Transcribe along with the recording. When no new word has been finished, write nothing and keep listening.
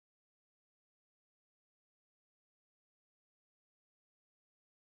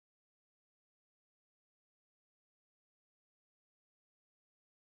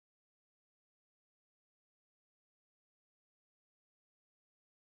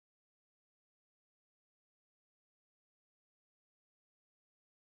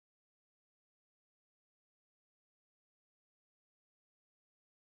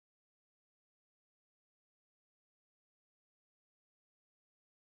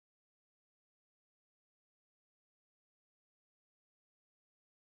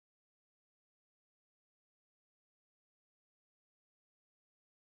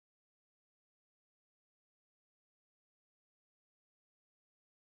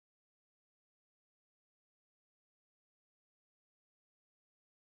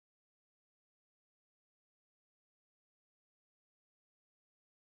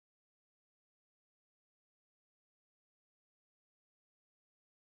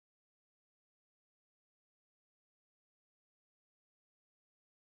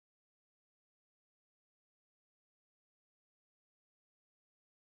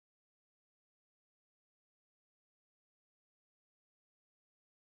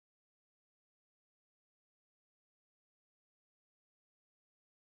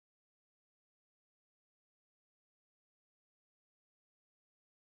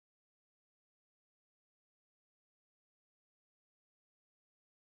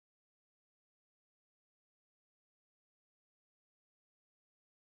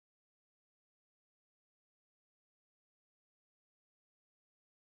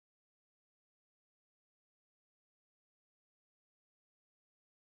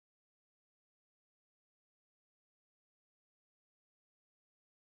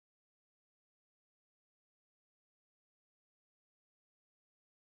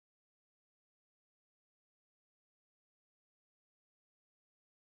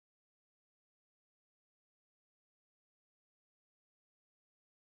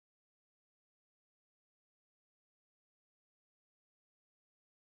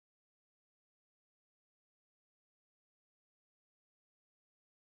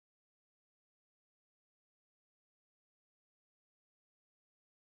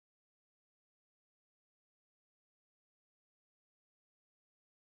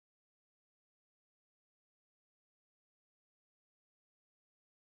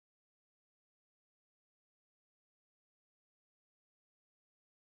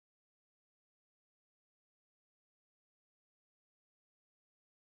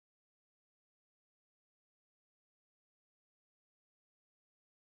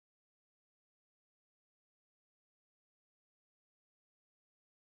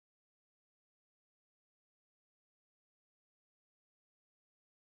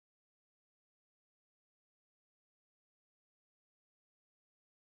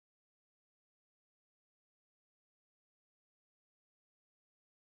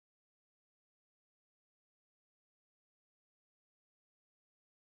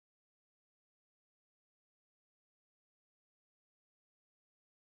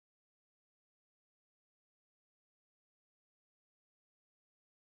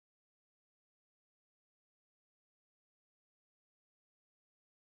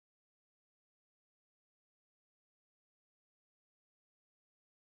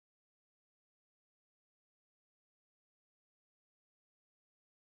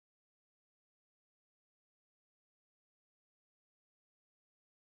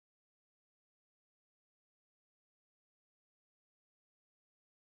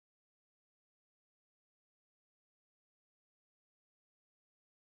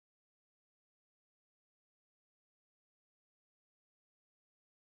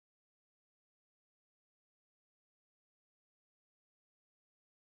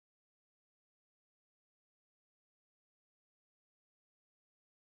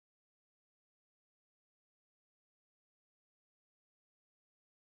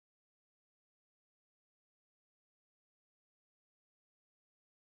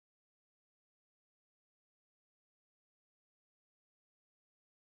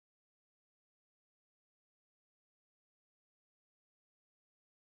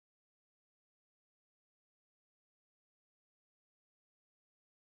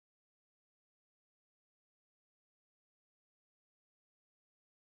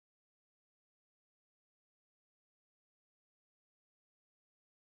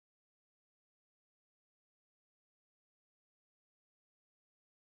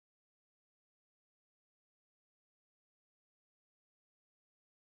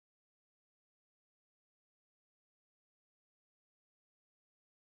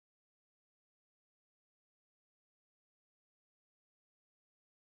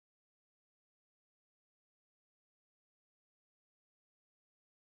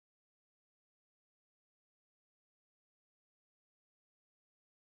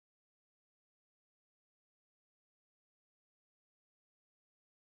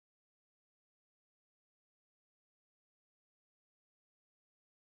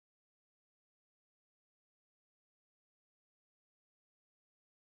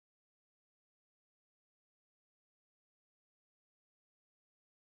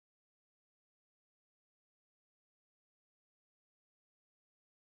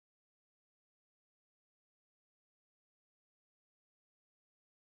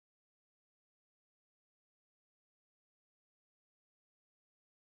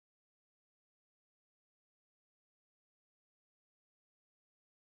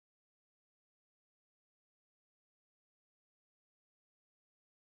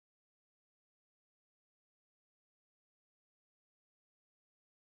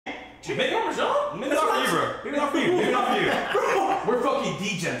Chicken Parmesan? Maybe not for you, bro. Maybe not for you. Maybe not for you. We're fucking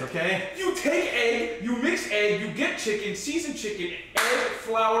degens, okay? You take egg, you mix egg, you get chicken, seasoned chicken, egg,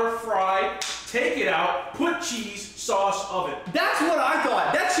 flour, fry, take it out, put cheese, sauce, oven. That's what I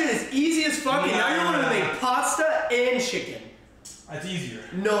thought. That shit is easy as fucking. Now you want to make pasta and chicken. That's easier.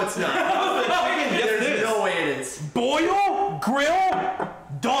 No, it's not. There's no way it is. Boil, grill,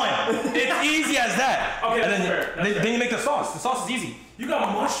 done. It's easy as that. Okay, and that's then, fair. then you make the sauce. The sauce is easy. You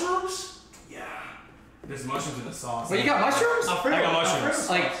got mushrooms? Yeah. There's mushrooms in the sauce. Wait, you got mushrooms? Alfredo, I got mushrooms.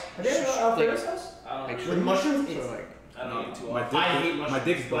 Alfredo. Like, Have you ever got Alfredo sauce? With mushrooms? Or like, I don't eat too My often. dick, I hate mushrooms. my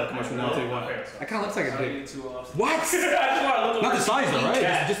dick's black mushroom. I'll tell you what. that kind of looks like a I dick. don't eat too often. What? I just want to look Not the size though, right?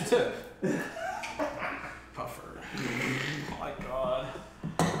 Yeah. Just the tip. Puffer. Oh my god.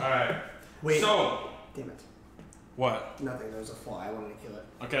 Alright. Wait. So, Damn it. what? Nothing. There was a fly. I wanted to kill it.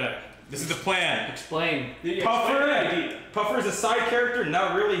 Okay. This is the plan. Explain. Puffer is a side character,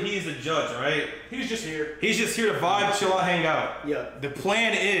 not really. He's the judge, right? He's just here. He's just here to vibe, chill out, hang out. Yeah. The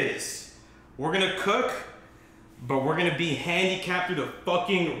plan is, we're gonna cook, but we're gonna be handicapped through the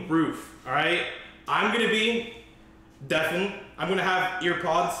fucking roof, alright? I'm gonna be deafened. I'm gonna have ear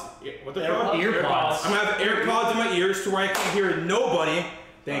pods. What they're called? Ear pods. I'm gonna have AirPods in my ears to where I can't hear nobody.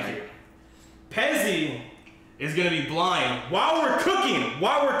 Thank you. Pezzy is gonna be blind while we're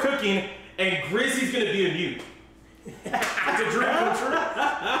cooking, and Grizzy's gonna be a mute. It's a dream come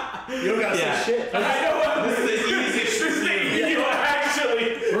true. You don't gotta say shit. I know. This is the easiest thing. You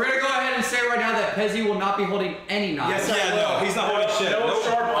actually. We're gonna go ahead and say right now that Pezzy will not be holding any knives. Yes, Yeah, no, he's not holding shit. No Nope.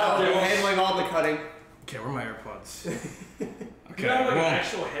 sharp I'll be objects. handling all the cutting. Okay, where are my AirPods? Okay, You have like well, an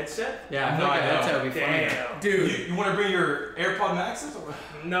actual headset? Yeah, No, no, I that's know. how it'd be funny. Damn. Dude, you want to bring your AirPod Maxes? Or?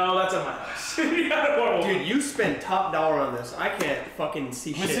 No, that's at my house. You gotta borrow one. dude, you spent top dollar on this. I can't fucking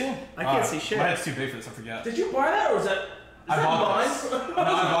see Let me shit. see. I can't see shit. My head's too big for this, I forget. Did you buy that or is that? I bought this. No, I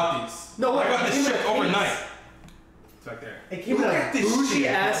bought these. No, I got it this came in shit a overnight. case. It's back there. It came in Look a at this bougie shit,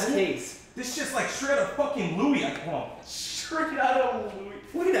 ass man. case. This shit's like straight out of fucking Louis. Hold on. Straight out of Louis.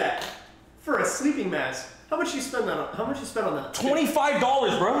 Look at that. For a sleeping mask. How much you spend on? How much you spend on that? $25,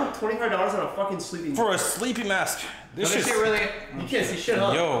 bro. $25 on a fucking sleeping For a mask. sleeping mask. This This shit's shit really. You can't see shit,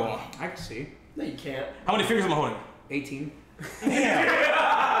 huh? Yo. I can see. No, you can't. How many fingers am I holding? 18.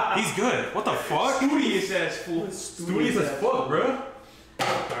 Damn. He's good. What the fuck? Studious ass fool. Studious as fuck, bro.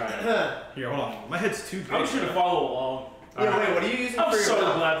 Alright. Here, hold on. My head's too big. I'm just gonna follow along. Yeah, wait, what are you using I'm for your so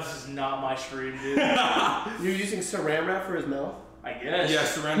mouth? glad this is not my stream, dude. You're using saran wrap for his mouth? I guess. Yeah,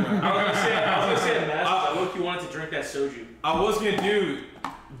 saran wrap. I was gonna say a mask. I look, you wanted to drink that soju. I was gonna do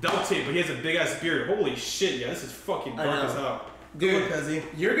duct tape, but he has a big ass beard. Holy shit, yeah, this is fucking I dark know. as hell. Dude, Pezzy.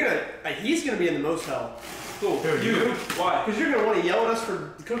 you're gonna, he's gonna be in the most hell. Cool. Dude, you? Why? Because you're gonna want to yell at us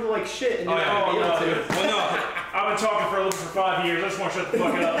for cooking like shit and you're Oh, not yeah. gonna be able to. Well, no. I've been talking for a little for 5 years. I just want to shut the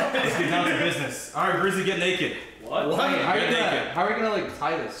fuck up. Let's get down to business. Alright, Grizzy, get naked. What? What? How are you Get gonna, naked. how are we gonna like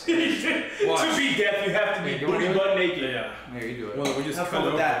tie this? To be deaf, you have to be Hey, you wanna booty do it? butt naked. Yeah. Here, you do it. Well, we just Have cut fun it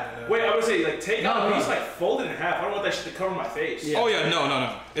with open. that. Yeah. Wait, I would say like take No, out a no. piece, like fold it in half. I don't want that shit to cover my face. Yeah. Oh yeah,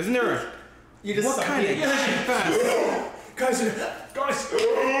 no. Isn't there a... You just What kind of yeah. fast? Guys.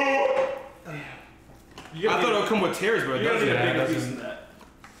 I thought it would come with tears, but it You gotta doesn't. need a Yeah, bigger piece than that.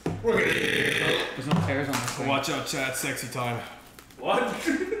 There's no tears on this thing. Watch out, chat. Sexy time. What?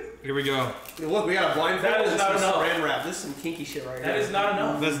 Here we go. Look, we got a blindfold That is and not some enough. saran wrap. This is some kinky shit right That here. is not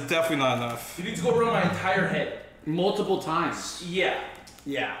enough. That's definitely not enough. You need to go around my entire head. Multiple times. Yeah.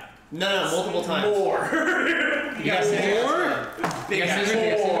 Yeah. No, multiple times. More. You got scissors? Big You got ass scissors?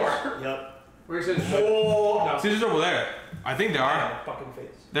 You got More. scissors? Yep. Where's scissors? More. No. Scissors over there. I think they are. Fucking face.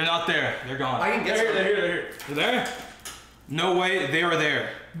 They're not there. They're gone. I can get They're some. here. They're here. They're there? No way. They are there.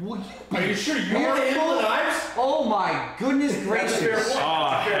 Are you sure you You want to handle the knives? Oh my goodness That's a fair gracious. point. Oh,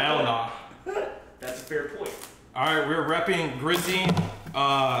 That's a fair hell point. no. That's a fair point. Alright, we're repping Grizzy.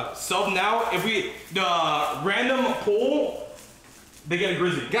 So now, if we, the random poll, they get a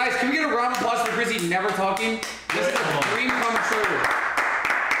Grizzy. Guys, can we get a round of applause for Grizzy never talking? This is a dream come true.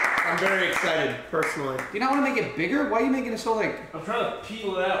 I'm very excited, personally. Do you not want to make it bigger? Why are you making it so like... I'm trying to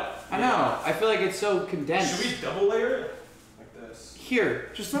peel it out. I know. I feel like it's so condensed. Should we double layer it? Like this. Here,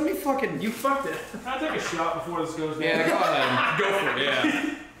 just let me fucking... You fucked it. Can I take a shot before this goes down? Yeah, go ahead. Go for it,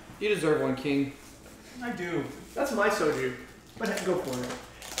 yeah. You deserve one, King. I do. That's my soju. But go for it.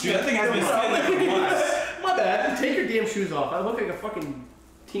 Dude, that thing has been sitting there for months. My bad. Take your damn shoes off. I look like a fucking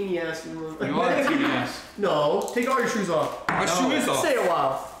teeny ass. You are a teeny ass. No, take all your shoes off. My shoe is off. Stay a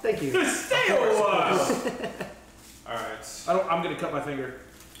while. Thank you. Stay a while. Alright. I'm gonna cut my finger.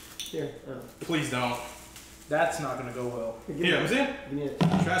 Here. Please don't. That's not gonna go well. Here, let me see. Give me it.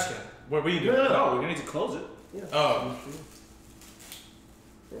 Trash can. What are you No, doing? no, No, we're gonna need to close it. Yeah. Oh.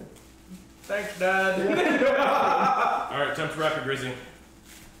 Thanks, Dad. Alright, time to wrap it, Grizzy.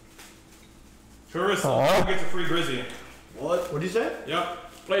 Whoever gets a free Grizzy. What? What'd you say? Yep.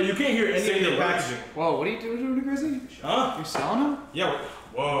 Wait, you can't hear any Same of the the packaging. Whoa, what are you doing to Grizzy? Huh? You're selling him? Yeah.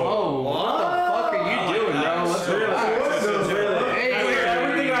 Whoa. Whoa, what the fuck are you doing, bro? What's Really? up? Hey,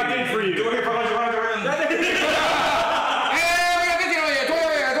 everything I did for you. Do it here for lunch.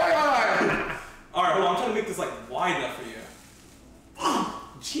 Alright, hold on. I'm trying to make this like wide enough for you.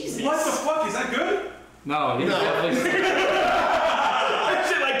 Jesus. What the fuck? Is that good? No, he's definitely. That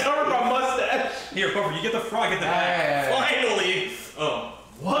shit like covered my mustache. Here, Puffer, you get the front, I get the back. Finally! Oh.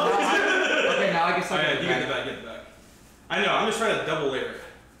 What? Okay, now I can suck Alright, it you get the back, get the back. I know, I'm just trying to double layer it.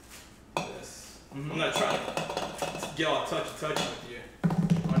 This. I'm not trying to get all touchy with you.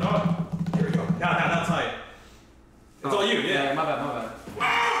 Why not? Here we go. Now tight. It's all you, yeah. My bad.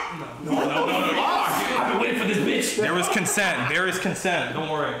 No. I've been waiting for this bitch. There is consent. Don't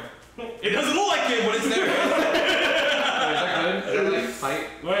worry. It doesn't look like it, but it's there. Is that good? Is that like tight?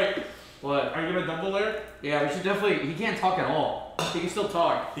 Wait, What? are you gonna double layer? Yeah, we should definitely. He can't talk at all. He can still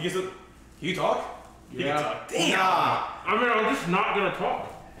talk. He gets a. You talk? He Yeah. can talk. Damn. I mean, I'm just not gonna talk.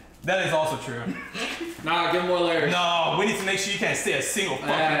 That is also true. Nah, give him more layers. No, we need to make sure you can't say a single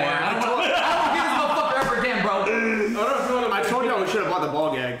fucking I word. don't want to get this motherfucker ever again, bro. I told you we should have bought the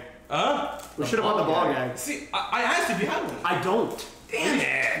ball gag. Huh? We should have bought the ball gag. See, I asked if you had one. I don't. Damn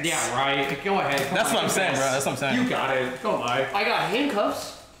it. Yeah, right. Go ahead. That's what I'm saying, bro. That's what I'm saying. You got it. Don't lie. I got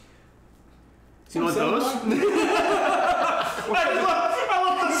handcuffs. You want those? I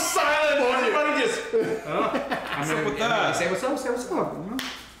love the silence. Everybody just. What's up with that? Say what's up. Say what's up.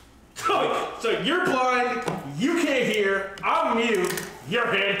 So you're blind. You can't hear. I'm mute. You're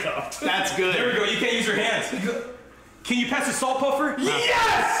handcuffed. That's good. There we go. You can't use your hands. Can you pass the salt puffer?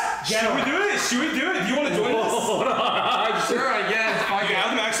 Yes. Should we do it? Do you want to join us? Sure, I guess. You have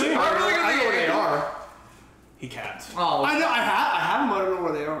them actually? I know where they are. He can't. Oh, I know. I have them. I don't know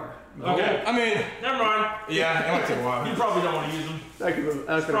where they are. Okay. I mean, Never mind. yeah, it might take a while. You probably don't want to use them.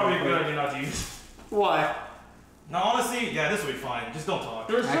 That's Probably a good idea not to use. Why? No, honestly, yeah, this will be fine. Just don't talk.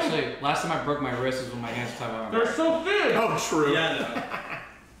 They're so, actually, last time I broke my wrist was when my hands were tied around. they're so thin. Oh, true. Yeah, no.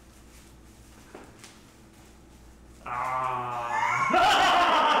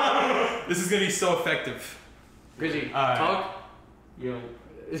 This is gonna be so effective. Grizzy, Alright. talk. Yo.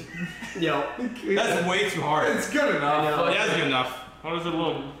 Yo. That's way too hard. It's good enough. Yeah, that's good enough. How does it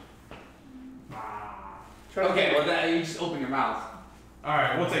look? Okay, well, that, you just open your mouth.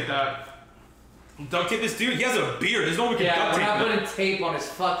 Alright, we'll take that. Duct tape this dude? He has a beard. There's no way we can Yeah, duct we're tape not him. putting tape on his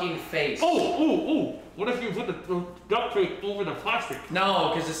fucking face. Oh. What if you put the duct tape over the plastic?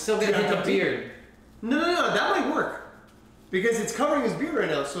 No, because it's still gonna hit the beard. No, that might work. Because it's covering his beard right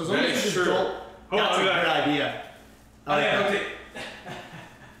now, so as long That as you is just true. don't... Hold That's on, a look at good that. idea. Oh, yeah, duct tape.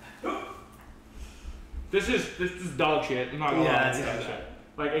 This is dog shit. I'm not gonna Yeah, lie. it's This dog is shit.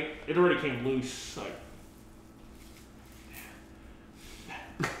 Like it already came loose. Like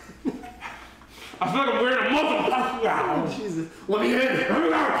I feel like I'm wearing a muzzle. Oh, Jesus. Let me in.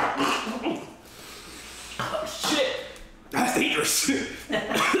 Oh shit. That's dangerous.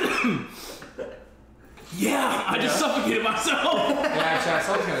 Yeah, I just suffocated myself. Yeah, actually, I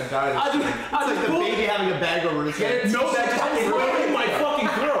thought I was gonna die. I just It's like the baby having a bag over his head. no, that's right in my fucking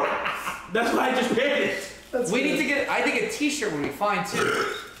throat. That's why I just picked it. We need to get, I think a t-shirt would be fine too.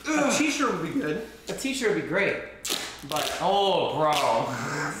 A t-shirt would be good. A t-shirt would be great. But, oh, bro.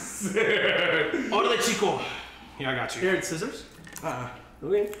 Orale chico. Yeah, I got you. Here, it's scissors.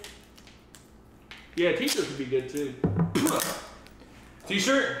 Okay. Yeah, t-shirts would be good too.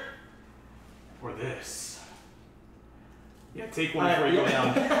 T-shirt? Or this? Yeah, take one Alright, before you go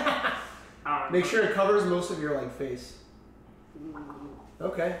down. Make sure it covers most of your like face.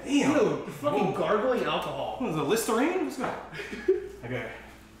 Okay. Damn. Ew, fucking gargling alcohol. What is it, Listerine? What's that? Okay.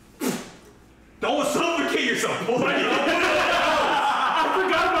 Don't suffocate yourself, boy. I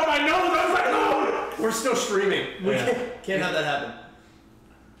forgot about my nose. I was like, no. We're still streaming. We Yeah. can't have that happen.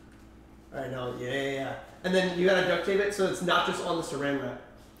 Alright, no, yeah. And then you gotta duct tape it so it's not just on the saran wrap.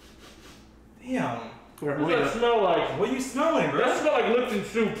 Damn. Here, What wait does that smell like? What are you smelling, bro? That smell like Lipton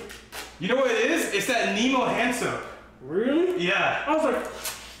soup. You know what it is? It's that Nemo hand soap. Really? Yeah. I was like,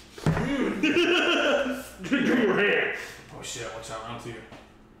 drink your hand. Oh shit, watch out, round two.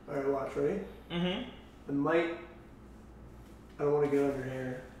 Alright, watch, ready? Mm-hmm. It might. I don't want to get on your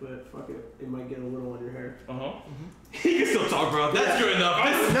hair, but fuck it. It might get a little on your hair. Uh-huh. He can still talk, bro. That's good enough. No,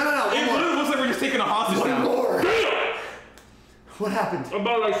 It one more. literally looks like we're just taking a hostage One now. more. Damn! What happened?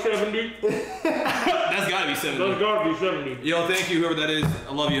 About like 70. That's gotta be 70. That's gotta be 70. Yo, thank you, whoever that is.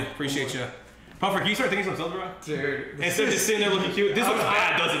 I love you. Appreciate you. Puffer, can you start thinking something else, bro? Dude. Instead of just sitting there looking cute, this looks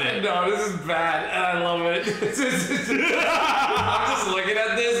bad, doesn't it? No, No, this is bad, and I love it. I'm just looking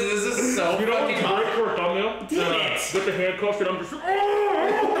at this, and this is so fucking hot. For a thumbnail? Get the handcuffs, and I'm just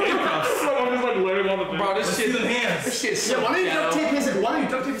Handcuffs. I'm just like laying on the thing. Bro, this Let's shit. do them hands. This shit's so Yeah, why don't you ghetto. duct tape his? Why don't you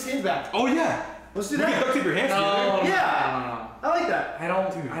duct tape his hands back? Oh yeah. Let's do You can that. duct tape your hands. No, together. Yeah. I like that. I don't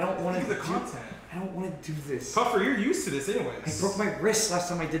want to Look at the content. I don't want to do this. Puffer, you're used to this anyways. I broke my wrist last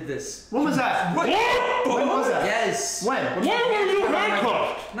time I did this. When was that? What? When was that? Yes. When? Why were you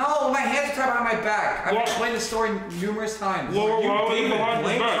handcuffed? No, my hands are tied behind my back. I've What? explained the story numerous times. Well, You why were you David behind your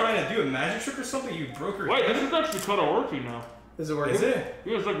Blaine back? trying to do a magic trick or something? You broke her. Wait, this is actually kind of working now. Is it working? Is it?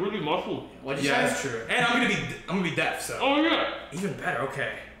 Yeah, it's like really muscled. What'd you Yeah, say? that's true. And I'm gonna be deaf, so Oh yeah. even better.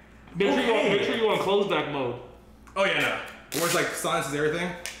 Okay. Make Okay. sure you on closed back mode. Oh yeah, no. Where's like silences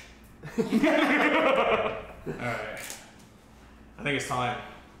everything. Alright. I think it's time.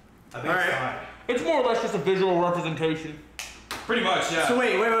 I think it's time. It's more or less just a visual representation. Pretty much, yeah. So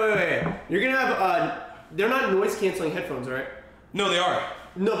wait. You're gonna have they're not noise canceling headphones, right? No, they are.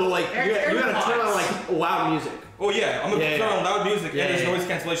 No, but like you gotta turn on like loud music. Oh yeah, I'm gonna Yeah, turn yeah. on loud music Yeah, and there's yeah. noise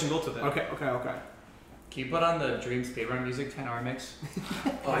cancellation built with it. Okay. Can you put on the Dream Speedrun music 10-hour mix?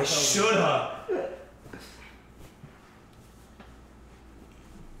 I should've.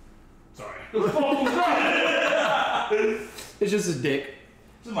 Sorry. It's just his dick.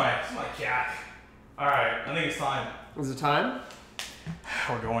 This is my cat. Alright, I think it's time. Is it time?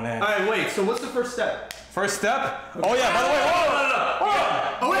 We're going in. All right. Wait. So what's the first step? First step? Oh yeah, by the way,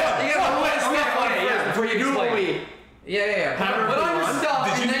 Oh yeah. You gotta put stuff on it first before you Do what explain. we. Yeah. Have Put on your everything on? stuff,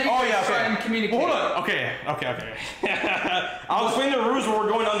 Did and you- then you oh, can yeah, try okay. and communicate. Hold on. Okay. I'll explain the rules when we're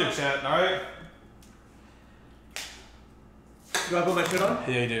going under, chat, alright? Do I put my shit on?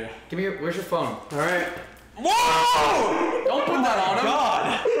 Yeah, you do. Give me where's your phone? All right. Whoa! Don't put that on him.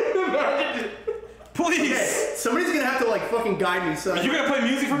 God! Please! Okay. Somebody's gonna have to like fucking guide me. So. Are you gonna play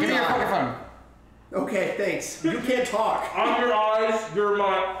music for me? Give me your fucking phone. Okay. Thanks. You can't talk. On your eyes, your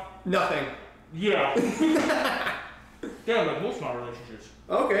mouth. Nothing. Yeah. Damn, like most of my relationships.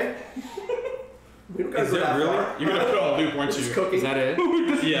 Okay. We don't gotta Is go it that really? far. You're gonna put it on loop, aren't Just you? cooking. Is that it?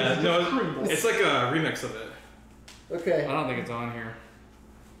 Yeah, no, it's like a remix of it. Okay. I don't think it's on here.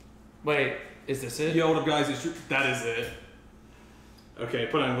 Wait, is this it? Yo, what up, guys? That is it. Okay,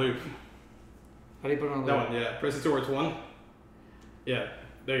 put it on loop. How do you put it on That loop? one, yeah. Press it towards one. Yeah,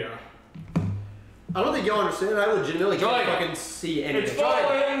 there you go. I don't think y'all understand. I legitimately Droid. can't fucking see It's anything.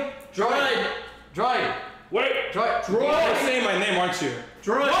 falling. Droid. Wait. You're saying my name, aren't you?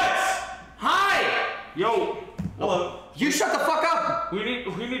 Droid. Hi! Yo. Hello. You shut the fuck up! We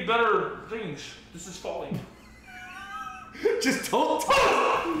need better things. This is falling. Just don't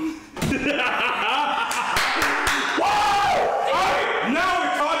talk. Now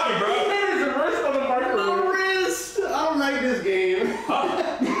we're talking, bro. There's a wrist on the microphone. My wrist. I don't like this game. What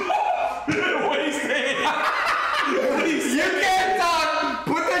are you saying? What are you saying? You can't talk!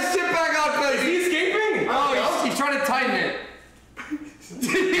 Put that shit back on, Is Pezzy! he escaping? Oh, he's trying to tighten it.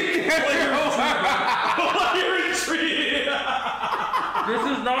 You're retreating. This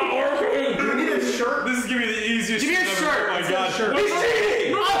is not working. We need a shirt. This is gonna be the easiest. Give me a shit ever. shirt. Oh my god. Shirt. He's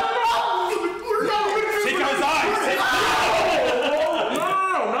cheating. Take out his eyes. No,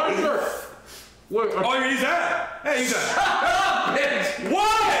 not a shirt. Wait. Oh, you use that? Hey, use that. Bitch!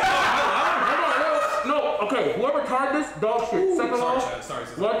 What? No. Okay. Whoever tied this, dog shit. Second Sorry, off, Chad. Sorry.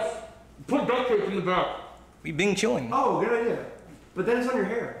 let's put duct tape in the back. We being chilling. Oh, good idea. But then it's on your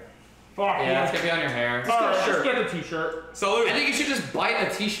hair. Fuck. Yeah, it's gonna be on your hair. Alright, let's shirt. get the t-shirt. Salute. I think you should just bite a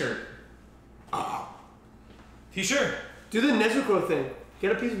t-shirt. T-shirt. Do the Nezuko thing.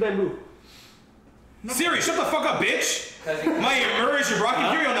 Get a piece of bamboo. Siri, shut the fuck up, bitch. My emerge, your Rocky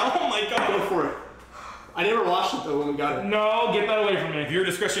Hero now. Oh my Go god. for it. I never watched it though when we got it. No, get that away from me. Viewer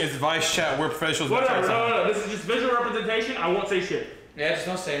discretion is advised, chat. We're professionals. Whatever. No. This is just visual representation. I won't say shit. Yeah, just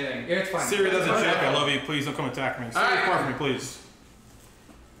don't say anything. Yeah, it's fine. Siri, that's a It's joke. fine. I love you. Please don't come attack me. Stay Alright. far from me, please.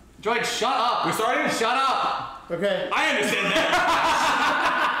 Droid, shut up! We starting? Shut up! Okay. I understand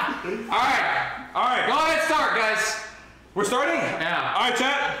that. Alright, All right. go ahead, start, guys. We're starting? Yeah. All right,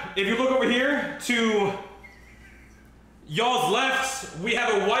 chat. If you look over here to y'all's left, we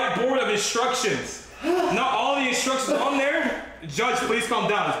have a whiteboard of instructions. Not all the instructions on there. Judge, please calm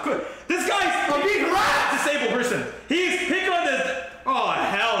down. Good. This guy's I'm being harassed. disabled person. He's picking on the. Oh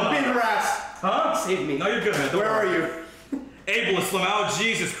hell I'm being no. harassed. Huh? Save me. No, you're good, man. Don't Where are worry. you? Ableist, Lamau,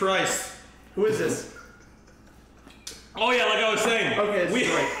 Jesus Christ. Who is this? Oh yeah, like I was saying. Okay, it's we.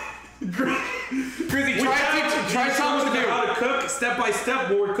 Droid. Grizzy, Try tell us to do. how to cook step by step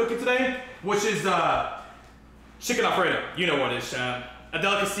what we're cooking today, which is chicken alfredo. You know what it is, Chad. A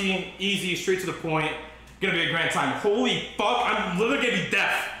delicacy, easy, straight to the point. Gonna be a grand time. Holy fuck, I'm literally gonna be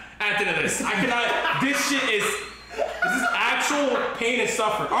deaf as at the end of this. I cannot. This shit is. This is actual pain and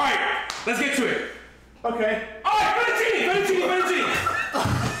suffering. All right, let's get to it. Okay. All right, fettuccine.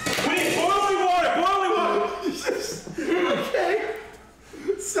 We need boiling water. Okay.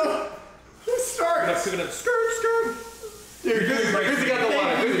 So, who starts? Skirt. Dude, Grizzy got the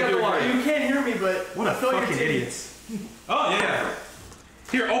water. You can't hear me, but What a I feel like fucking it's- idiots. Oh yeah.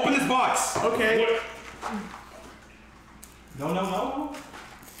 Here, open this box. Okay. No.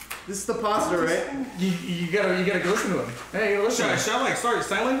 This is the pasta, right? You gotta listen to him. Hey, you gotta listen. Should I like start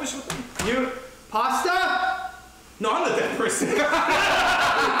sign language with them? You pasta? No, I'm not that person. Yes,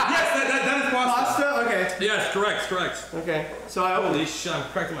 that is pasta. Pasta? Okay. Yes, correct. Okay. So I open Holy shit, I'm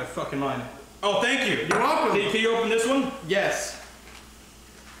cracking my fucking mind. Oh, thank you. You're welcome. Can you open this one? Yes.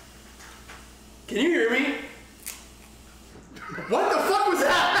 Can you hear me? What the fuck was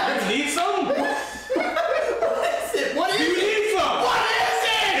that? You need some? What is it? What is You it? need some. What is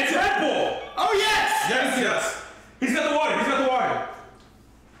it? It's Red Bull. Oh yes! Yes. He's got the water.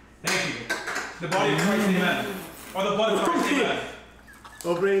 Thank you. The body of Christ, amen. Or the blood of Christ, amen.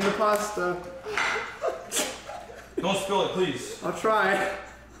 Opening the pasta. Don't spill it, please. I'll try.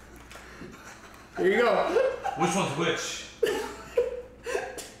 Here you go. Which one's which?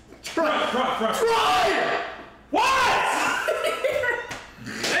 Try. Try. What?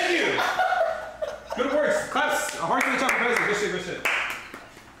 Thank you. Good work. Claps. A heart to the top of Pezzy. Good shit.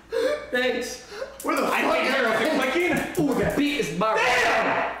 Thanks. Where the fuck can't hear are Keep you? clicking. Ooh, that beat is my.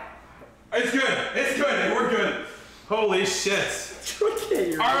 Damn! It's good. We're good. Holy shit. I can't hear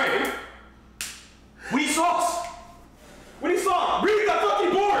you. All right. We need sauce. Read the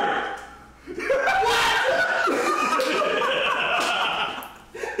fucking board.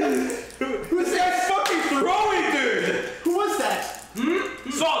 Who's that? Fucking throwing, dude. Who was that?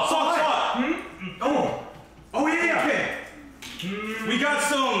 Salt. Oh yeah. Okay. We got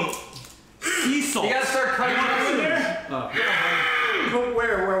some sea salt. You gotta start cutting in it. there.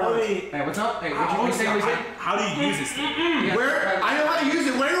 Where? Hey, what's up? Hey, what you say? How do you use this thing? Where? I know how to use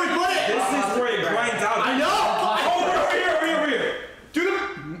it. Where do we put it? This is where it grinds out. I know. Oh, over here. Do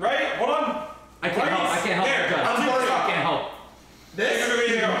them. Right? Hold on. I can't help. There. Guys. I'm going I can't help. This? There.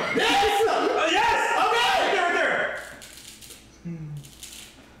 Yes! Yes! Okay! Right there.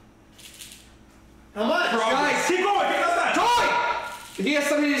 How much? Guys, Keep going. That's that. Droid! If you have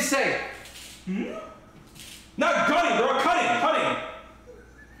something to say. Not cutting, bro. Cutting.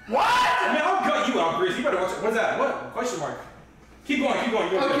 What? I mean, I'll cut you out, Grizzy. You better watch it. What's that? What? Question mark. Keep going. You're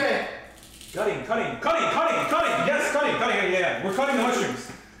good. Okay. Cutting. Yes, cutting. Yeah. We're cutting the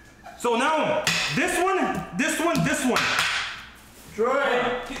mushrooms. So now, this one.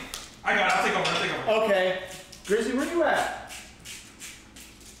 Droid. I got it. I'll take over. Okay. Grizzy, where you at?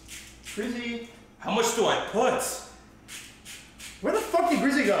 Grizzy. How much do I put? Where the fuck did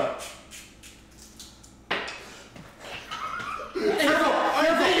Grizzy go?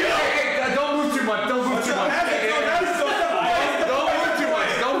 Hey, don't move too much. Don't move too much.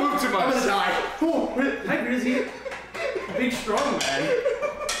 Don't move too I'm gonna much. die. Hi, Grizzy. Big strong man.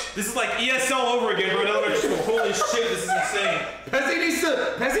 This is like ESL over again, bro. Another holy shit, this is insane.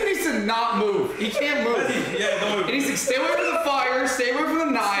 Pezzy needs to not move. He can't move. Yeah, don't move. He needs to stay away from the fire, stay away from the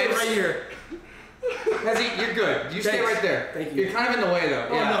knives. Right here. Pezzy, you're good. You stay Thanks. right there. Thank you. You're kind of in the way though.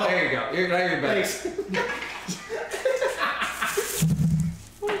 Oh, Yeah, no. there you go. Now you're better. Thanks.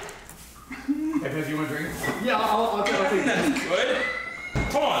 Hey, Pezzy, you want a drink? Yeah, I'll take that. That's good.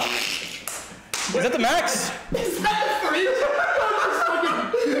 Come on. Is that the max? Is that the fridge?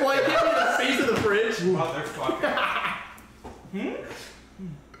 Like, give me the face of the fridge. Motherfucker.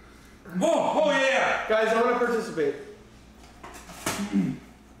 Oh yeah. Guys, I want to participate.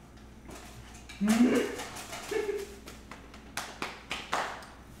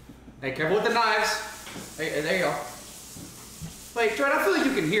 Hey, careful with the knives. Hey, there you go. Wait, Droid, I feel like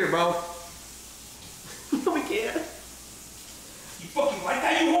you can hear, bro. No, we can't. You fucking like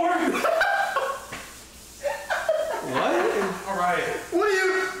that, you whore? What? Alright. What are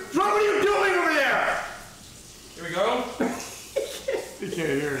you doing over there? Here we go. You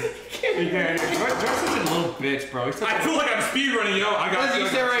can't hear. Droid's such a little bitch, bro. He's such I feel like I'm speedrunning, yo. I got Pezzy, you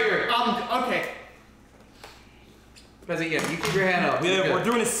stay right here. Okay. Pezzy, yeah, you keep your hand up. Yeah, we're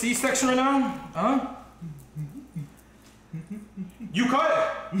doing a C-section right now. Huh? You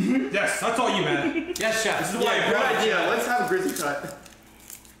cut? Yes, that's all you, man. Yes, chef. This is why I Good brought it. idea. Let's have Grizzy cut.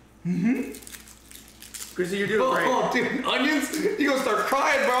 Grizzy, you're doing great. Oh, dude, onions? You gonna start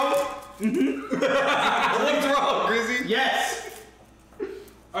crying, bro? What's wrong, Grizzy? Yes.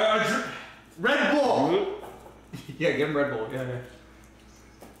 Red Bull. Yeah, give him Red Bull. Yeah.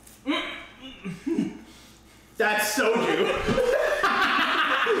 That's soju.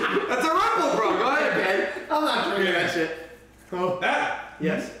 I'm not drinking that shit. Oh. That?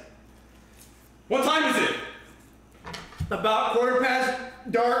 Yes. What time is it? About quarter past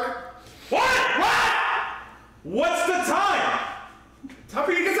dark. What? What's the time? Time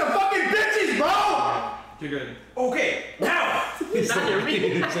for you to get some fucking bitches, bro! You're good. Okay, now. It's not your read.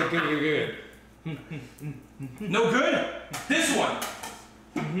 It's like good. No good? This one.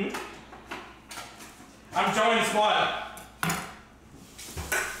 I'm joining the squad.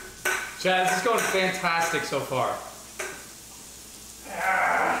 Chad, this is going fantastic so far.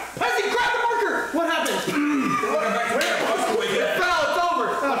 Pezzy, grab the marker! What happened? It fell, it's over!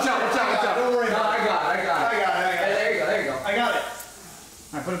 Watch out. Don't worry No, about I got it. it. There you go. I got it.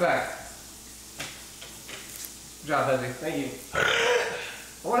 Alright, put it back. Good job, Pezzy. Thank you.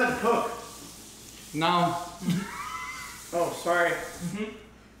 I wanted to cook. No. Oh, sorry.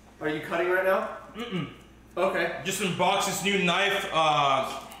 Are you cutting right now? Okay. Just unbox this new knife,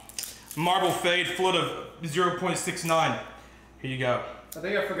 marble fade, float of 0.69. Here you go. I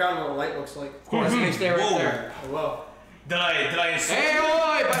think I've forgotten what a light looks like. Of course, let me stay right Whoa. there. Oh, well. Did I insult Hey, you?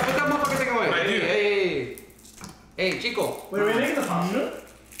 oi! Put that motherfucking thing away. What I do? Hey, Chico. Wait, are we making the pasta?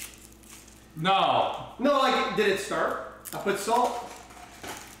 No. No, like, did it start? I put salt.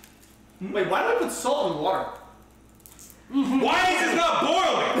 Wait, why did I put salt in water? Why is this not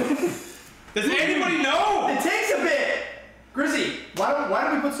boiling? Does anybody know? It takes a bit! Grizzy, why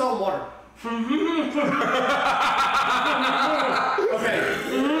do we put salt in water?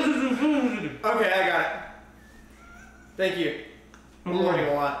 Okay, I got it. Thank you. I'm learning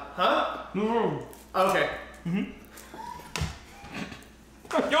a lot. Huh? Okay.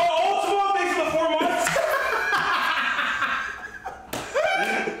 Yo, old school thanks for the 4 months.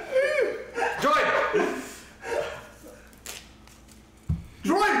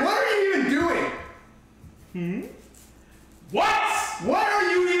 Droid, what are you even doing? What? What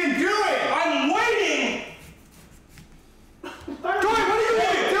are you even doing? I'm waiting. Droid, what are you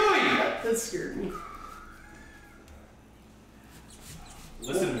even doing? That scared me.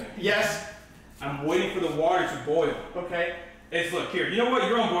 Listen to me. Yes. I'm waiting for the water to boil. Okay. It's look here. You know what?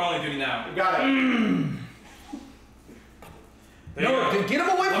 You're on boiling duty now. Got it. There you go. Dude, get him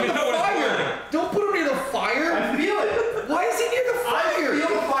away from me the know when it's fire. boiling. Don't put him near the fire. I feel it. Why is he near the I fire? feel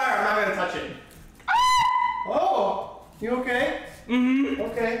the fire. I'm not gonna touch it. Oh, you okay?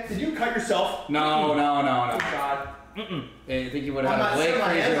 Okay. Did you cut yourself? No. Oh God. I think you would I'm have not a way setting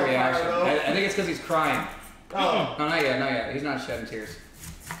my hands crazier on fire, reaction. though. I think it's because he's crying. Oh. No, not yet. He's not shedding tears.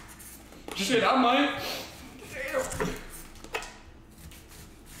 Shit, I might.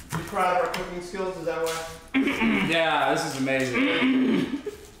 You proud of our cooking skills? Is that why? Yeah, this is amazing.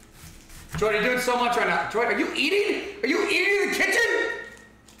 Droid, you're doing so much right now. Droid, are you eating? Are you eating in the kitchen?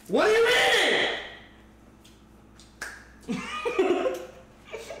 What are you eating?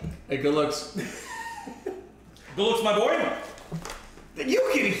 Hey, good looks. Good looks, my boy. You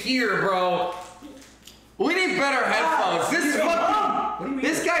can hear, bro. We need better headphones.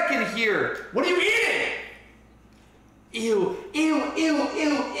 This guy can hear. What are you eating? Ew.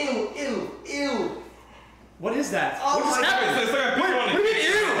 What is that? Oh what just my happened? It's like a big one. What do you mean,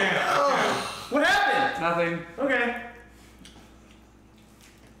 ew? What happened? Nothing. Okay.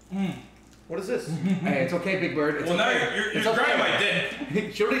 What is this? Hey, it's okay, Big Bird. It's Well, now okay. you're It's grabbing okay. my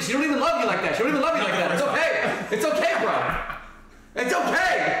dick. She don't even love you like that. She don't even love you like that. It's okay. It's okay, bro. It's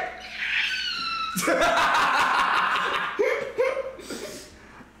okay.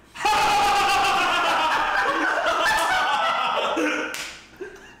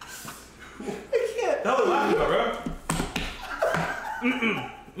 That was laughing about,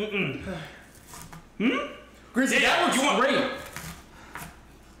 bro. Grizzy, Yeah, that you looks want- great.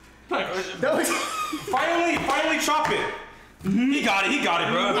 That looks. Finally chop it. He got it,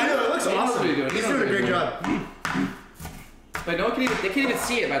 bro. I know, it looks He knows awesome. what he's doing. He He's knows doing a what great he's job. But no one can even, they can't even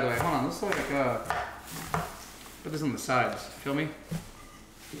see it, by the way. Hold on, let's like, put this on the sides. Feel me?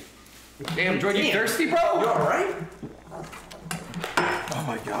 Damn, Droid, you thirsty, bro? You alright? Oh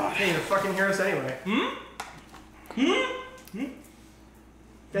my god. Hey, you fucking hear us anyway.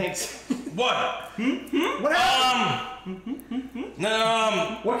 Thanks. What? What happened?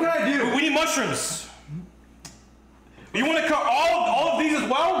 What What can I do? we need mushrooms. You want to cut all of these as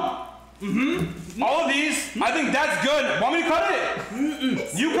well? All of these? I think that's good. Want me to cut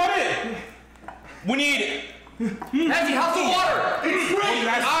it? You cut it. We need Pezzy, how's the water? It's great!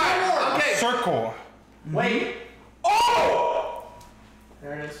 Alright, okay. circle. Wait. Oh!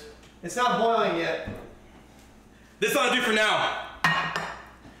 There it is. It's not boiling yet. This ought to do for now.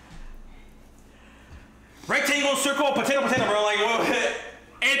 Rectangle, circle, potato, bro. Like, whoa.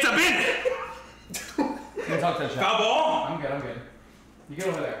 It's a bin. Don't talk to that Foul ball? I'm good. You get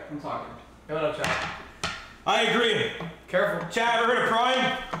over there. I'm talking. Go up, chat. I agree. Careful. Chad, ever heard of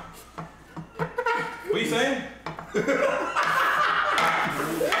Prime? What are you saying?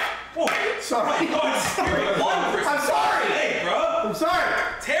 Whoa. Sorry. I'm sorry. Hey, bro. I'm sorry.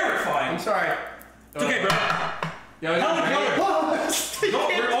 Terrifying. I'm sorry. It's okay, bro. Yo, Tell the color.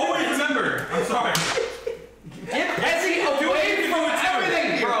 No, always remember. I'm sorry. Get Pezzy away from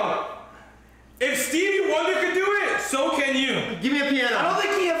everything, bro. If Stevie Wonder could do it, so can you. Give me a piano. I don't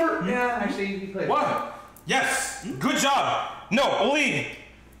think he ever. Yeah, actually, he played. What? Yes. Good job. No, only.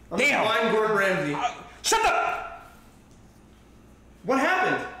 I'm Damn. blind Gordon Ramsay. Shut up. What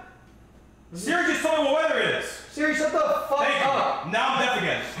happened? Siri just told me what weather it is. Siri, shut the fuck Thank up. you. Now I'm deaf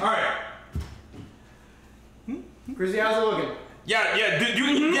again. All right. Grizzy, how's it looking? Yeah.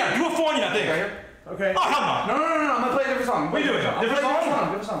 Do a phone, I think. Right here? Okay. Oh, hell no. No. I'm gonna play a different song. What are you doing? Different song?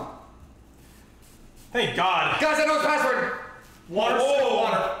 Different song. Thank God. Guys, I know his password. Water. Oh.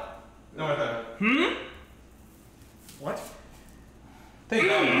 Water. No, what that? What? Thank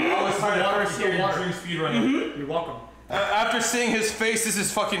God. I was tired Water, of still hearing water. Dream speed running. You're welcome. After seeing his face, this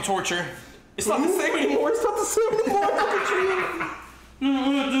is fucking torture. It's not the same anymore. It's not the same anymore.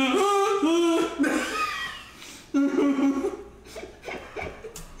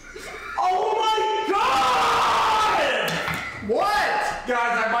 Oh my God! What?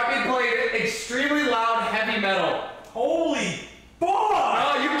 Guys, I might be playing extremely loud heavy metal. Holy fuck!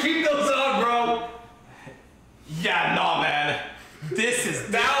 Oh, you keep those on, bro. Yeah, no, man. This is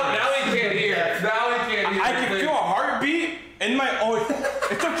Now we can't hear. Now we can't hear. I can feel a heartbeat in my. Oh,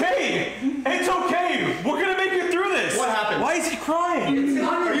 it's okay. It's okay. We're gonna make it through this. What happened? Why is he crying? Are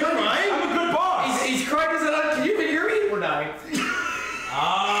you crying? I'm a good boss. He's crying because of. Can you even hear me? We're dying.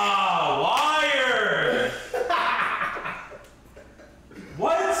 Wire.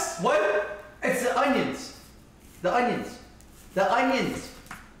 What? It's the onions. The onions. The onions.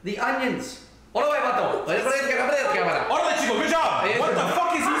 The onions. Hola, vato. Hola, chico. Good job. What the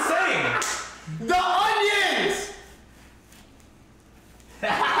fuck is he saying? The onions!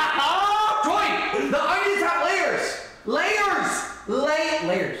 Droid! The onions have layers!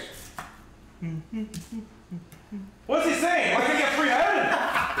 Layers! What's he saying? Why can't he get free head?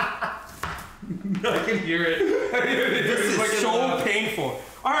 I can hear it. This is so painful.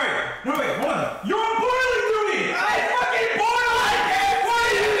 All right. No, wait. Hold on. You're on boiling duty. I fucking boiling. What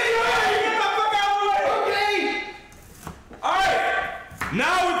are you doing? Get the fuck out of the way. Okay! All right.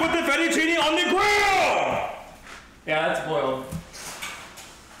 Now we put the fettuccine on the grill. Yeah, that's boiled.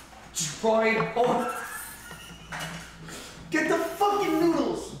 Droid. Oh. Get the fucking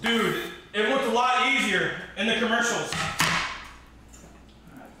noodles! Dude, it looked a lot easier in the commercials.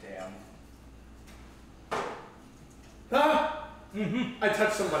 Damn. Ah! I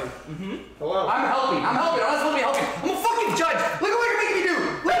touched somebody. Hello. I'm helping. I'm not supposed to be helping. I'm a fucking judge. Look at what you're making me do.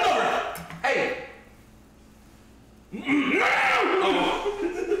 Look over. Hey.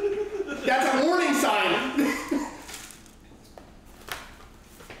 That's a warning sign.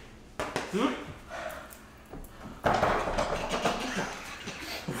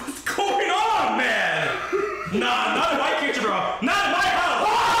 What's going on, man? Nah, not in my kitchen, bro. Not in my house.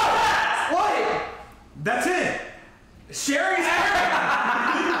 Oh, What? that's it. Sherry's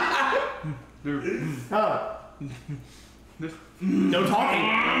Huh. No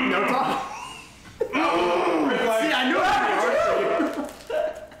talking. No talking. See, I knew it would be hard for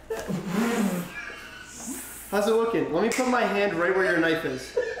you. How's it looking? Let me put my hand right where your knife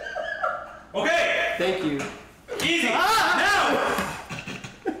is. Okay. Thank you. Easy. Now.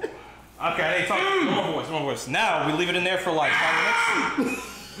 Okay, I need to talk. One more voice. Now we leave it in there for like 5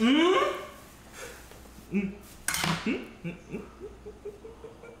 minutes.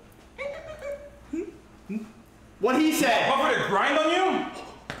 What he said. Cover to grind on you?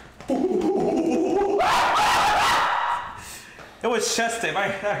 It was chest tape.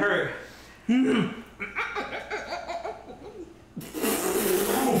 That hurt.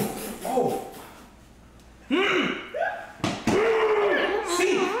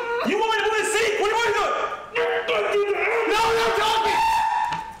 See? You want me to put it see? What do you want to do? No talking!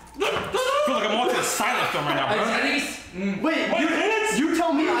 I feel like I'm watching a silent film right now, bro. I think he's. Wait, What, minutes? you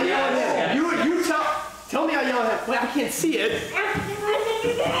tell me I yell at him. yes. You tell me I yell at him. Wait, I can't see it.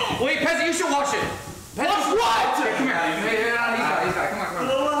 Wait, Pezzy, you should watch it. Pezzy, Watch what? Here, come here. He's got. Come on.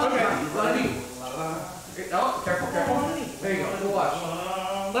 Okay. Let me. Oh, careful. There you go. Let him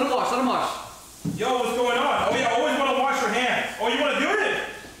watch. Let him watch. Yo, what's going on? Oh yeah, always want to wash your hands. Oh, you want to do it?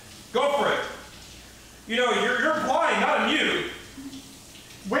 Go for it. You know, you're blind, not mute.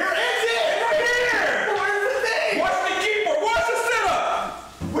 Where is it? Right here! Where's the thing? Watch the keyboard, watch the setup!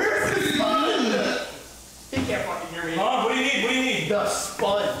 Where's the sponge? He can't fucking hear me. Huh? What do you need? The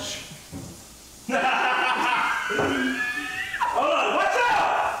sponge.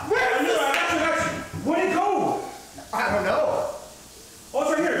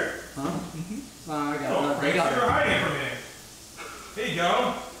 There you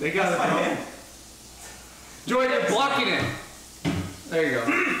go. They got it, bro. Droid, you're blocking it. There you go.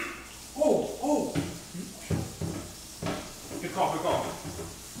 Oh. Good call, good call.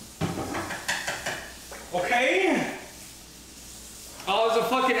 Okay. Oh, there's a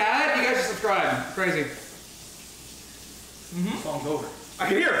fucking ad? You guys should subscribe. Crazy. Song's over. I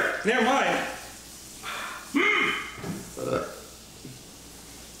can hear it. Never mind.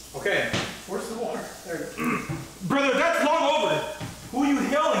 Okay. Where's the water? There it is. Brother, that's long over. Who are you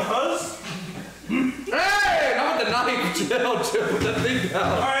hailing, cuz? Hey! Not with the knife. Chill. Put that thing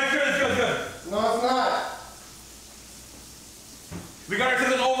down. Alright, good. No, it's not. We got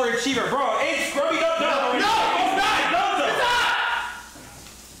ourselves an overachiever. Bro, ain't scrubby up now. No, it's not.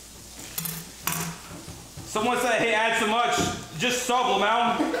 Someone said, hey, add so much. Just sub,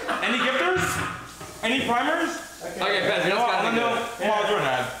 Lamau. Any gifters? Any primers? Okay, Pezzy, No, let's I'm go. gonna do an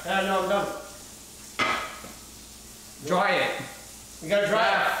ad. No, I'm done. Dry it. We gotta dry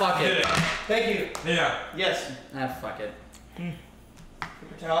it. Ah, fuck Did it. it. Thank you. Yeah. Yes. Ah, fuck it. Paper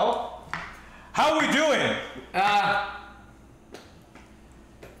towel. How are we doing?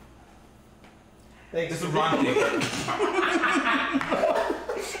 Thanks. This is wrong thing.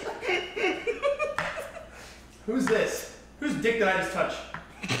 Who's this? Whose dick did I just touch?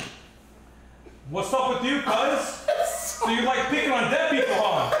 What's up with you, cuz? So you like picking on dead people,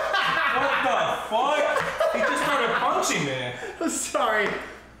 huh? What the fuck? He just started punching me. I'm sorry.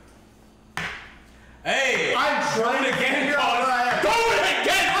 Hey! I'm trying to again, figure out where I am. Do it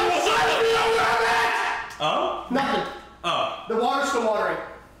again! I'm trying to figure out where I'm at! Oh? Nothing. Oh. The water's still watering.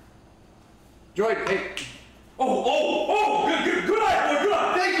 Droid, hey. Oh! Good eye, boy, good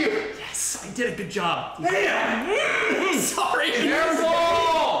eye! Thank you. Yes, I did a good job. Damn! Sorry. Careful!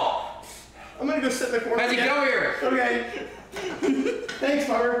 I'm gonna go sit in the corner. Pezzy, again. go here. Okay. Thanks,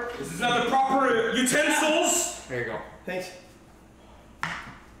 Farmer. This is not the proper utensils. There you go. Thanks.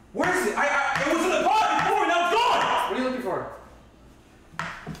 Where is it? It was in the pot before, now it's gone! What are you looking for?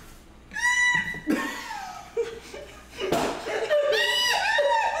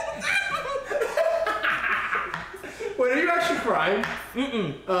 Wait, are you actually crying?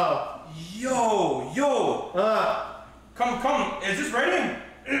 Mm-mm. Oh. Yo. Come. Is this ready?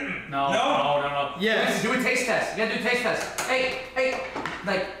 No. Yes. Do a taste test. You gotta do a taste test. Hey.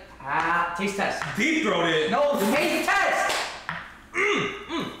 Taste test. Deep throated. No, taste test!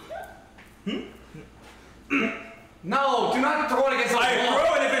 No, do not throw it against the wall. I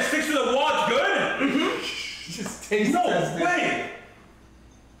throw it if it sticks to the wall, it's good? Just taste No test it. way!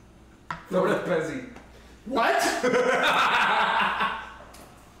 Throw it at Pezzy. What?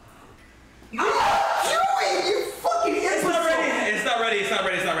 Joey, you fucking It's not ready. It's not ready.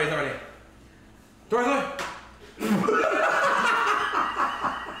 Throw it.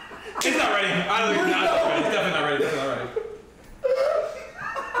 It's not ready. I don't think it's definitely not ready.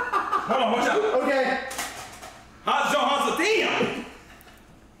 Hold on, watch out. Okay. How's the thing?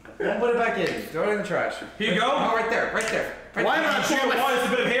 Put it back in. Throw it in the trash. Here you go. Oh, right there. Right Why am I not There's a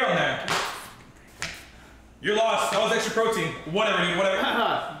bit of hair on there. You're lost. That was extra protein. Whatever.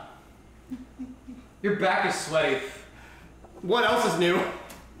 Your back is sweaty. What else is new?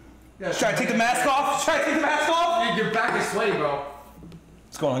 Yeah, Should I take the mask off? Your back is sweaty, bro.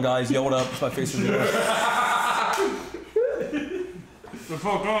 What's going on, guys? Yo, what up? It's my face reveal. The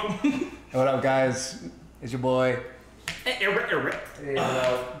fuck up. Hey, what up, guys? It's your boy. Hey, bro.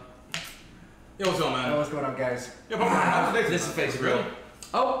 Yo, what's going on, Hey, man? what's going on, guys? Yo, how's the day? This is face real.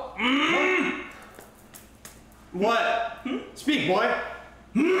 Oh. What? Speak, boy.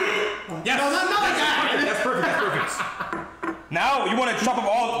 Yes. No, not that. That's perfect. Now you want to chop up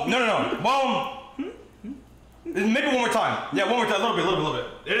all? No. Well, maybe one more time. Yeah, one more time. A little bit.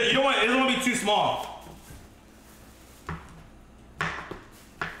 You don't want. It doesn't want to be too small.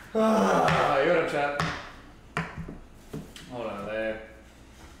 You got a chat. Hold on there.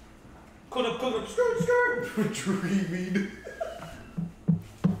 Cook up. Skirt. Dreaming.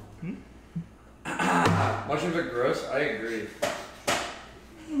 Mushrooms are gross. I agree.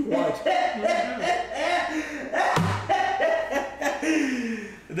 What?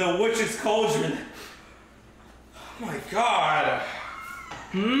 The witch's cauldron. Oh my god.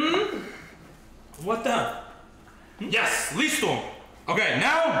 What the? Yes, listo. Okay,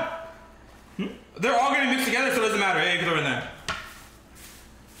 now they're all gonna mix together, so it doesn't matter. Hey, put it in there.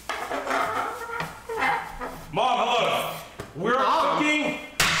 Mom, hello. We're cooking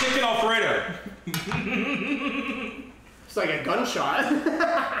chicken Alfredo. It's like a gunshot.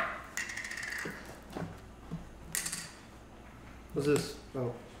 What's this?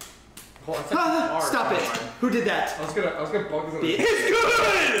 Oh. Stop it. Who did that? I was gonna bug this on the Bitch. It's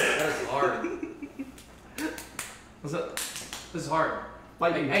good. That is hard. What's up? This is hard.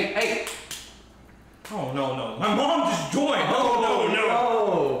 Fight Hey, me. hey. Oh, no. My mom just joined.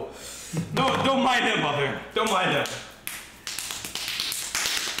 No. No, don't mind him, mother. Don't mind him.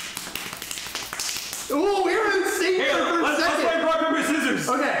 Ooh, we were in sync Here, for a let's second. play rock, paper, scissors.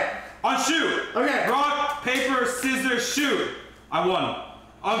 Okay. On shoot. Okay. Rock, paper, scissors, shoot. I won.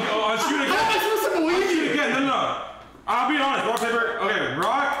 I'll shoot again. How am I supposed to I'll believe shoot you? again. No. I'll be honest. Rock, paper. Okay.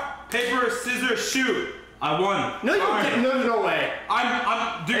 Rock, paper, scissors, shoot. I won. No, you All didn't. right. No way.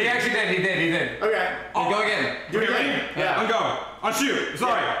 Dude. He actually did. He did. Okay. Go again. Do it ready? again. Yeah. I'm going. On shoot.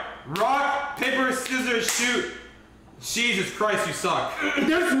 Sorry. Rock, paper, scissors, shoot. Jesus Christ, you suck.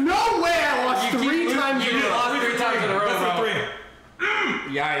 There's no way I lost three times in a You row. lost 3 times in a row, That's bro. the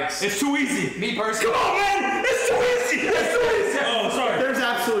 3. Yikes. It's too easy. Me personally. Come on, man! It's too easy! It's too easy! Oh, sorry. There's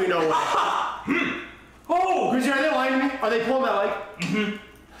absolutely no way. Oh! Grizzy, are they lying to me? Are they pulling my leg? Mm-hmm.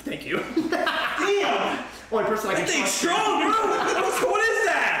 Thank you. Damn! Only person I can That thing's trust. strong, bro! What is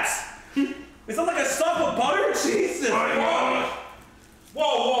that? Is that like a stuff of butter? Jesus!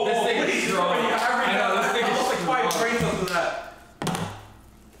 Whoa, This thing is please. strong. I know, this thing is like 5 brain cells of that.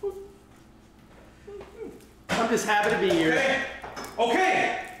 I'm just happy to be here.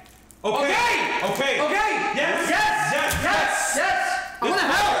 Okay. Yes. I want to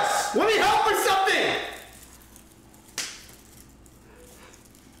help. Let me help with something.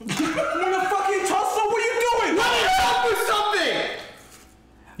 You're in a fucking tussle. What are you doing? Let me help with something.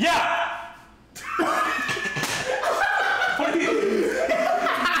 Yeah. What are you?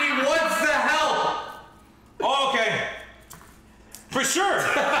 He wants the help. Oh, okay. For sure.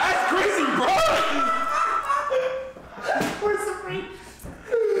 That's crazy, bro. Where's the frame?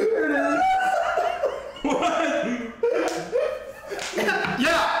 There it is.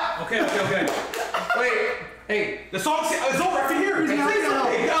 Yeah. Okay. Wait. Hey. The song's it's over. I can hear it. Hey, Say no, no.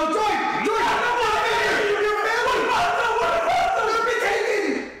 something. Oh, Droid.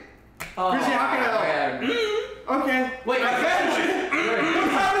 Grizzy, how can I help? Okay. Wait. My family.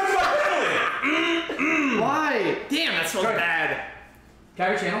 What happened to my family? Why? Damn, that smells Sorry. bad. Can I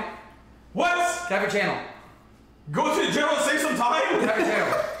have your channel? What? Can I have your channel? Go to the general and save some Can I time? have your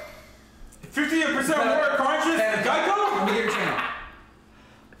channel? 50% more conscious? Let Geico? me get your channel.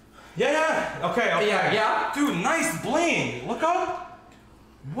 Yeah. Okay. Yeah. Dude, nice bling. Look up.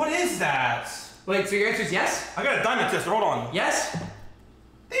 What is that? Wait, so your answer is yes? I got a diamond tester. Hold on. Yes?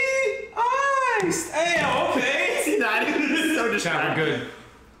 Ice. Hey, okay. See that? It's so distracting. Good.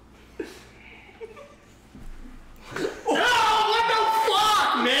 Oh, what the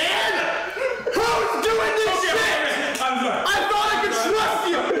fuck, man? Who's doing this shit? I'm sorry. I thought I could trust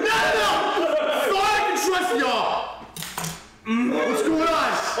you. No. I thought I could trust y'all. What's going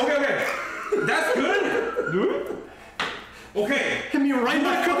on? Okay. That's good. Okay. Hit me right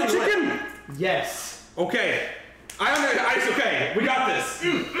back Cook up the chicken. Yes. Okay. It's okay. We got this.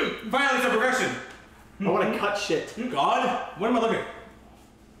 Finally, some progression. I want to cut shit. God, what am I looking?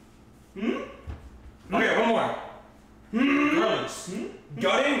 Okay, one more. Garlics.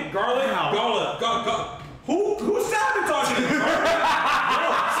 Gutting, garlic, garlic. Who's sabotaging this?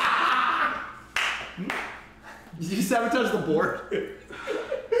 Did you sabotage the board?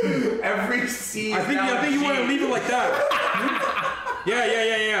 Every seed. I think you want to leave it like that.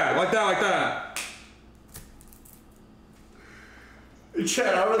 Yeah. Like that.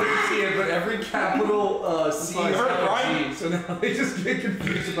 Chad, I don't know if you see it, but every capital C is hurt, now a right? G, so now they just get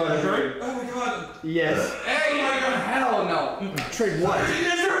confused about everything. Oh my god. Yes. Hey, hell no. Trade what? Is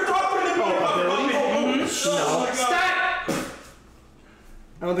there a doctor in the ability? No. Oh my god. Stop!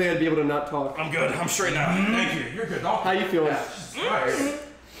 I don't think I'd be able to not talk. I'm good. I'm straight now. Thank you. You're good. How you feeling?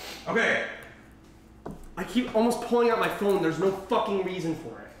 Okay. I keep almost pulling out my phone. There's no fucking reason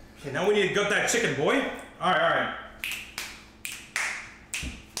for it. Okay, now we need to gut that chicken, boy. All right.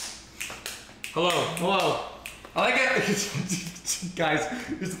 Hello. I like it. Guys,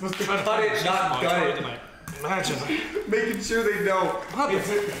 you're supposed to cut it, not gut it. Imagine. Making sure they know.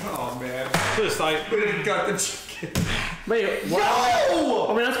 Oh man. This like. We didn't gut the chicken. Wait, what? No!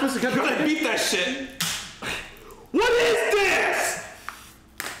 Are we not supposed to cut Gotta the beat that shit. What is this?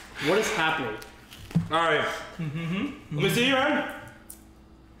 What is happening? All right. Let me see you, man.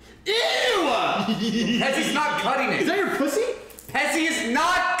 Ew! Pezzy's not cutting Is it. that your pussy? Pezzy is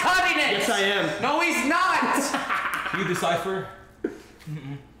not cutting it. Yes, I am. No, he's not. Can you decipher?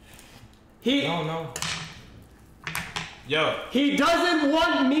 He No. Yo. he doesn't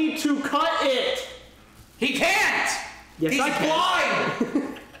want me to cut it. He can't. Yes, He's I can.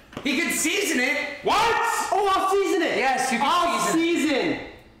 blind. He can season it. What? Oh, I'll season it. Yes, you can I'll season.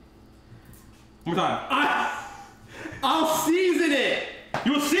 One more time. I'll season it.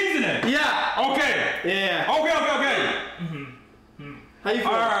 You will season it. Yeah. Okay. Yeah. Okay. How you feel?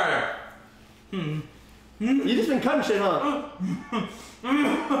 Alright. You just been cutting shit, huh?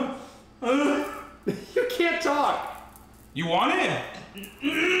 You can't talk. You want it?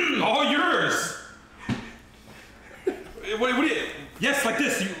 All yours. What do you? Yes, like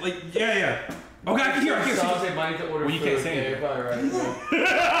this. You like? Yeah. Okay, I can hear. I can I'll hear. say money to order Well, you food. can't say Yeah, anything. you're probably right.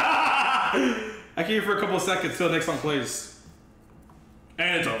 I can hear for a couple of seconds till the next song plays,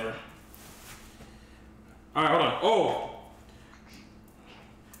 and it's over. All right, hold on. Oh,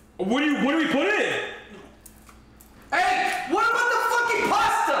 where do we put it? Hey, what about the fucking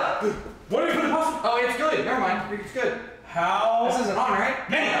pasta? What do we put the pasta? Oh, it's good. Never mind. It's good. How? This isn't on, right?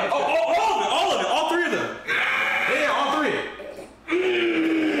 Man, all of it, all three of them. Yeah, all three.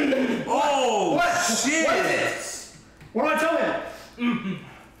 Oh, What? shit. What is it? What am I telling you?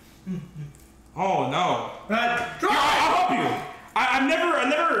 Oh no. Droid! I'll help you. I never.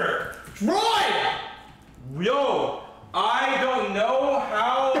 Droid! Yo, I don't know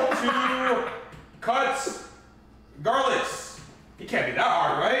how to cut garlics. It can't be that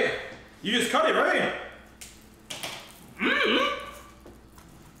hard, right? You just cut it, right?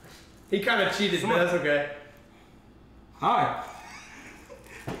 He kind of cheated, but that's okay. Hi.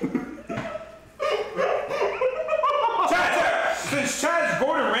 Chad, since Chad is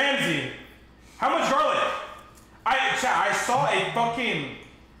Gordon Ramsay, how much garlic? I saw a fucking.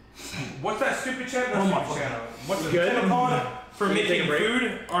 What's that stupid channel? What's the channel called for making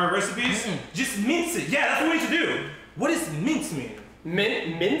food or recipes? Just mince it. Yeah, that's what we need to do. What does mince mean?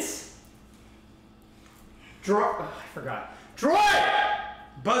 Mince? Droid. Oh, I forgot. Droid!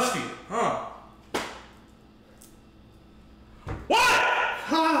 BuzzFeed. Huh? What?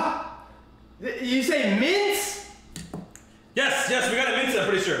 Huh? You say mince? Yes, we gotta mince it, I'm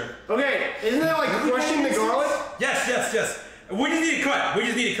pretty sure. Okay, isn't that like crushing the garlic? Yes. We just need to cut.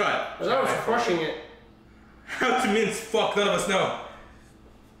 I thought I was crushing it. How to mince? Fuck, none of us know.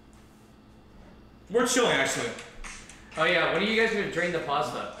 We're chilling, actually. Oh yeah, when are you guys gonna drain the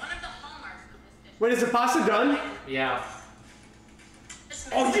pasta? One of the hallmarks of this dish. Wait, is the pasta done? Yeah.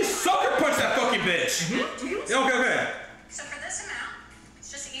 Oh, you sucker punch that fucking bitch! Okay. So for this amount,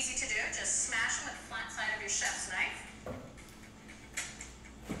 it's just easy to do. Just smash them with the flat side of your chef's knife.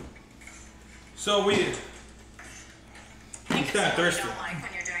 So we. I'm Think kind of it's something thirsty. you don't like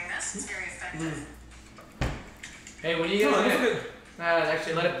when you're doing this. It's very effective. Hey, when are you guys gonna...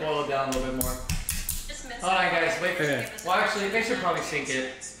 actually, let it boil down a little bit more. Just mince Hold on, it. guys. Wait for Okay. Well, actually, they should probably sink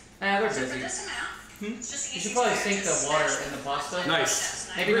it. They're So for busy. this amount, it's just You easy should probably to do. sink Just the water smash in the them with pasta. flat Nice. chef's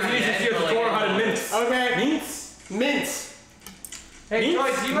knife. Maybe We're not using yet, the but, like, tutorial how to in the- mince. Okay. Mince? Mince. Hey, Mince?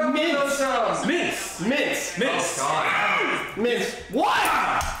 Droid, do you have one of those, Mince! Mince. Mince! Oh, God. Mince.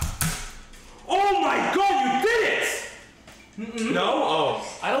 What? Oh my god, you did it! No? Oh.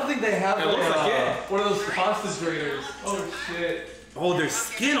 I don't think they have It looks like it. one of those pasta drainers. Oh, shit. Oh, there's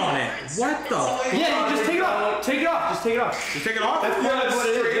skin on it. What the? Yeah, just take it off. Take it off. Just take it off. You take it off? That's what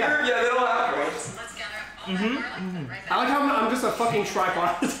it is. Yeah. Yeah, they don't have one. Let's gather up all that garlic. Put it right I back. like how I'm just a fucking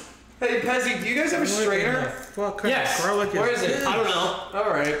tripod. Hey, Pezzy, do you guys have a strainer? Fuck, Yes. garlic Where is it? I don't know,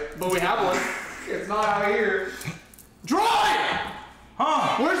 Alright. but we have one. It's not out here. Droid!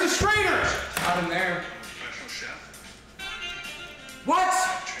 Huh? Where's the strainer? Not in there. What?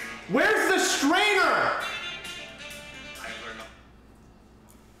 Where's the strainer?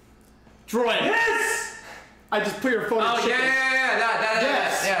 Droid. Yes! I just put your phone in Oh, chicken. That.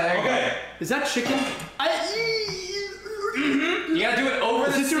 Yes. Yeah, there you Okay. Is that chicken? go. You gotta do it over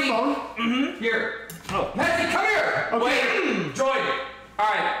Is the this your sink. phone? Here. Oh. Pezzy, come here. Okay. Wait. Droid.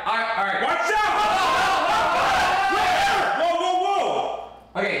 Alright. Watch out! Whoa!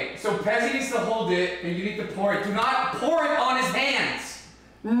 Okay, so Pezzy needs to hold it, and you need to pour it. Do not pour it on his hands.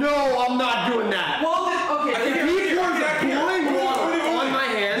 No, I'm not doing that. Well, then, okay. If he pours the boiling water on my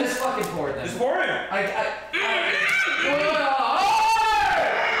hands, Just fucking pour it then. Just pour it.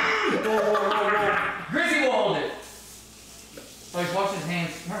 Grizzy will hold it. Oh, he's washed his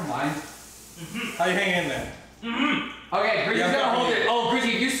hands. Never mind. How you hanging in there? Okay, Grizzy's Yeah, gonna hold it. Oh,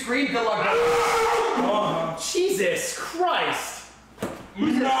 Grizzy, if you scream, good luck. Jesus Christ.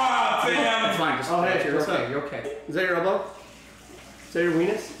 Nah, fam. It's fine. Just Oh, hey, you're what's okay. up? You're okay. Is that your elbow? Is that your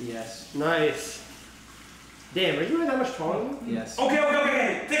weenus? Yes. Nice. Damn, are you really that much taller than me? Yes.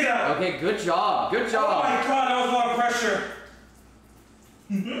 Okay. Take it out. Okay, good job. Good Oh job. my god, that was a lot of pressure.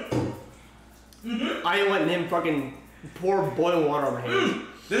 I ain't letting him fucking pour boiling water on my hands.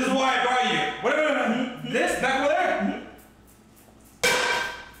 This is why I brought you. Wait. This? Back over there?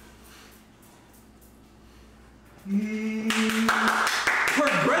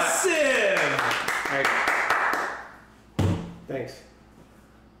 Progressive! There you go.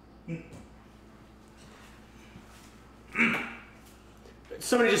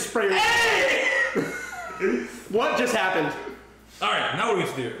 Somebody just sprayed. Hey! What just happened? All right, now what do we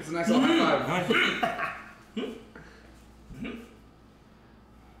have to do? It's a nice little high five.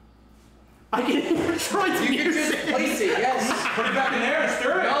 I can hear Droid's You can just place it, yes. Put it back in there and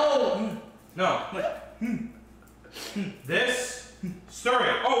stir it. No. No. This. Stir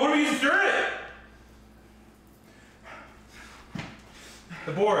it. Oh, what do we use to stir it?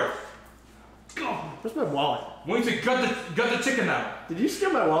 The board. Where's my wallet? We need to gut the chicken now. Did you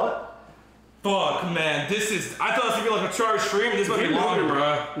steal my wallet? Fuck, man. This is. I thought this would be like a charged stream. This might be longer,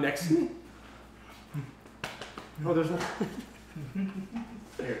 bro. Next to me? Oh, there's no.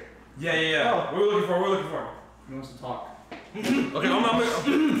 Here. Yeah. Oh. What are we looking for? What are we looking for? He wants to talk. Okay, I'm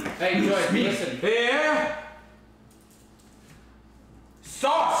Hey, Droid, listen. Yeah.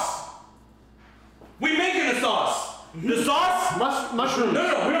 Sauce. We making the sauce. The sauce. Mushroom.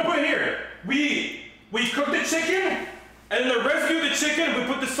 No, we don't put it here. We cook the chicken, and then the rest of the chicken, we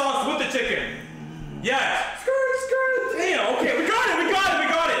put the sauce with the chicken. Yes. Skirt. Damn. Okay, we got it.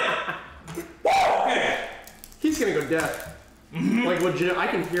 Woo. Okay. He's gonna go deaf. Like legit, I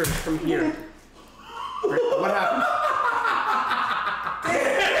can hear it from here. What happened?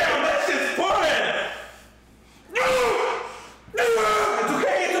 Damn, that shit's fun.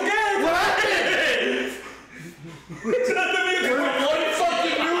 It's okay. What happened? It's not the music. One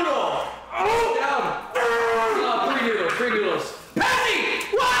fucking noodle. Down. Three noodles. Pezzy!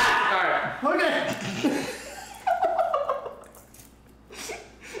 What? Alright. Okay.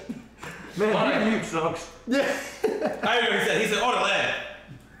 Man, mute sucks. Yeah. I know what he said. He said, "Oh, the lad."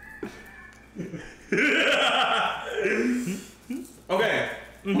 Okay.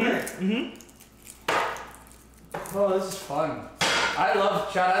 Oh, this is fun. I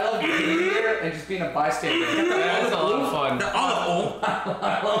love being here and just being a bystander. That's a lot of fun. The olive oil.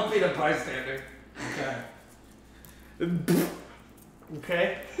 I love being a bystander. Okay.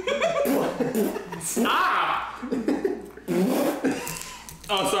 Stop!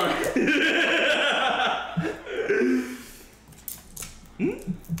 Oh, sorry.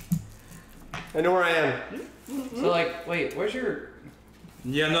 I know where I am. So like, wait, where's your?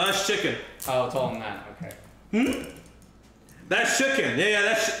 Yeah, no, that's chicken. Oh, it's all in that. Okay. That's chicken. Yeah,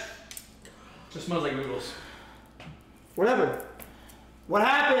 that's. Just smells like noodles. What happened? What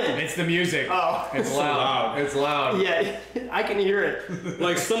happened? It's the music. Oh. It's loud. It's loud. Yeah, I can hear it.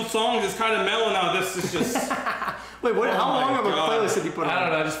 Like some songs is kind of mellow now. This is just. Wait, what? How my long of a God. playlist did you put on? I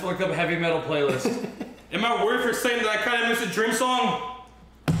don't know. I just looked up heavy metal playlist. Am I worried for saying that I kind of missed a dream song?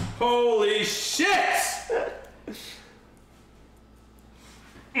 Holy shit!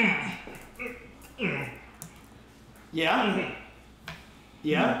 Yeah?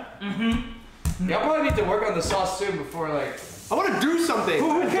 Yeah? Y'all probably need to work on the sauce soon before like. I want to do something.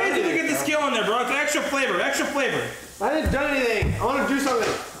 Who cares if you get the skill? skill in there, bro? It's extra flavor. I didn't do anything. I want to do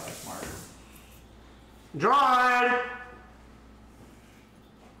something. Droid!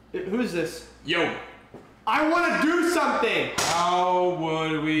 Who's this? Yo. I want to do something! How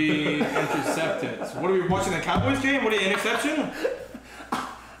would we intercept it? What are we watching, the Cowboys game? What are you, interception?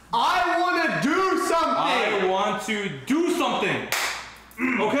 I want to do something! I want to do something.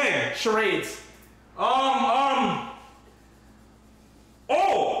 Okay. Charades. Oh.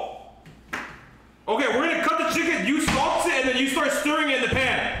 Okay, we're gonna cut the chicken. You salt it and then you start stirring it in the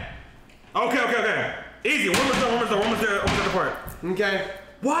pan. Okay. Easy. One more the part. Okay.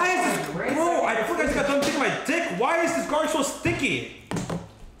 Why is this? Bro, I feel like I just got done taking my dick. Why is this garlic so sticky?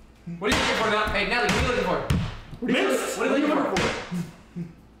 What are you looking for now? Hey, Natalie, what are you looking for? Mince? What are you looking for?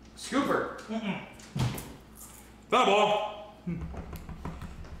 Scooper. That ball.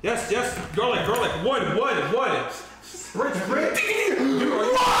 Yes. Garlic. Wood. Sprit. Dude, are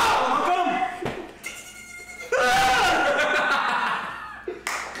you how come?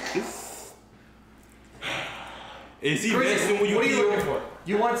 Is he messing with you? What are you looking for?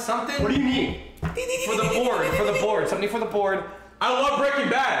 You want something? What do you need? For the board. Something for the board. I love Breaking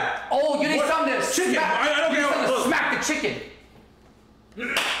Bad. Oh, you need something to Chicken. smack. I don't you need care. something to Look. smack the chicken.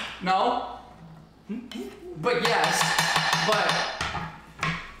 No. But yes. But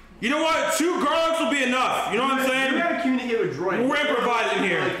You know what? 2 garlics will be enough. You know what I'm You saying? gotta communicate with Droid. We're improvising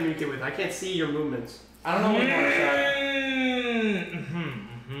here. Really communicate with. I can't see your movements. I don't know what you want to shot.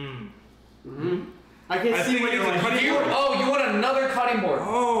 I can I see think what we you're need to like. cut You want another cutting board?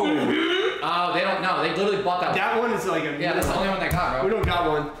 Oh. Oh, they don't know. They literally bought that one. That one is like a. Yeah, that's the only one they got, We bro. don't got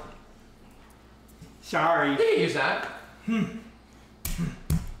one. Sorry. You can use that.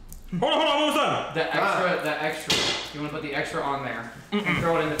 Hold on, almost done. The extra. You want to put the extra on there and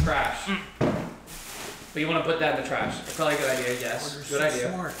throw it in the trash. But you want to put that in the trash. That's probably a good idea. Yes, good idea.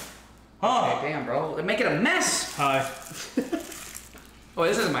 Smart. Hey, damn, bro, make it a mess. Hi. Oh,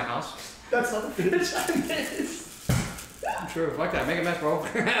 this isn't my house. That's not the finish I missed. True, fuck that. Make a mess, bro. Oh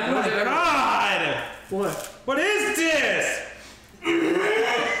my God! What? What is this? Is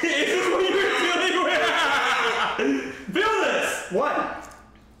this what you're dealing with? Feel this! What?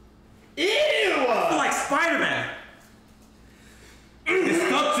 Ew! Like Spider-Man. It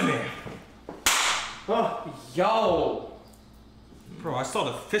stuck to me. Oh. Yo! Bro, I saw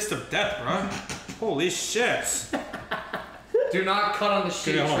the fist of death, bro. Holy shit. Do not cut on the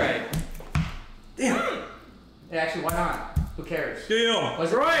shitty Yeah, hold on. tray. Damn. Yeah, actually, why not? Who cares? Damn.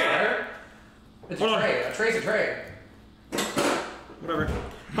 Let's right. It's a Hold on. tray. A tray's a tray. Whatever.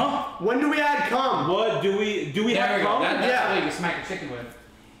 Huh? When do we add cum? What do we There have we go. cum? That's Yeah. what you smack the chicken with.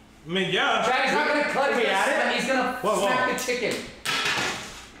 I mean, yeah. He's not gonna cut. We add it? He's gonna Whoa, whoa. smack the chicken.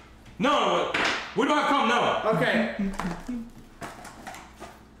 No, we don't have cum, no. Okay.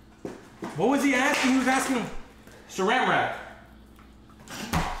 What was he asking? He was asking saran wrap.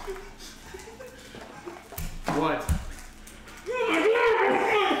 What?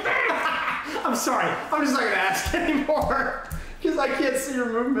 I'm sorry. I'm just not gonna ask anymore because I can't see your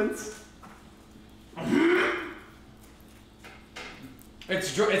movements.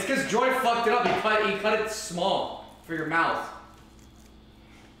 It's because Droid fucked it up. He cut it small for your mouth.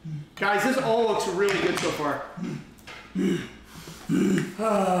 Guys, this all looks really good so far.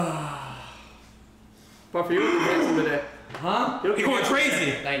 Buffy, you look handsome today. Huh? You look You're going handsome.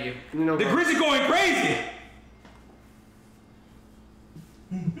 crazy. Thank you. You know, The Grizzy going crazy.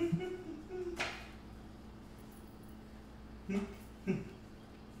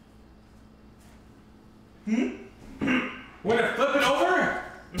 We're gonna flip it over?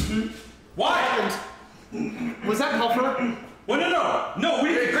 Why? was that Puffer? Well, no, we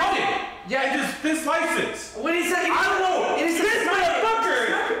didn't cut it. Yeah, It just thin slices. What did he say? I don't know. It is This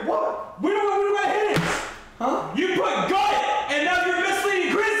motherfucker. What? We don't know what hit it. Huh? You put gut, and now you're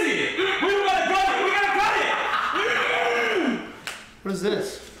misleading Grizzy. We don't gotta gut it. We gotta cut it. What is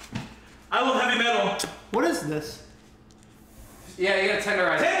this? I love heavy metal. What is this? Yeah, you gotta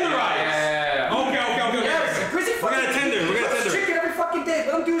tenderize. it. Tenderize. Yeah. Okay. Yes, Grizzy We're gonna tender. We're gonna fucking tender. chicken every fucking day.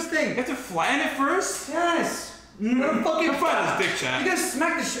 Let him do his thing. You have to flatten it first? Yes. Let him fucking. Have fun, this dick You chat. gotta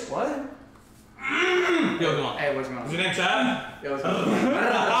smack the shit. What? Yo, come on. Hey, what's going Is on? your name Chad? Yo, what's going on?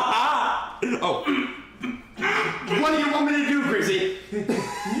 Oh. What do you want me to do, Grizzy?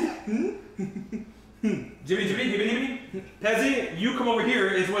 Jimmy. Pezzy, you come over here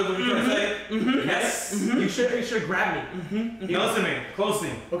is what we're trying to say. Yes. You should grab me. Now listen to me, closely.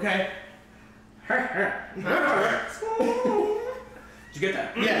 Okay. Did you get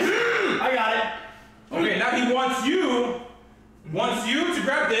that? Yes. I got it. Okay, now he wants you to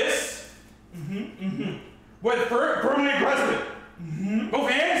grab this. With firmly aggressive. Both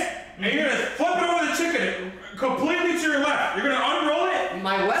hands, and you're gonna flip it over the chicken completely to your left. You're gonna unroll it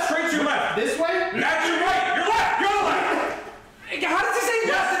My left? straight to your left. This way? That's your right. Your left. Your left. How does he say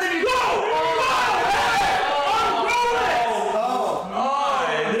left and then you Go! Unroll it! Oh.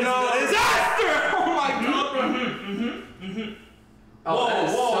 Disaster! Oh my god! Oh, that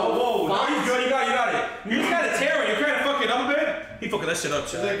is so Whoa! No, fun. you got it. You just gotta tear it. You gotta fuck it up a bit. He fucking that shit up,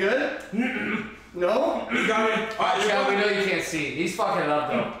 Is Chad. that good? No? You got it. Alright, Chad, we know you can't see. He's fucking it up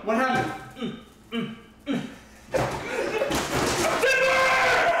though. What happened?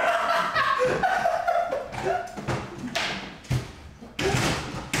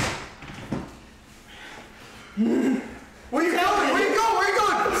 Where you going? Where you going? Where you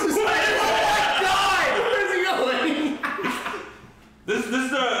going? Oh my god! Where's he going? This is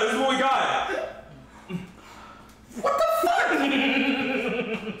what we got. What the fuck?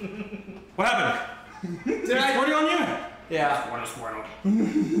 What happened? Did I? Squirting on you? Yeah.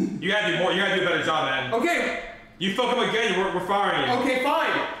 You gotta do more. You gotta do a better job, man. Okay. You fuck up again, we're firing you. Okay,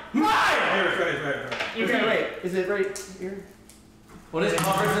 fine. Fine! Here, it's right. Okay, wait. Is it right here? What is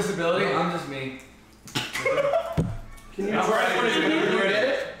coverage disability? I'm just me. Can you That's right. What is it? Can you get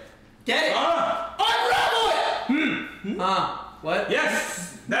it? Get it! Unravel it! What?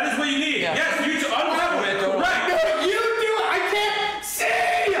 Yes, that is what you need. Yeah. Yes, you need to unravel it. No, Correct. you do it! I can't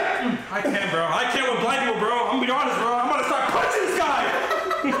see! I can, bro. I can't with blind people, bro. I'm gonna be honest, bro. I'm gonna start punching this guy.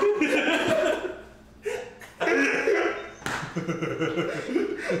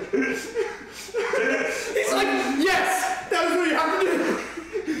 He's like, yes! That was what you have to do!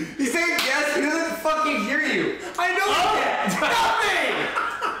 He's saying yes, he doesn't fucking hear you. I know nothing!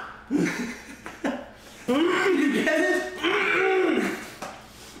 You get it?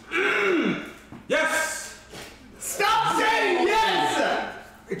 Yes. Stop saying yes!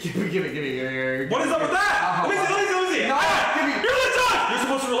 Give me. What is up with that? Let me see. No, give me. You're the judge. You're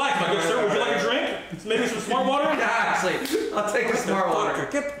supposed to relax, my good sir. Would you like a drink? Maybe some smart water? Actually, I'll take the smart water.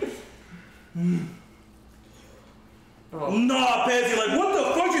 Nah, Pezzy, like, what the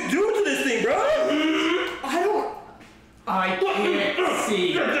fuck you doing to this thing, bro? I can't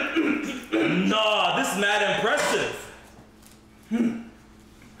see. Nah, this is mad impressive.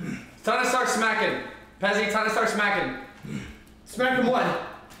 It's time to start smacking. Pezzy, time to start smacking. Smack him one.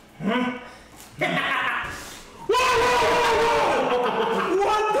 What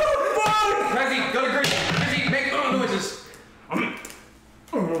the fuck? Pezzy, go to Grizzy. Grizzy, make noises.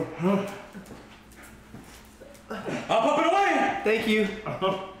 I'll pop it away. Thank you.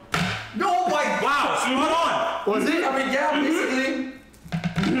 No, my Wow, spot on. Was it? I mean, yeah, basically.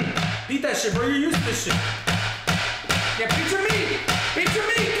 Eat that shit, bro. You're used to this shit. Yeah, beat your meat. Beat your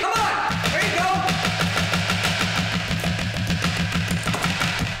meat. Come on. There you go.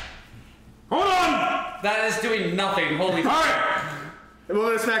 Hold on. That is doing nothing. Holy All right. Am I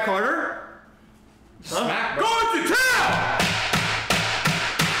gonna smack harder? smack, bro. Going to town.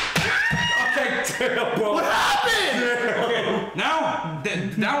 Okay, damn, bro. What happened? Okay, now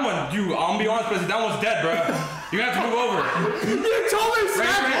that one, I'm gonna be honest, Pezzy, that one's dead, bro. You're gonna have to move over. You told me to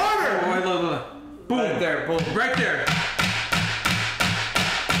smack harder. Oh, wait, look. Boom. Right there, boom. Right there.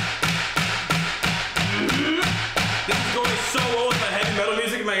 This is going so well with my heavy metal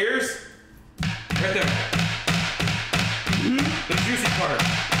music in my ears. Right there. The juicy part.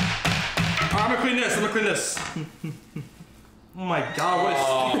 Alright, I'm gonna clean this. Oh my god, what a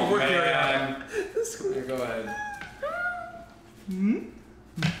stupid work area. Here, go ahead.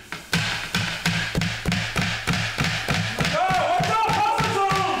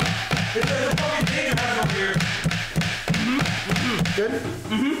 There's a fucking danger hazard over here. Good?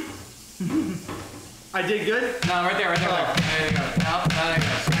 I did good? No, right there, right there. Oh. There you go. Now, there you go.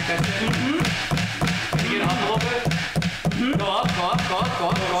 Smack that shit. Can you get up a little bit? Go up.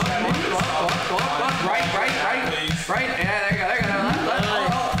 Right. Right. Yeah, there you go. Left.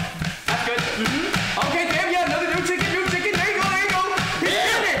 Oh. That's good. Okay, damn, yeah, another new chicken. There you go. There you go. There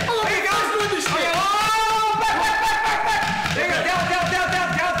you go. Okay, oh, back. There you go. Down. There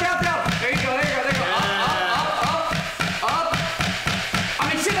you go. Up. I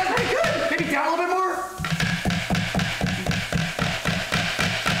mean, shit, that's pretty good. Maybe down a little bit more.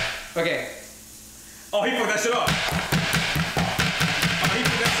 Okay. Oh, he fucked that shit up.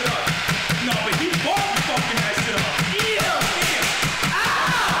 No, but he fucking that shit up.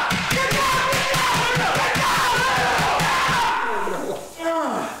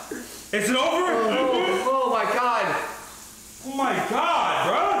 Is it over? Oh my god. Oh my god,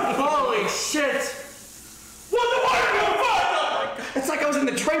 bro. Holy shit. What the fuck? Oh my god. It's like I was in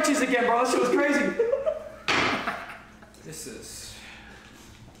the trenches again, bro. That shit was crazy. This is...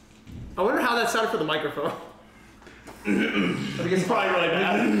 I wonder how that sounded for the microphone. It's probably really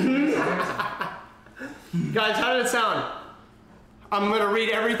bad. Guys, how did it sound? I'm gonna read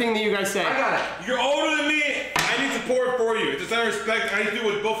everything that you guys say. I got it. You're older than me. I need to pour it for you. It's a sign of respect. I need to do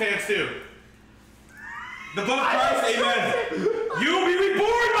it with both hands too. The blood of Christ, amen. You will be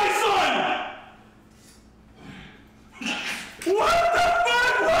reborn, my son! What the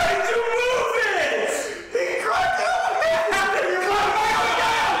fuck? Why did you move it? He cracked it open!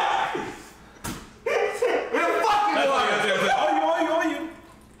 Where the fuck you are? Oh, you.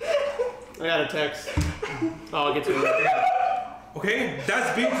 I got a text. Oh, I'll get to it. Okay, that's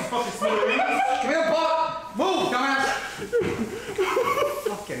being just fucking smearing. Give me the ball. Move, dumbass.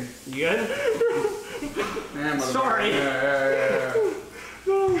 Fucking. You good? Man, Sorry. Yeah.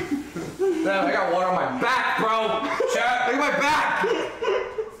 Damn, I got water on my back, bro. Chad, Look at my back.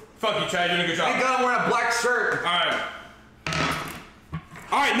 fuck you, Chad. You're doing a good job. Thank God I'm wearing a black shirt.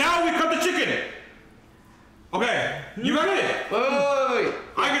 Alright, now we cut the chicken. Okay, you got it. Wait.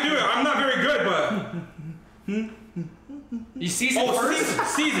 I can do it. I'm not very good, but... You season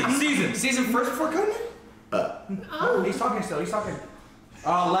first? Season. Season first before cooking? Oh, he's talking still.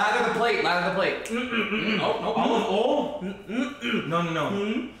 Lather the plate. Oh, olive oil? No.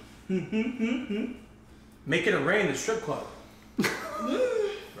 Make it rain the strip club.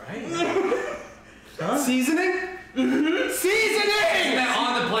 Right? Huh? Seasoning? Seasoning! Season that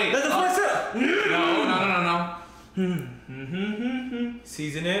on the plate. That's what I said. No.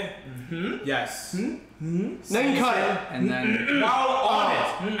 Season it. Yes. Then you cut it. And then... While on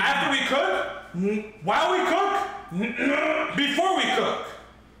it. After we cook. While we cook. Before we cook.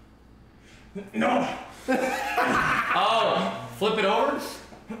 No. Oh, flip it over?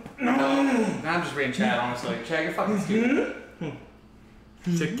 No. I'm just reading chat, honestly. Chat, you're fucking stupid.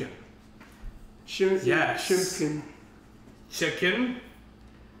 Chicken. Shimkin. Yes. Shimkin. Chicken.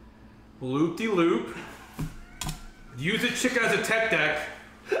 Loop-de-loop. Use the chicken as a tech deck.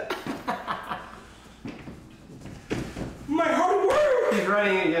 My He's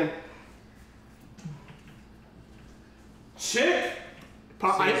running again. Chick.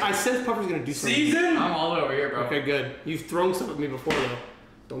 I sense Puffer's gonna do something. Season. I'm all over here, bro. Okay, good. You've thrown stuff at me before, though.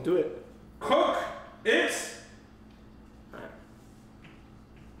 Don't do it. Cook it.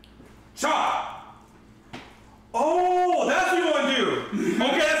 Chop. Oh, that's what you want to do.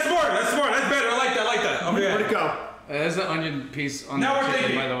 Okay, that's smart. That's smart. That's better. I like that. I like that. Okay. Where'd it go? There's an onion piece on Now the we're chicken,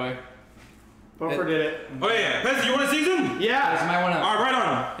 thinking. by the way. Puffer did it. Oh yeah. Pezzy, you want a season? You Yeah. might wanna. All right, right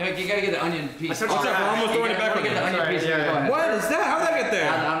on. Yeah, you gotta get the onion piece. said- We're almost throwing it back on Get the you. onion Sorry, piece. yeah, Go yeah. ahead. What is that? How'd that get I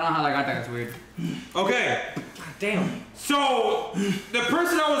there? don't know how I got that. It's weird. Okay. Damn. So the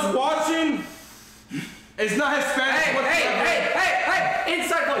person I was watching is not Hispanic. Hey, whatsoever. hey!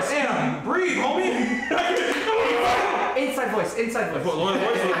 Inside voice. Damn, breathe, homie. Inside voice. Inside voice. Lower the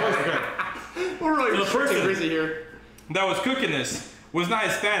voice, lower the voice. Okay. We're really So the restricting person- Grizzy here. That was cooking this was not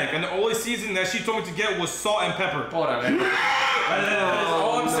Hispanic, and the only season that she told me to get was salt and pepper. Hold on, man. That is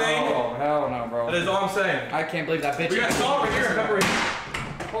all I'm saying. Oh, hell no, bro. That is all I'm saying. I can't believe that bitch. We got salt right here and pepper right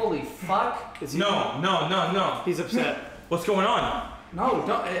here. Holy fuck. No. He's upset. What's going on? No,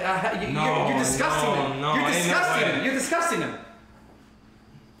 don't. No, you're disgusting him. no, You're ain't no disgusting way. him. You're disgusting him.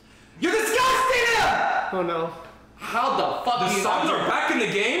 You're disgusting him! Oh no. How the fuck The do you Suns are back in the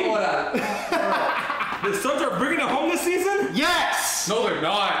game. Hold on. The Suns are bringing it home this season. Yes! No, they're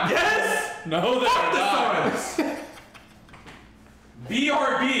not. Yes. No, they're Fuck not. the Suns.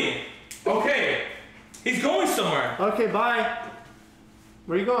 BRB. Okay. He's going somewhere. Okay, bye.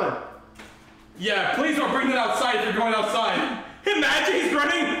 Where are you going? Yeah, please don't bring that outside if you're going outside. Imagine he's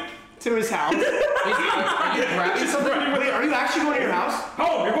running. To his house. Are you grabbing He's something? running. Wait, are you actually going to your house?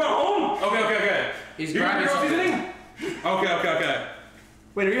 Home. You're going home. Okay. He's You're grabbing girl something. seasoning? Okay.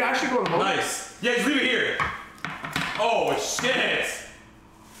 Wait, are you actually going home? Nice. Yeah, just leave it here. Oh shit.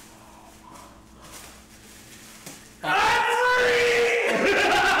 I'm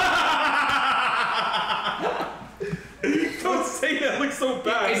free. Don't say that. Looks so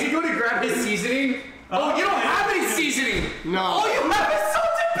bad. Is he going to grab his seasoning? Oh, you don't have any seasoning. No. All you have is salt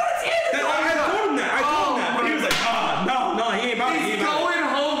and pepper. I told him that. I told him that. But he was like, no, he ain't about it. He He's ain't about it. going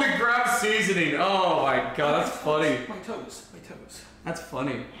home to grab seasoning. Oh my god, that's funny. My toes. That's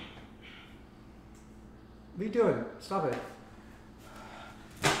funny. What are you doing? Stop it.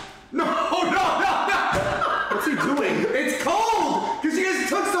 No! What's he doing? It's cold! Because you guys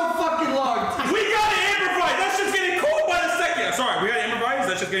took so fucking long. We gotta improvise. That's just getting cold by the second. Sorry, we gotta improvise.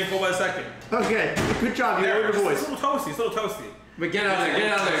 That's just getting cold by the second. Okay, good job. You heard your voice. It's a little toasty. But get out of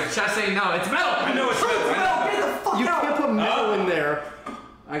there. Shot saying no. It's metal. I know it's metal. Get the fuck You out. can't put metal in there.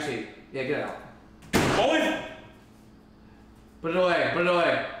 Actually, yeah, get out. Only. Put it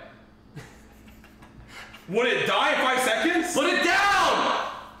away. Would it die in 5 seconds? Put it down!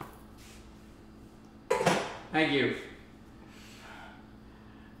 Thank you.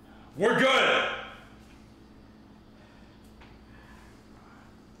 We're good.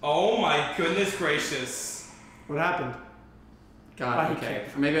 Oh my goodness gracious. What happened? God, okay.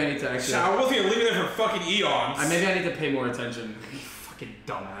 Maybe I need to actually. I wasn't gonna leave it there for fucking eons. Maybe I need to pay more attention. You fucking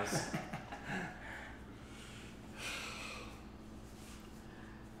dumbass.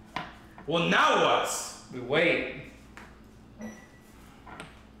 Well, now what? We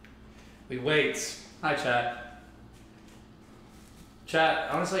wait. Hi, chat.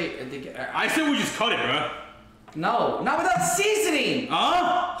 Chat, honestly, I think. I said we just cut it, bro. No, not without seasoning!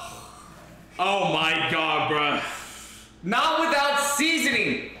 Huh? Oh my god, bro. Not without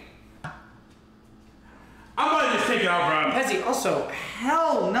seasoning! I'm gonna just take it out, bro. Pezzy, also,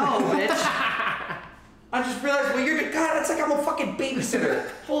 hell no, bitch. I just realized what you're doing. God, it's like I'm a fucking babysitter.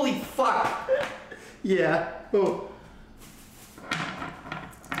 Holy fuck. Yeah. Oh.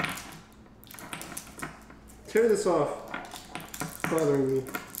 Tear this off. It's bothering me.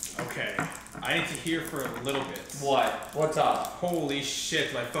 Okay. I need to hear for a little bit. What? What's up? Holy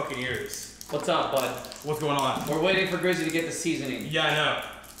shit, my fucking ears. What's up, bud? What's going on? We're waiting for Grizzy to get the seasoning. Yeah, I know.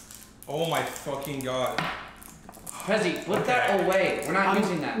 Oh my fucking god. Pezzy, put that away. We're not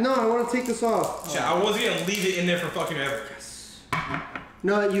using that. No, I want to take this off. Chat, I wasn't gonna leave it in there for fucking ever.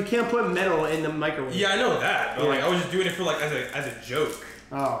 No, you can't put metal in the microwave. Yeah, I know that, but like I was just doing it for like as a joke.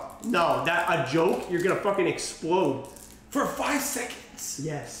 Oh. No, that a joke? You're gonna fucking explode. For 5 seconds.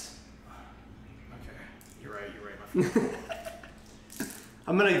 Yes. Okay. You're right, my friend.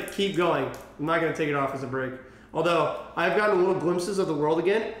 I'm gonna keep going. I'm not gonna take it off as a break. Although, I've gotten little glimpses of the world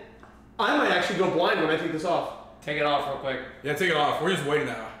again. I might actually go blind when I take this off. Take it off real quick. Yeah, take it off. We're just waiting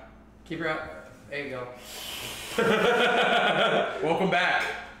now. Keep your out. There you go. Welcome back.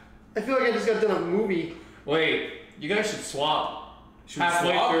 I feel like I just got done a movie. Wait, you guys should swap. Should we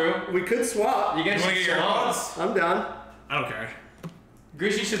Halfway swap? through. We could swap. You guys You wanna should get your swap. AirPods? I'm down. I don't care.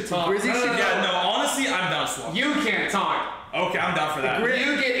 Grizzy should talk. Grizzy should no. Yeah, no, honestly, I'm down to swap. You can't talk. Okay, I'm down for that. You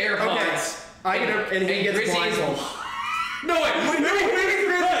get AirPods. Okay. I get a, and he gets Grizzy's- blindfold. No, wait.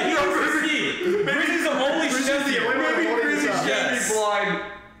 Grizzy's the only chef here. Maybe Grizzy Yes. should be blind.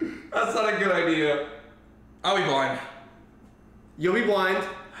 That's not a good idea. I'll be blind. You'll be blind.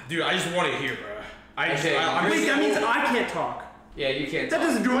 Dude, I just want it here, bro. I'm Wait, that means I can't talk. Yeah, you can't That talk.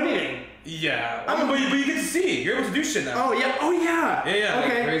 doesn't do anything. Yeah. But you get to see. You're able to do shit now. Oh yeah. Oh yeah. Yeah.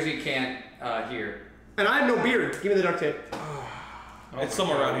 Okay. Grizzy can't hear. And I have no beard. Give me the duct tape. It's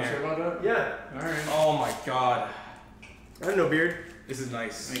somewhere around You sure here. about that? Yeah. Alright. Oh my god. I have no beard. This is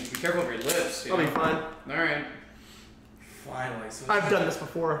nice. I mean, be careful of your lips. I'll be fine. Alright. Finally. So I've done this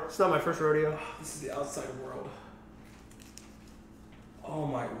before. It's not my first rodeo. This is the outside world. Oh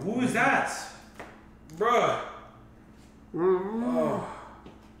my. Who is that? Bruh. Oh.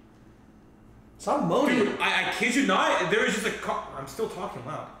 Stop moaning. Dude, I kid you not. There is just a. I'm still talking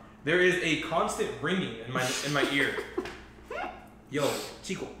loud. There is a constant ringing in my ear. Yo,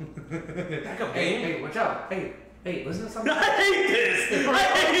 Chico. Back up, game. Hey, watch out. Hey, listen to something. I hate this. I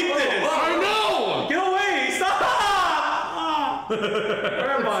hate this. I know. Get away! Stop!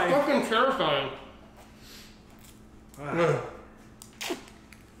 Where am I? Fucking terrifying.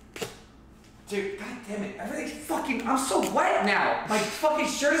 Dude, god damn it. Everything's fucking. I'm so wet now. My fucking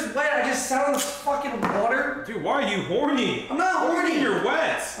shirt is wet. I just sat on this fucking water. Dude, why are you horny? I'm not horny. You're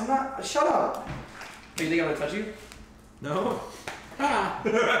wet. I'm not. Shut up. Hey, you think I'm gonna touch you? No.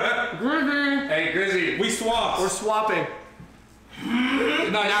 Grizzy. Hey, Grizzy. We swapped. We're swapping. No,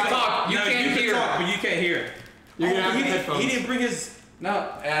 now talk. You No, can't you hear. Can talk, but you can't hear. You're gonna have he, headphones. he didn't bring his.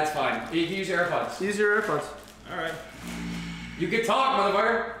 No, that's fine. You can use your AirPods. Use your AirPods. All right. You can talk,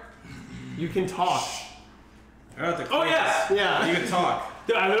 motherfucker. You can talk. All right. Oh yeah. Yeah. You can talk.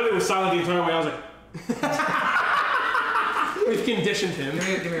 Dude, I literally was silent the entire way. I was like, We've conditioned him.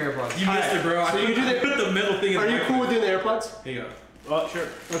 Give me your AirPods. You missed it, bro. So you do I put the middle thing in Are the you cool with microwave. doing the AirPods? Here you go. oh sure.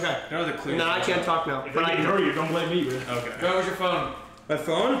 Okay. Now they're clear. No, I can't talk now. If But I I can can. hurt you, don't blame me, bro. Okay. Go, where's your phone? My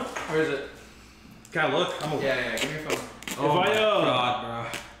phone? Where is it? Can I look? I'm a. Yeah, give me your phone. Oh If I, my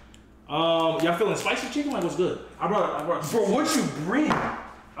god, bro. Y'all feeling spicy chicken? Like what's good? I brought. Bro, what'd you bring? I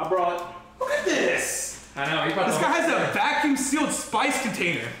brought. Look at this. I know, you probably This guy has a vacuum sealed spice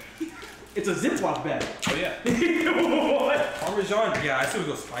container. It's a Ziploc bag. Oh yeah. What? Parmesan. Yeah, I still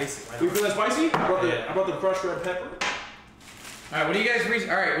go spicy. Why You not? feeling spicy? I brought the. Yeah. I brought the crushed red pepper. Alright, when you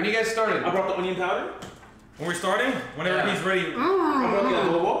guys started? I brought the onion powder. When we're starting, whenever Yeah. he's ready. I brought the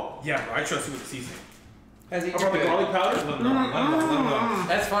adobo. Yeah, bro, I trust you with the seasoning. Has he I brought the garlic powder. Let him know. Let him know. Let him know.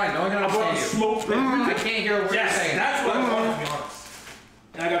 That's fine, no one can I brought the understand you. smoked pepper. I can't hear a word Yes, you're saying. that's what I wanted, to be honest.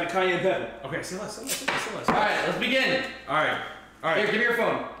 And I got the cayenne pepper. Okay, say less, say less, say less, say less. Alright, let's begin. Alright. Here, Alright. give me your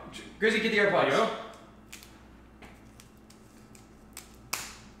phone. Grizzy, get the AirPods. There you go.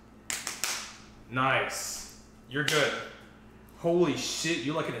 Nice. You're good. Holy shit,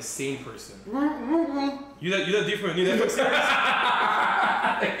 you're like an insane person. You that dude from a new Netflix series?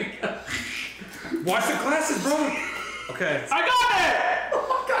 Watch the classes, bro. Okay. I got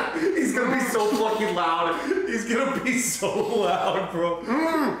it. He's gonna be so fucking loud. He's gonna be so loud, bro.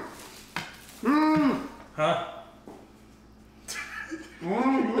 Huh?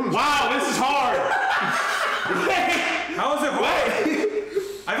 Wow, this is hard. How is it hard?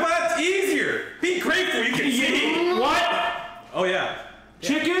 I feel like that's easier. Be grateful you can see. What? Oh yeah.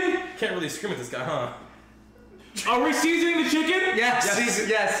 Chicken? Can't really scream at this guy, huh? Are we seasoning the chicken? Yes,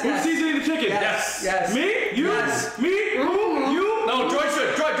 Yes. Who's seasoning the chicken? Yes. Yes. Me? You? Yes. Me? Who? You? No, Droid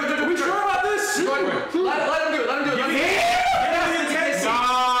should. Droid. We sure about this? Droid. Let him do it. Let him do it.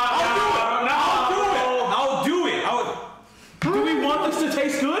 I'll do it. Do we want this to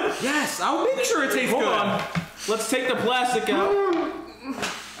taste good? Yes, I'll make sure it tastes Hold good. on. Let's take the plastic out.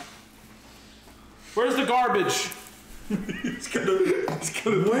 Where's the garbage? Where's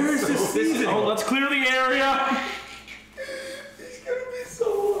the seasoning? Oh, let's clear the area.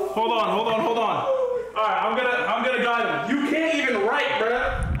 Hold on. All right, I'm gonna guide him. You can't even write,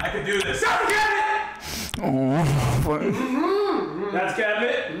 bruh. I can do this. Stop the cabinet. That's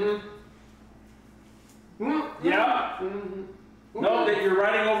cabinet. Yeah. No, that you're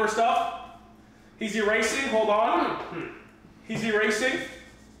writing over stuff. He's erasing. Hold on. He's erasing.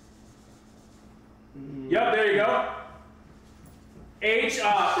 Yep, there you go.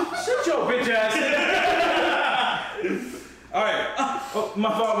 Shut your bitch ass. All right. Oh, my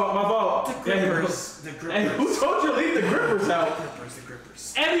fault. The grippers. Hey, who told you to leave the grippers out? The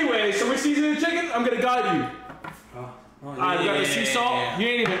grippers. Anyway, so we're seasoning the chicken. I'm gonna guide you. Alright, you got the sea salt. You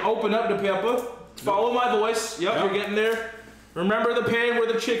ain't even open up the pepper. Follow my voice. Yep, you're getting there. Remember the pan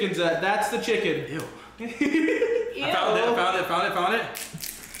where the chicken's at. That's the chicken. Ew. I found it.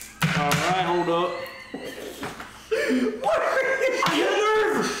 Alright, hold up. What? I hit a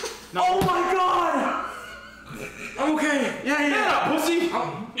nerve! No. Oh my god! I'm okay. Yeah, pussy.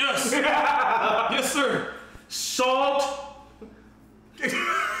 Yes. Yes, sir. Salt.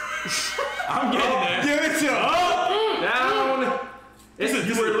 I'm getting there. Give it to him. Up. Down. This is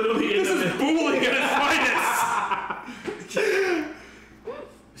bullying at its finest.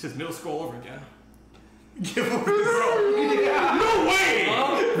 This is middle school over again. Give him No way!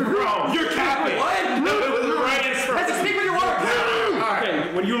 Bro, You're capping. What? no, it was right in front. Let's speak with your words.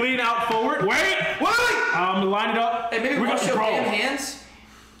 Okay, when you lean out forward, wait. Line it up. Hey, maybe We wash got your bro. damn hands.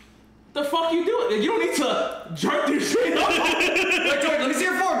 The fuck you doing? You don't need to jerk this shit up. Wait, Droid, let me see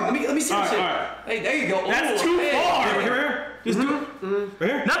your form. Let me see your shit. Alright. Hey, there you go. That's Ooh, too hey. far. Here. Just do it. Right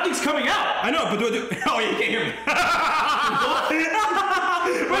here. Nothing's coming out. I know, but do I do? Oh, you can't hear me.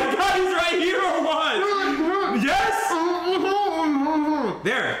 My God, he's right here or what? Yes.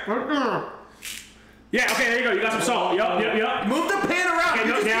 There. Yeah, okay, there you go. You got some salt. Yup. Move the pan around. Okay,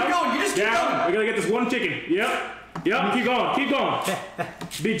 You just keep going. You just keep down. going. We gotta get this one chicken. Yep. Keep going.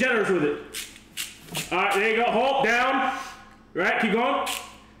 Be generous with it. Alright, there you go. Hold down. Right, keep going.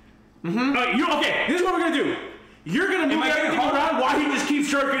 Okay, this is what we're gonna do. You're gonna move everything around while he just keeps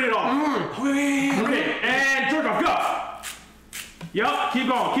jerking it off. Okay, and jerk off, go. Yup, keep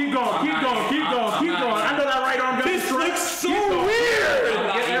going. I know that right arm got This straight. looks so Keep going. weird.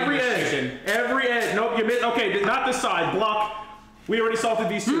 Get every edge. Every edge. Nope, you missed. Okay, not this side. Block. We already salted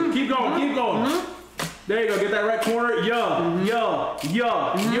these two. Keep going. There you go. Get that right corner.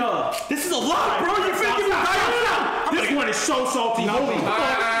 This is a lot, bro. You think you This one is so salty. Holy fuck.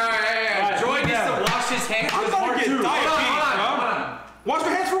 Droid needs to wash his hands. I'm about to get Hold diabetes, on. Wash my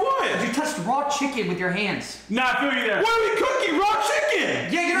hands for what? You touched raw chicken with your hands. Nah, I feel you there. Why are we cooking raw chicken?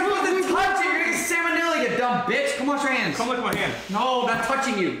 Yeah, you're not supposed to touch it. You're gonna get salmonella, you dumb bitch. Come wash your hands. Come lick my hand. No, not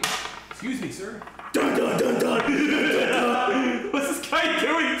touching you. Excuse me, sir. Dun. What's this guy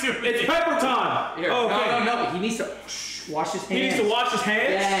doing to me? It's pepper time. Here. Oh, okay. No. He needs to wash his hands. He needs to wash his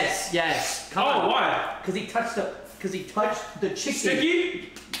hands? Yes. Come on. Why? Because he touched the chicken. Sticky?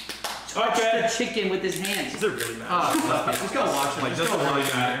 Touched the chicken with his hands. Is it really mad? Oh, fuck it. Just go wash it. Like, Just doesn't go really wash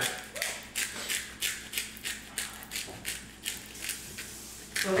it. matter.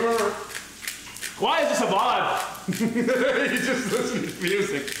 Why is this a vibe? You just listen to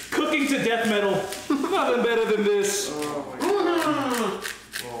music. Cooking to death metal. Nothing better than this.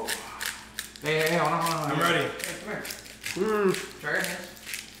 Hey, hold on. I'm ready. Hey, come here. Try your hands.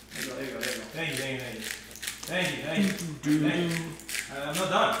 There you go. Thank you. I'm not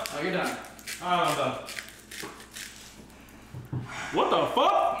done. Oh, you're done. I'm done. What the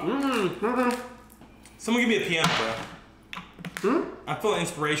fuck? Someone give me a piano, bro. I'm feeling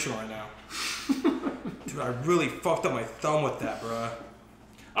inspirational right now. Dude, I really fucked up my thumb with that, bro.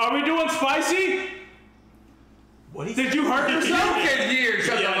 Are we doing spicy? What Did you hurt yourself? Okay, here.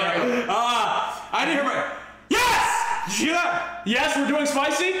 Shut the fuck up. I didn't hear my. Yes! Did you hear that? Yes, we're doing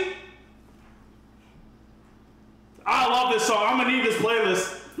spicy? I love this song. I'm gonna need this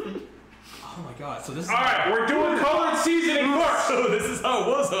playlist. Oh my god, so this is. Alright, we're doing colored seasoning first. So this is how it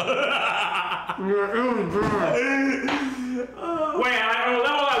was, Wait, on a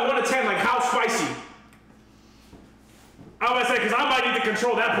level like 1 to 10, like how spicy? I was gonna say, because I might need to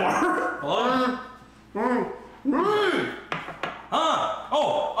control that part. Hello?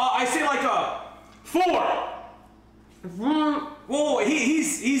 I say like a 4. Whoa,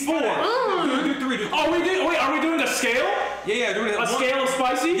 he's 4. Do 3. Are we doing a scale? Yeah, doing A scale of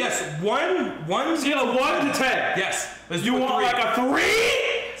spicy? Yes, one. Scale of 1 to 10. Yes. Let's You do want 3. like a 3?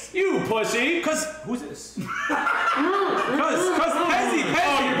 You pussy. Cause who's this? Cause Pezzy.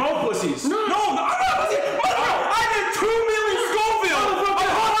 Oh, you're both pussies. No, I'm not pussy. I did 2 million Scoville.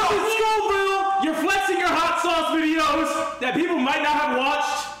 You're flexing your hot sauce videos that people might not have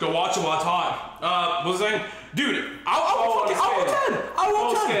watched. Go watch them while it's hot. What was I saying? Dude, I want 10. I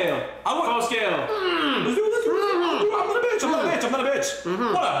want 10. Scale. I want Full scale. Let's do it. I'm not a bitch.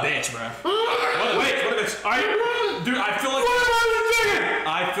 What a bitch, bro. What a bitch. Are you? Dude, I feel like. What about the chicken?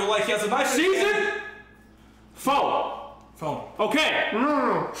 I feel like he has a knife. Season? Phone. Okay.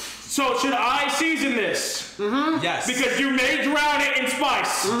 So should I season this? Yes. Because you may drown it in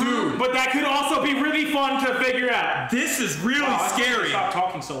spice. Dude. But that could also be really fun to figure out. This is really scary. Stop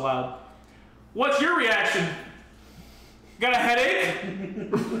talking so loud. What's your reaction? Got a headache?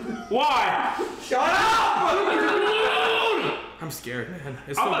 Why? Shut up! I'm scared, man.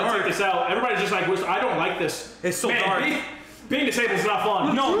 It's I'm so gonna dark. take this out. Everybody's just like, I don't like this. It's so Man, dark. Being disabled is not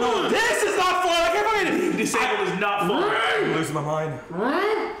fun. No, this is not fun. I can't fucking. Being disabled is not fun. I'm losing my mind.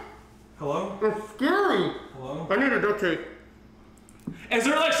 Hello? It's scary. Hello? I need a duct tape. Is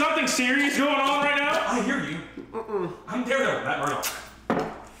there like something serious going on right now? I hear you. I'm there though, Matt Murdock.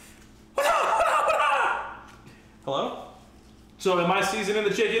 Hello? So am I seasoning the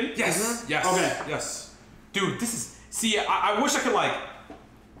chicken? Yes. Yes. Okay. Yes. Dude, this is. See, I wish I could like,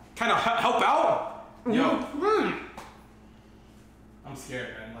 kind of help out. Yo. I'm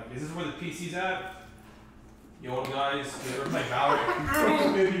scared, man. Like, is this where the PC's at? Yo, guys, we're playing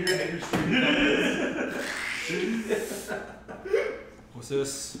Valorant. Maybe you're gonna hit your stream. What's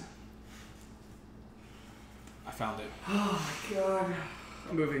this? I found it. Oh my god.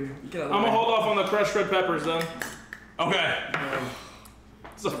 I'm moving. Get out of the I'm way. gonna hold off on the crushed red peppers then. Okay.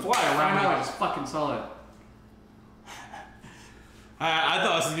 There's a fly I around know, I me. just fucking saw it. I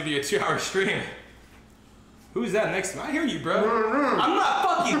thought this was gonna be a 2-hour stream. Who's that next to me? I hear you, bro. I'm not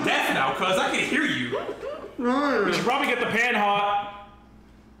fucking deaf now, cuz I can hear you. We should probably get the pan hot.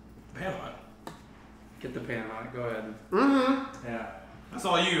 Pan hot. Get the pan on it, go ahead. Yeah. That's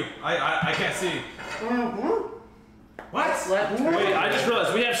all you. I can't see. What? Wait, I just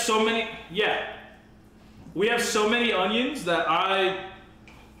realized we have so many. Yeah. We have so many onions that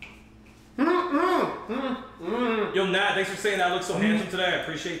Yo, Nat, thanks for saying that. I look so handsome today. I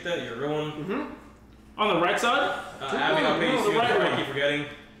appreciate that. You're a real one. on the right side. Abby, I'll pay you soon. the right I one. keep forgetting.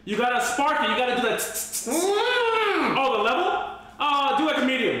 You gotta spark it. You gotta do that. Oh, the level? Do like a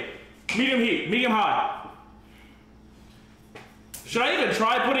medium. Medium heat. Medium high. Should I even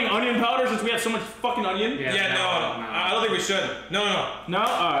try putting onion powder since we have so much fucking onion? Yeah, no. I don't think we should. No. No?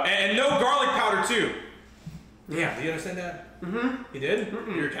 Alright. And no garlic powder, too. Yeah, do you understand that? You did?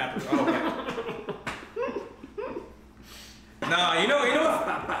 You're a capper. Oh, okay. Nah, you know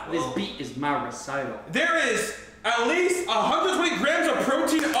what? This beat is my recital. There is at least 120 grams of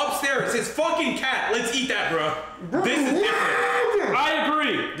protein upstairs. It's fucking cat. Let's eat that, bro. This is different. I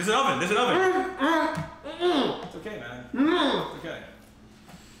agree. There's an oven. There's an oven. It's okay, man. It's okay.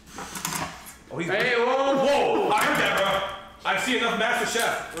 Oh, he's Hey, whoa! Whoa! I heard that, bro. I've seen enough Master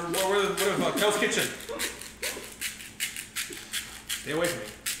Chef. Where the Hell's Kitchen? Stay away from me.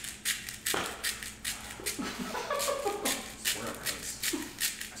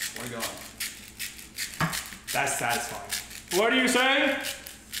 I swear to God. That's satisfying. What do you say?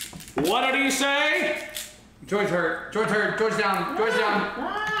 What did he say? George hurt. George hurt. George down. George down.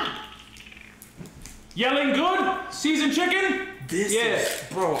 Yelling good? Seasoned chicken? This is,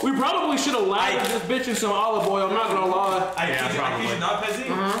 bro. We probably should have lathered this bitch in some olive oil, I'm not gonna lie. I kid you not, Pezzy.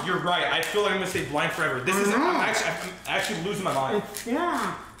 You're right. I feel like I'm gonna stay blind forever. This is. I'm actually losing my mind.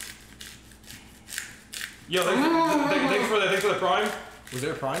 Yeah. Yo, thanks for the prime. Was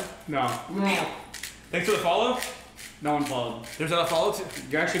there a prime? No. Thanks for the follow. No one followed. There's not a follow too.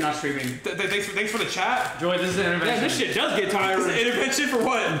 You're actually not streaming. Thanks for the chat. Joy, this is an intervention. Yeah, this shit does get tiring. Intervention for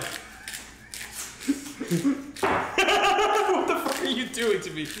what? What the fuck are you doing to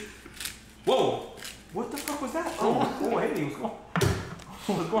me? Whoa! What the fuck was that? Oh, hey,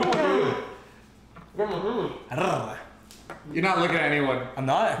 what's going on? You're not looking at anyone. I'm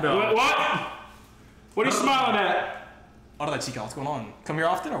not. No. What? What are you smiling at? Hola, chica, what's going on? Come here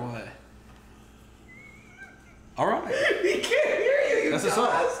often or what? Alright. He can't hear you. That's what's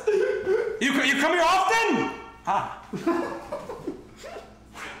up. You come here often? Ah.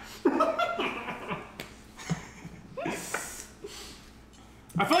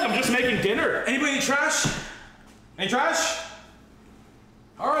 I feel like I'm just making dinner. Anybody need trash? Any trash?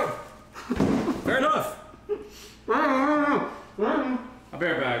 Alright. Fair enough. I'll be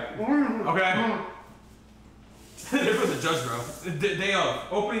right back. Okay. There goes the judge, bro. Day of.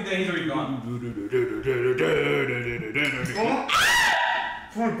 Opening day, he's already gone.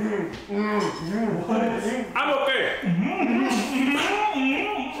 I'm okay.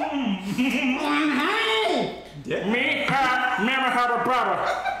 Me, mama, have a brother.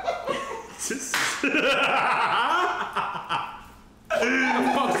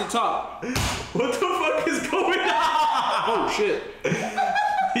 Fuck's the top. What the fuck is going on? Oh shit.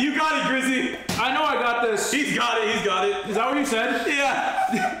 You got it, Grizzy. I know I got this. He's got it. He's got it. Is that what you said?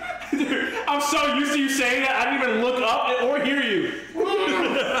 Yeah. Dude, I'm so used to you saying that I didn't even look up or hear you.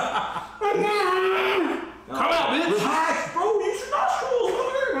 Come out, bitch. Relax, bro. Use your nostrils,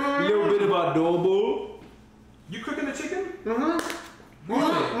 brother. A little bit of adobo. You cooking the chicken? Oh,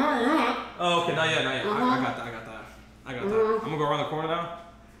 okay. Not yet. I got that. I'm gonna go around the corner now.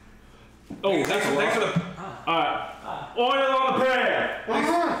 Oh, Thanks for the. Alright. Oil on the pan.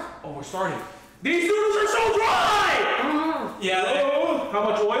 Oh, we're starting. These noodles are so dry! Yeah. Oh, how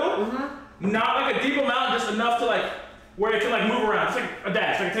much oil? Not like a deep amount, just enough to like, where it can like move around. It's like a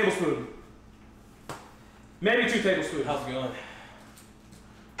dash, like a tablespoon. Maybe 2 tablespoons. How's it going?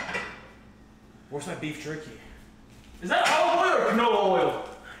 Where's my beef jerky? Is that olive oil or canola oil?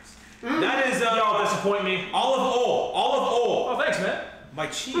 That is Y'all disappoint me. olive oil. Olive oil. Oh, thanks, man. My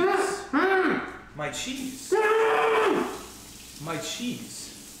cheese. My cheese. My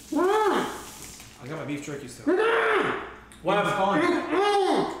cheese. I got my beef jerky still. What am I calling it?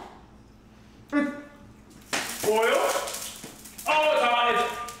 Oil. Oh, it's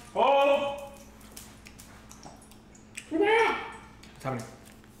hot. Oh. What's happening?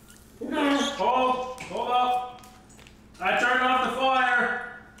 Hold up. I turned off the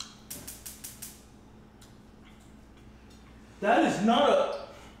fire. That is not a...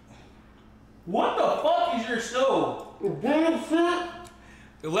 What the fuck is your stove?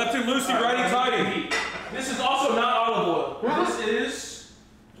 It left it loosey, righty tighty. This is also not olive oil. This is...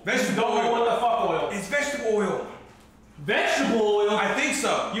 Vegetable Don't know oil. what the fuck oil. It's vegetable oil. Vegetable oil? I think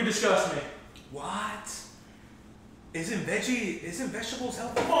so. You disgust me. What? Isn't vegetables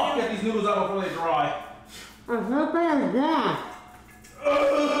healthy? Fuck, get these noodles out before they dry.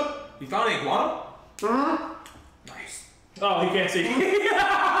 You found an iguana? Nice. Oh, he can't see.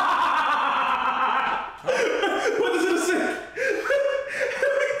 What does it say?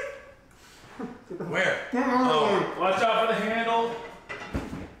 Where? Oh, watch out for the handle.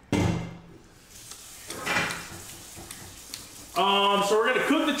 So we're gonna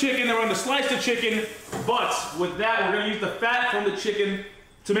cook the chicken, then we're gonna slice the chicken, but with that, we're gonna use the fat from the chicken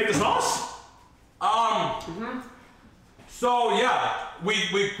to make the sauce? So yeah, we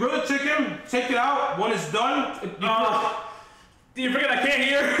grill the chicken, take it out. When it's done, Do you forget I can't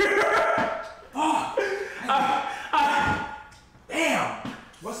hear? damn.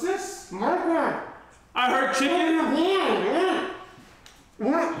 What's this? I heard chicken.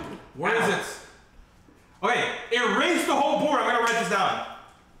 Where is it? Okay, erase the whole board. I'm gonna write this down.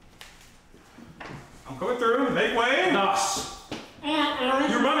 I'm coming through. Make way. Nice. You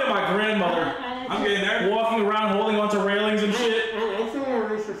remind me of my grandmother. I'm getting there. Walking around holding onto railings and shit.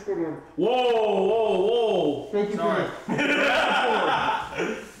 Whoa. Sorry.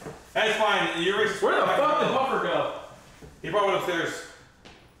 That's fine. You erase. Where the fuck did Buffer go? He brought one upstairs.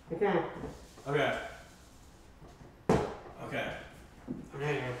 Okay. Okay. Okay.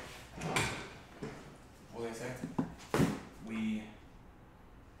 What did I say? We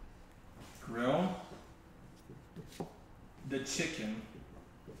grill the chicken.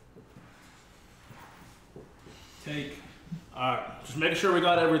 Take Alright, just making sure we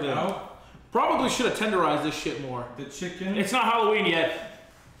got everything. out Probably should have tenderized this shit more. the chicken. It's not Halloween yet.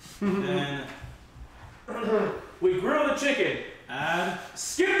 Then We grill the chicken. add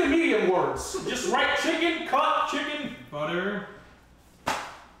Skip the medium words. Just write chicken, cut chicken, butter.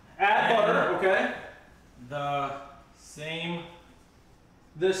 add butter, okay? The same.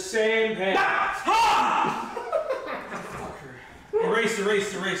 The same pan. Erase.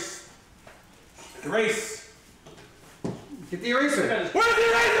 Erase. Get the eraser. Where's the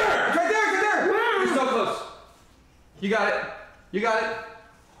eraser? It's right there. You're so close. You got it.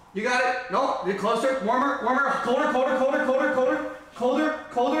 No, get closer. Warmer. Colder.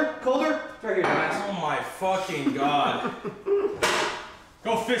 It's right here, guys. Oh my fucking god.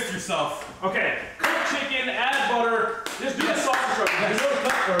 Go fist yourself. Okay, cook chicken, add butter. Just do the sausage roast. There's no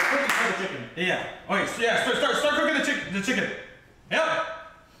cut or cooking for the chicken. Yeah. Okay. So yeah. Start cooking the chicken. Yep.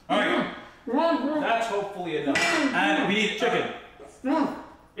 All right. That's hopefully enough. And we need Chicken.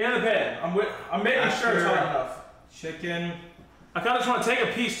 In the pan. I'm making sure it's hot enough. Chicken. I kind of just want to take a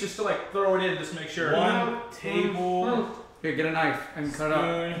piece just to like throw it in, just to make sure. 1 table. Here, get a knife and cut it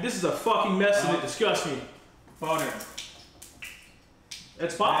up. This is a fucking mess and it disgusts me. Butter.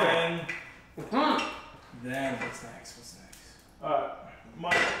 It's popping. Then what's next? Alright,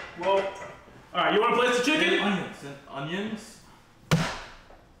 you want to place the chicken? Then onions.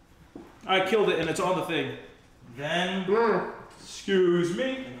 I killed it and it's on the thing. Then Excuse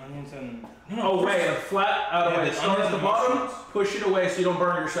me. onions and Oh wait, a flat out of Yeah, it. the Start at onions the and bottom, mushrooms. push it away so you don't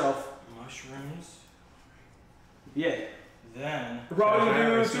burn yourself. mushrooms. Yeah. Then We're probably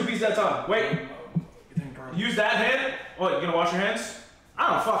gonna do 2 pieces at a time. Wait, then garlic. use that hand. Oh, you gonna wash your hands?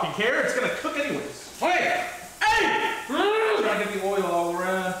 I don't fucking care, it's gonna cook anyways. Hey! Try to get the oil all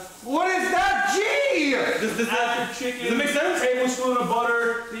around. What is that? Gee! Add your chicken. Does it make sense? Tablespoon of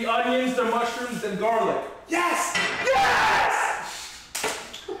butter, the onions, the mushrooms, then garlic. Yes!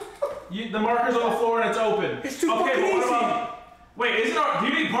 The marker's on the floor and it's open. It's too okay, fucking but what easy. about... Wait, isn't our... Do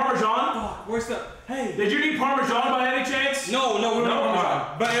you need Parmesan? Fuck, where's the? Hey. Did you need Parmesan by any chance? No, we don't No? know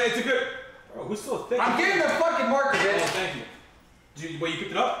Parmesan. But it's a good. Bro, who's still thick? I'm getting the fucking marker, Oh, bitch. thank you. Wait, you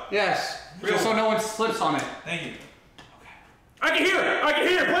picked it up? Yes. Real. Just so no one slips on it. Thank you. I can hear it.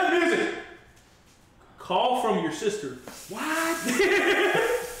 Play the music. Call from your sister. What?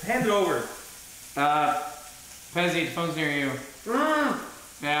 Hand it over. Pezzy, the phone's near you.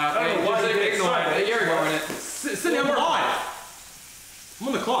 Yeah, Oh, hey, why just is it ignore silent? it. You're ignoring it. Sit down, we're live. I'm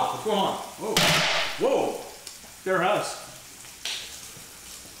on the clock. What's going on? Whoa. Their house.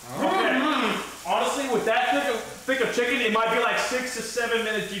 Okay. Honestly, with that thick of chicken, it might be like 6 to 7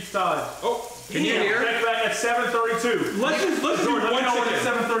 minutes each time. Oh, Can you hear? Check back at 7:32. let's do George, let me one know when it's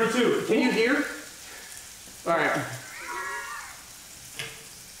chicken. 7:32. Can you hear? All right.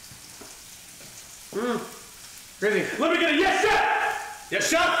 Grizzy. Let me get a yes, chef! Yes,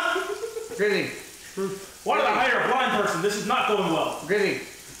 chef! Grizzy. Why did I hire a blind person? This is not going well. Grizzy.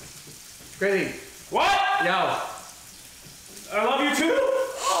 Grizzy. What? Yo. I love you too?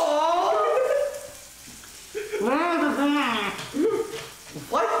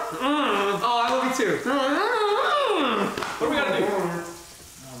 What? Oh, I love you too. What do we gotta do?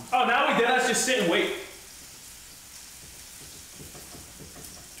 Oh, now we deadass just sit and wait.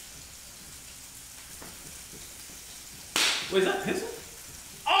 Wait, is that Pezzy?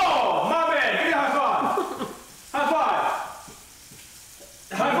 Oh, my man! Give me a high five! High five!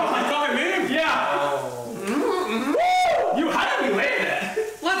 High five! Talking me? Yeah! Woo! You, how did we land that?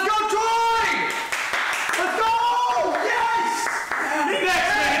 Let's go, Droid! Let's go! Yes! Next,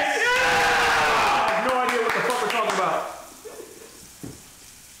 man! Yeah! I have no idea what the fuck we're talking about.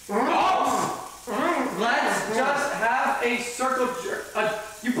 Let's just have a circle jerk.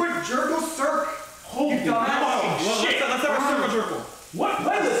 You put jerkle circ. Holy You dumbass. shit! Let's have a circle jerkle. What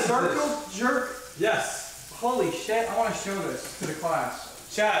playlist is Circle this? jerk. Yes. Holy shit! I want to show this to the class.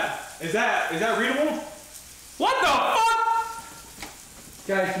 Chad, is that readable? What the fuck?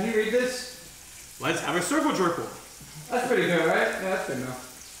 Guys, can you read this? Let's have a circle jerkle. That's pretty good, right? Yeah, that's good enough.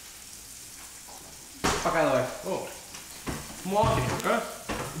 Fuck out of the way. Oh. I'm walking. Okay.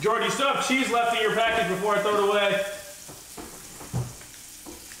 George, you still have cheese left in your package before I throw it away.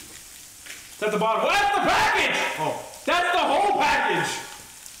 It's at the bottom. Well, that's the package! Oh. That's the whole package!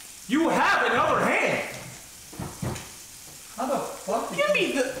 You have another hand! How the fuck? Give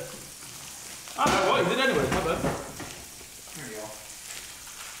me the... Oh, well, you did anyway. My bad. There you go.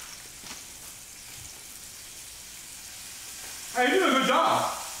 Hey, you doing a good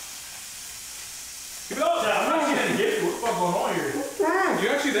job. Give it up. Yeah, I'm not getting a gift. What the fuck going on here? You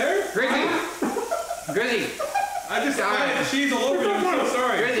actually there? Grizzy. Grizzy. I just got the cheese all over you. I'm so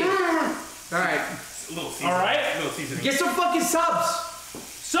sorry. Grizzy. All right. A little seasoning. All right. A little seasoning. Get some fucking subs.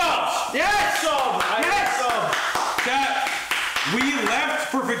 Subs! Yes. Subs! I Yes! need subs. Chat, we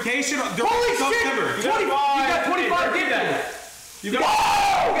left for vacation during Holy shit! September. 20, you got 25 gifted. You got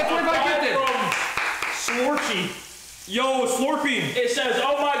You got 25 gifted. Slorchy. Yo, Slorpy. It says,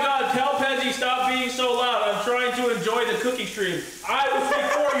 oh my god, tell Pezzy stop being so loud. I'm trying to enjoy the cooking stream. I will speak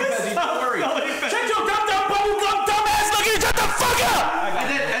for you, Pezzy. Don't worry. Shut your dumb bubblegum dumbass looking shut the fuck up!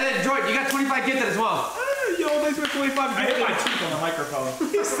 And then Droid, you got 25 gifted as well. Yo, thanks for 25 I hit my gifted. teeth on the microphone.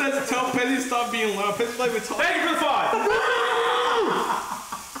 He says tell Pezzy stop being loud. Pezzy's not even talking. Thank you for the 5.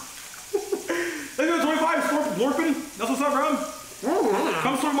 Let's go 25. Glorping. That's what's up, bro.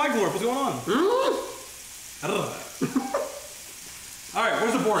 Come sort my glorp. What's going on? Alright,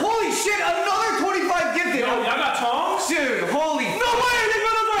 where's the board? Holy shit, another 25 gifted. Yo, y'all got tongs? Dude, holy. No way!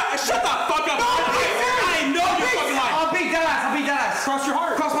 Shut the fuck up! I know you're fucking lying! I'll beat that ass. I'll beat that ass. Cross your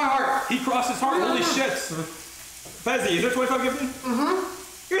heart! Cross my heart. He crossed his heart. Holy shit! Pezzy, is there 25 gifted?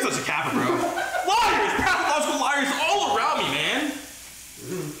 You're such a capper, bro. Liars! Pathological liars all around me, man!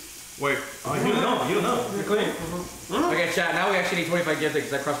 Wait. Oh, you don't know. You don't know. You're clean. Okay, chat, now we actually need 25 gifted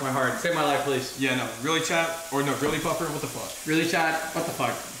because I crossed my heart. Save my life, please. Yeah, no. Really, chat? Or no, really, Puffer? What the fuck? Really, chat? What the fuck?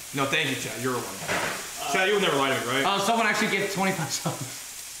 No, thank you, chat. You're a one. Chat, you would never lie to me, right? Oh, someone actually gave 25 subs.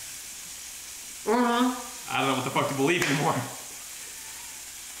 I don't know what the fuck to believe anymore.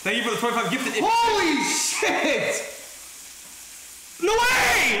 Thank you for the 25 gifted. Holy shit! No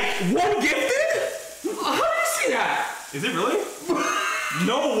way! One gifted? How do you see that? Is it really?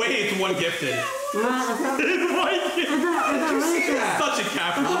 No way it's one gifted. It's one gifted. How do you see that? Such a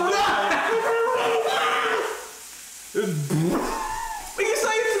capper. What are you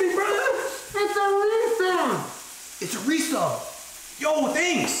saying to me, brother? It's a resub. It's a resub. Yo,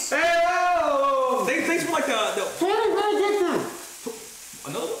 thanks. Hello! Thanks for like the 25 gifted.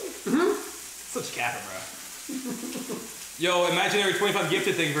 another one? Such a capper, bro. Yo, imaginary 25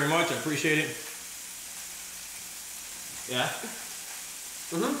 gifted, thank you very much. I appreciate it. Yeah?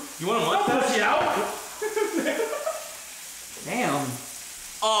 You want a Don't much? push you out. Damn.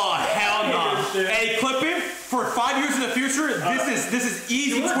 Oh, hell no. Shit. Hey, clip it. For 5 years in the future, this is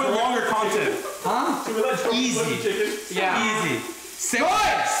easy twit longer content. Huh? Easy. Yeah. Easy.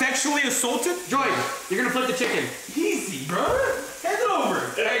 Sexually assaulted? Droid, you're gonna flip the chicken. Easy, bro. Hand it over.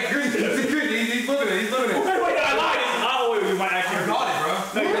 Hey, Grizzy,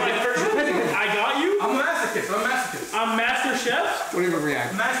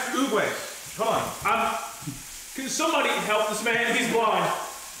 overreact. Master Oogway. Come on. Can somebody help this man? He's blind.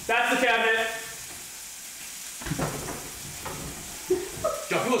 That's the cabinet.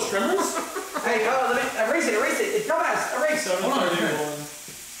 Y'all feel those tremors? Hey, let me erase it. It's dumbass. Erase. Hold on.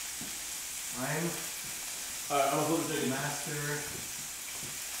 I'm I'm gonna put it Master.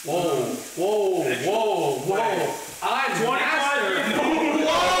 Whoa. I'm 25.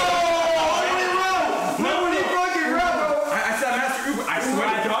 Nobody fucking wrote. I said Master Oogway. I swear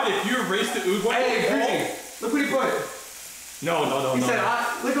to God, if you erase the Oogway. Hey, Grizzy. Look what he put. No. He said,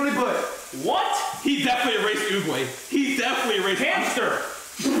 look what he put. What? He definitely erased Oogway. He definitely erased Hamster.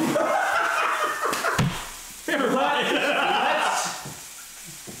 Everybody.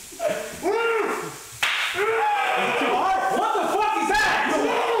 What the fuck is that?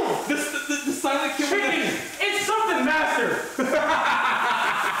 The silent killer. Chicken. It's something, master.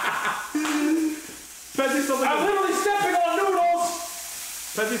 Pezzy sounds like I'm literally stepping on noodles.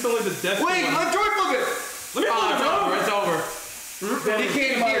 Pezzy sounds like the death. Wait, let Droid flip it. Let me flip it over. It's over. He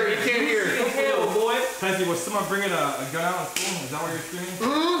can't hear. Hell, boy. Pezzy, was someone bringing a gun out in school? Is that why you're screaming?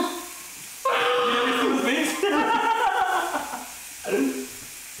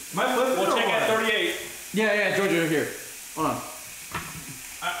 My flip. We'll check at 38. Yeah, George, over here. Hold on.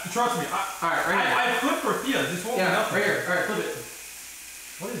 Trust me. Alright, right here. I flipped for Thea. This won't be Yeah, nothing. right here. Alright, flip it.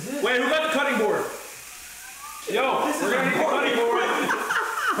 What is this? Wait, who got the cutting board? Yo, we're gonna need the cutting board.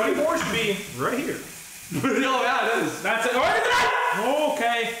 Cutting board should be right here. No, yeah, it is. That's it.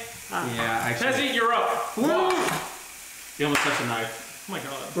 Okay. Yeah, actually. Pezzy, you're up. You almost touched a knife. Oh my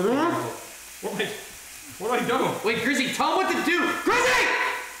God. What do I do? Wait, Grizzy, tell him what to do. Grizzy!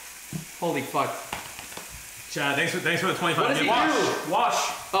 Holy fuck. Chad, thanks for the 25 What does he minutes. do? Wash.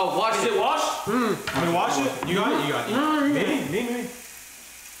 Oh, wash Is it. it washed? Want me to wash it? You got it? You got it. Me.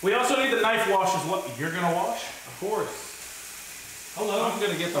 We also need the knife wash as well. You're gonna wash? Of course. Hello. I'm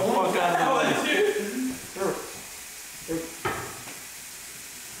gonna get the fuck out of here.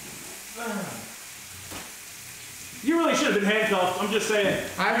 You really should have been handcuffed. I'm just saying.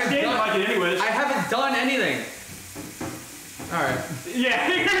 I haven't You're done- like it anyways. I haven't done anything. Alright. Yeah,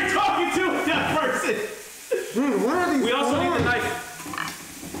 you're talking to that person. What are these? We also need the knife.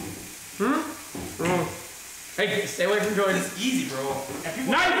 Hey, stay away from Jordan. It's easy, bro.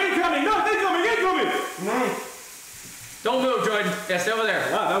 Knife incoming! No, incoming! Don't move, Jordan. Yeah, stay over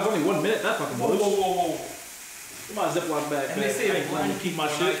there. Wow, that was only 1 minute. That fucking Whoa. Come on, Ziploc bag. And they say I ain't blind gonna keep my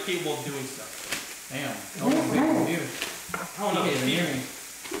people are shit. not capable of doing stuff. Damn. Don't move. I don't know. You can't even hear me.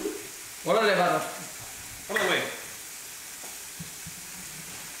 What are they about to... By the way,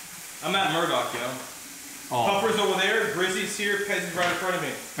 I'm at Murdoch, yo. Oh. Puffer's over there, Grizzy's here, Pezzy's right in front of me.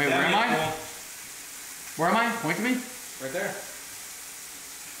 Wait, where am I? Where am I? Point to me? Right there.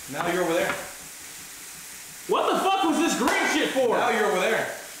 Now you're over there. What the fuck was this green shit for? Now you're over there.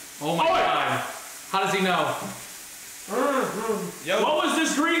 Oh my god. How does he know? Yo, What was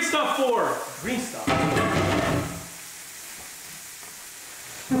this green stuff for? green stuff.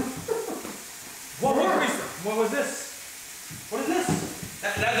 What green stuff? What was this? What is this?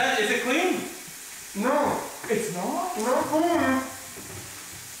 That is it clean? No. It's not? No.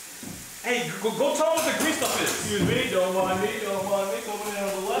 Hey, go tell them what the green stuff is. Excuse me, don't mind me, coming in on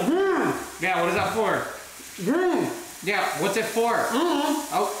the left. Yeah, what is that for? Yeah, what's it for?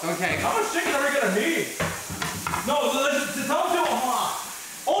 Oh, okay. How much chicken are we gonna need? No, let's tell them to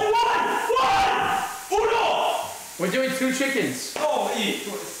Only one! Uno! We're doing 2 chickens. Oh,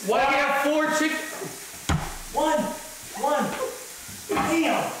 Why do we have 4 chickens? One.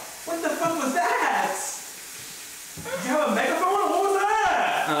 Damn. What the fuck was that? Did you have a megaphone? What was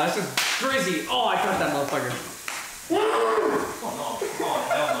that? That's just Grizzy. Oh, I got that motherfucker. Oh, no. Oh,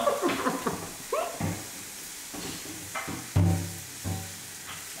 hell no.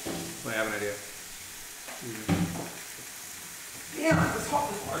 Wait, I have an idea. Damn, this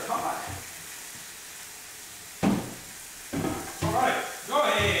part's hot. Alright, go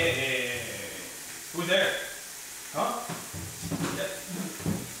ahead. Who's there? Huh? Yeah.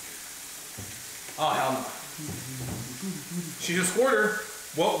 Oh, hell no. She's a squirter.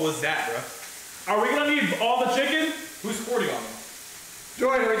 What was that, bruh? Are we gonna need all the chicken? Who's squirting on me?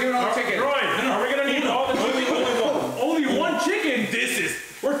 Droid, we're doing all the chicken. Droid, are we gonna need all the chicken? Only one chicken? This is...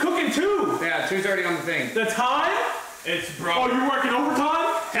 We're cooking 2. Yeah, 2's already on the thing. The time? It's Oh, bro. you're working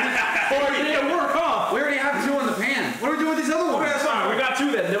overtime? Or you didn't work, huh? We already have 2 in the pan. What do we do with these other ones? Alright, we got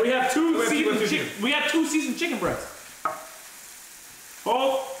 2 then. Then we have 2 have seasoned two. chicken. We have 2 seasoned chicken breasts.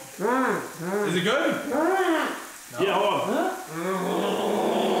 Oh. Is it good? Yeah, hold on.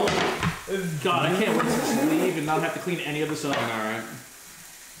 God, I can't wait to leave and not have to clean any of this up. Alright.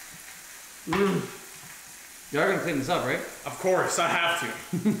 You are gonna clean this up, right? Of course, I have to.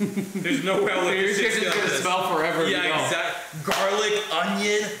 There's no way I'll let Your this shit kitchen's stay like gonna this. smell forever. Yeah, exactly. Garlic,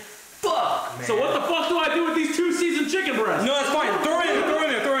 onion. Fuck, man. So what the fuck do I do with these 2 seasoned chicken breasts? No, that's fine. Throw it in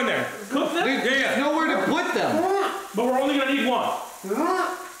there. Throw it in there. Cook them? Dude, there's nowhere to put them. But we're only gonna need one.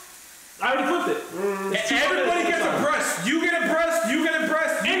 I already cooked it. Everybody gets a breast. You get a breast. You get a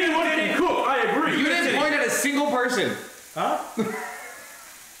breast. Anyone can cook. I agree. You didn't point at a single person. Huh?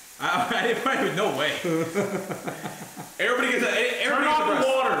 I didn't find it. No way. Everybody gets a. Turn Everybody gets a off the breast.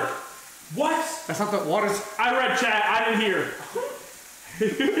 water. What? That's not the water's. I read chat. I didn't hear.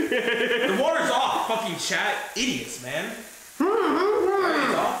 The water's off. Fucking chat. Idiots, man.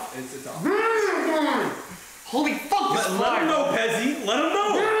 It's off. It's off. Holy fuck! This Let him fly. know, Pezzy. Let him know.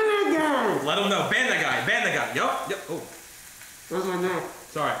 Let him know. Ban that guy. Ban that guy. Yup. Oh. Where's my now?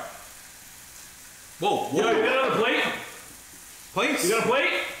 Sorry. Whoa. Yo, Whoa. you got another plate? Plates. You got a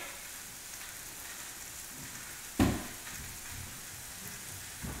plate?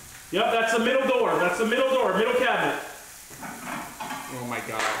 Yep, that's the middle door. That's the middle door. Middle cabinet. Oh my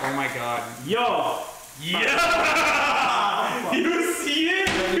god. Oh my god. Yo. Yeah. You see it?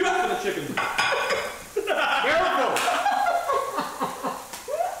 You got the chicken. Careful!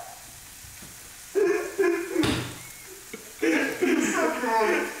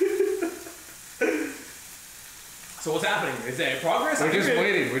 So what's happening? Is there progress? We're just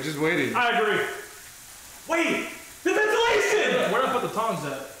waiting. We're just waiting. I agree. Wait. The ventilation. Where do I put the tongs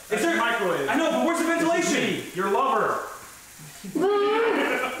at? Is there microwave? I know, but where's the ventilation? Me, your lover.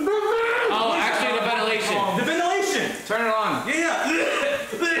 Oh, actually, the ventilation. The ventilation. Turn it on. Yeah.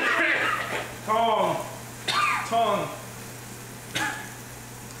 Tongue.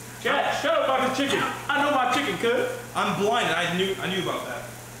 Chat, shut up about the chicken. I know my chicken cook. I'm blind. I knew about that.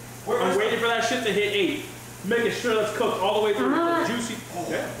 I'm waiting for that shit to hit 8. Making sure that's cooked all the way through. Juicy. Oh,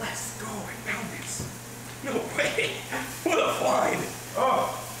 let's go. I found this. No way. What a find.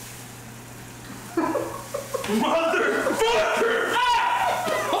 Oh. Motherfucker.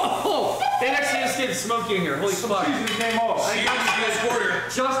 Oh! It actually is getting smoky in here. Holy fuck. Seasoning came off. She got this quarter.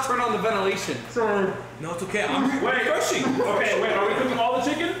 Just turn on the ventilation. Sorry. No, it's okay. I'm Wait. crushing. Okay, wait, are we cooking all the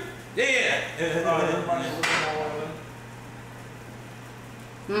chicken? Yeah. Oh,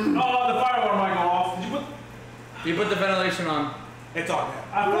 the fire alarm might go off. Did you put... You put the ventilation on. It's on now.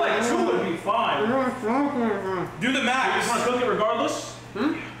 I feel like 2 would be fine. Do the You just math. want to cook it regardless?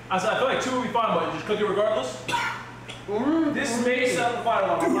 I said, I feel like 2 would be fine, but you just cook it regardless? This may set the fire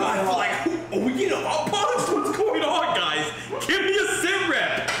alarm. Dude, I feel like, are we getting hot pots? What's going on, guys? Give me a sit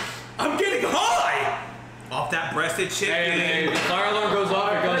rep. I'm getting high. Off that breasted chicken. Hey, the fire alarm goes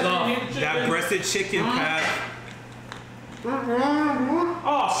off, it goes off. That breasted chicken, Pat.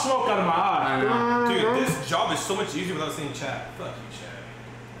 Oh, smoke out of my eye. I know. Dude, this job is so much easier without seeing chat. Fuck you, chat.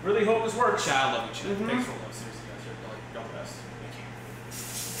 Really hope this works. Chat, I love you, chat. Thanks for love. Seriously, guys. You're the best. Thank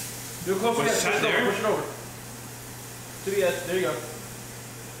you. Do it close Wait, again. shut Push it there? over. Push it over. To the edge. There you go.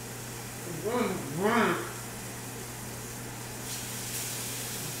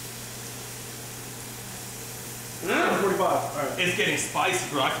 45. All right. It's getting spicy,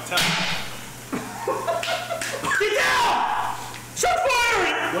 bro. I can tell. Get down! Shut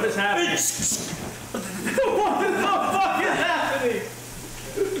fire! What is happening? What the fuck is happening?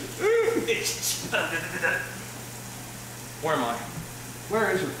 Where am I?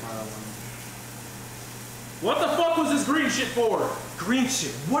 Where is your fire alarm? What the fuck was this green shit for? Green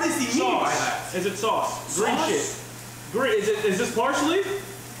shit. What does he mean by that? Sauce. Is it sauce? Green Sauce? shit. Green. Is this parsley?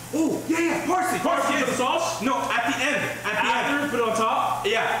 Oh, yeah, parsley. Parsley Parsley for the sauce? No, at the end. At the end. After, put it on top.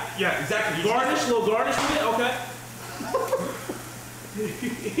 Yeah, exactly. Garnish, little garnish with it. Okay.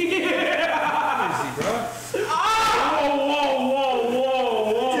 Easy, bro. Whoa.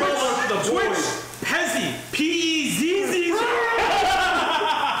 Twitch, Pezzy, P-E-Z-Z.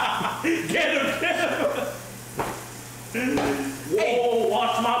 Get him. Whoa,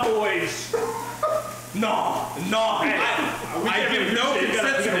 watch my boys. No. I give no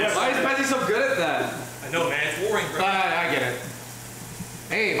consent to this. Why is Pezzy so good at that? I know, man. It's boring, bro. I get it.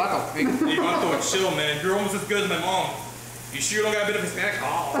 Hey, Vato. Hey. Hey, Vato, chill, man. You're almost as good as my mom. You sure you don't got a bit of Hispanic?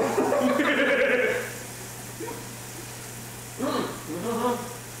 Oh.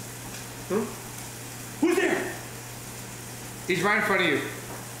 Who's there? He's right in front of you.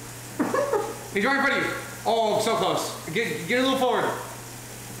 He's right in front of you. Oh, so close. Get a little forward.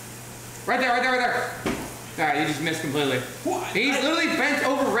 Right there. Nah, you just missed completely. What? He's literally bent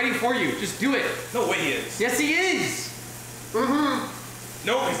over ready for you. Just do it. No way he is. Yes, he is.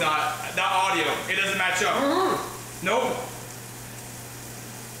 Nope, he's not. Not audio. It doesn't match up. Nope.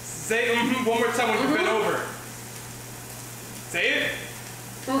 Say one more time when you bent over. Say it.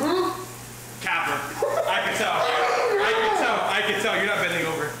 Capper. I I can tell. I can tell. You're not bending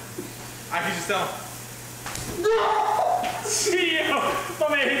over. I can just tell. My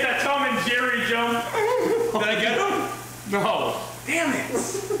man hit that Tom and Jerry jump. Did I get him? No. Damn it.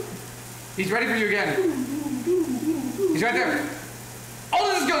 He's ready for you again. He's right there. Oh,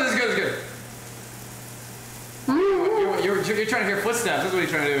 this is good. This is good. This is good. You're trying to hear footsteps. That's what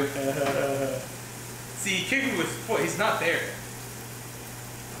he's trying to do. See, he kicked me with his foot. He's not there.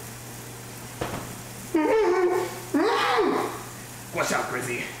 Watch out,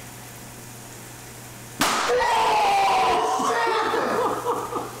 Grizzy.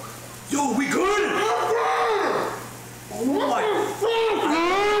 Yo, we good? Oh my.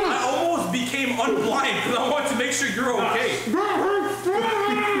 I almost became unblind because I wanted to make sure you're okay.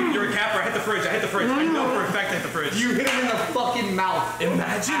 You're a capper. I hit the fridge. I know for a fact I hit the fridge. You hit him in the fucking mouth.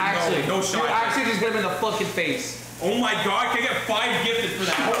 Imagine. Actually, no shot. You actually just hit him in the fucking face. Oh my god, can I get 5 gifted for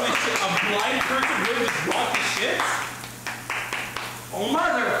that? Holy shit, a blind person really just rocked the shit? Oh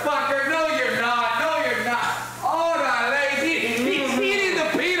Motherfucker, no you're not. No you're not. Oh no, he's eating the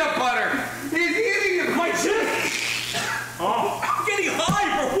peanut butter. He's eating my chip. Oh. I'm getting high,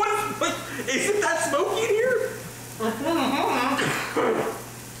 bro. What? Isn't that smoky in here?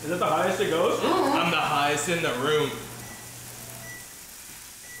 Is that the highest it goes? I'm the highest in the room.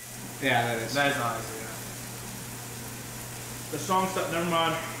 Yeah, that is. That is the highest, yeah. The song stuff, never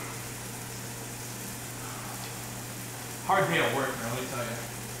mind. Hard day at work, man, let me tell you.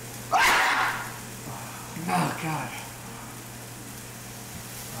 Oh god.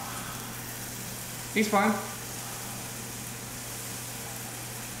 He's fine.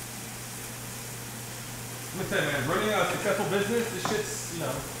 Let me tell you, man, running a successful business, this shit's,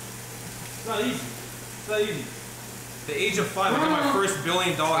 it's not easy. It's not easy. The age of 5, I got my first $1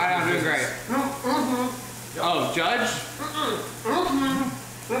 billion. I'm doing great. Oh, Judge?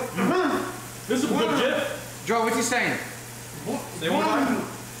 This is a good chip. Joe, what's he saying? Say one time.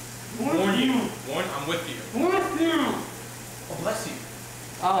 Warn you. I'm with you. Oh, bless you.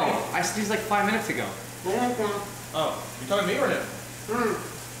 Oh, I sneezed like 5 minutes ago. Oh, you talking to me or him?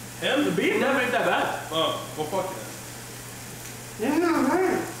 Him? The beef never ain't that bad. Oh, well, fuck you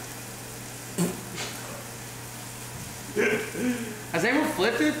then. Has anyone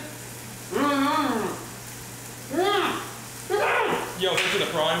flipped it? Yo, thanks for the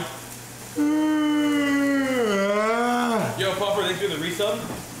prime. Yo, Puffer, thanks for the resub.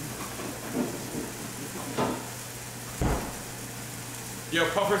 Yo,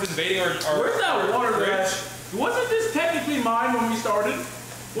 Puffer's invading our Where's that water fridge. at? Wasn't this technically mine when we started?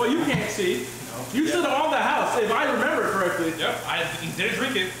 Well, you can't see. You stood on the house, if I remember correctly. Yep, I didn't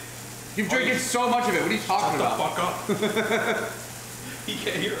drink it. You've drinking so much of it. What are you talking Shut about? the fuck up. He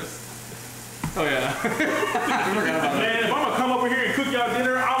can't hear us. Oh yeah. I forgot about that. Man, if I'm gonna come over here and cook y'all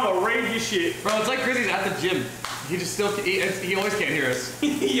dinner, I'm gonna raid your shit. Bro, it's like Grizzy's at the gym. He just still, he always can't hear us.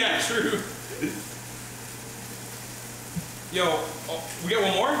 Yeah, true. Yo, we got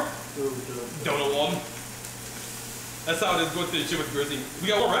one more? Donut one. That's how it is going to the gym with Grizzy. We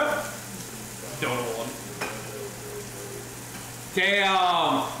got one rep? Donut one.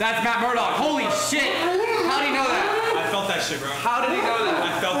 Damn, that's Matt Murdock. Holy shit. How did he know that? I felt that shit, bro. How did he know that?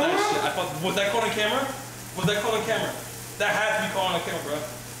 I felt that shit. Was that caught on camera? Was that caught on camera? That had to be caught on camera, bro.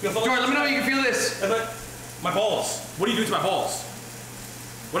 George, let me know you can feel this. That's like, my balls. What are you doing to my balls?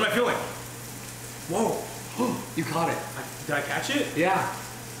 What am I feeling? Whoa. You caught it. Did I catch it? Yeah.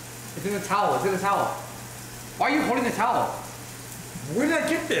 It's in the towel. It's in the towel. Why are you holding the towel? Where did I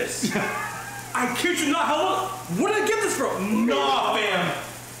get this? I kid you not. How long? Where did I get this from? Nah, fam.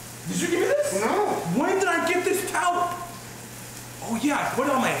 Did you give me this? No. When did I get this towel? Oh yeah, I put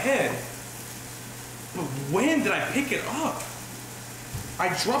it on my head. But when did I pick it up? I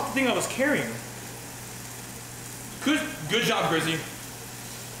dropped the thing I was carrying. Good job, Grizzy.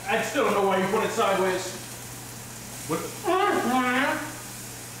 I still don't know why you put it sideways. What?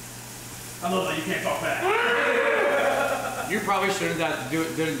 I love that you can't talk back. You probably shouldn't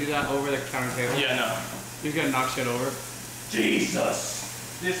didn't do that over the counter table. Yeah, no. You're gonna knock shit over.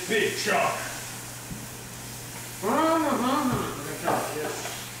 Jesus. This big chunk.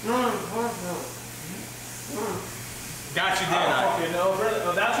 Got you, didn't I? Okay, no,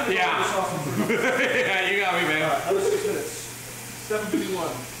 brother. That's what Yeah. this awesome. Yeah, you got me, man. Another 6 minutes.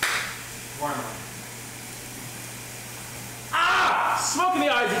 7:51. Why am I? Ah! Smoke in the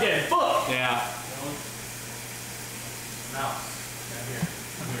eyes again. Fuck! Yeah. Mouse. Down here.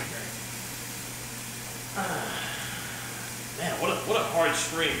 I'm here, Man, what a hard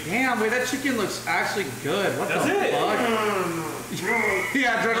stream. Damn, wait, that chicken looks actually good. What Does the it? fuck?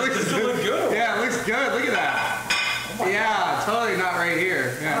 Yeah, Jordan, it looks Does it good. look good? Yeah, it looks good. Look at that. Oh Yeah, totally not right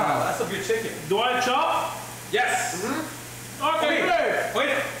here. Oh, Yeah. that's a good chicken. Do I chop? Yes. Okay, good. Wait.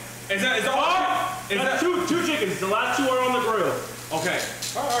 Is that all? Is That's that two chickens. The last two are on the grill. okay?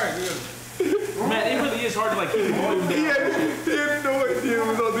 All right, good. Man, it really is hard to like keep the volume down. He had no idea it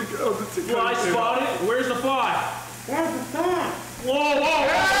was on the chicken. Fly spotted. Where's the fly? Where's the fly? Whoa, whoa,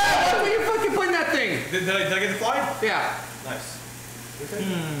 whoa! Where you fucking putting that thing? Did I get the fly? Yeah. Nice.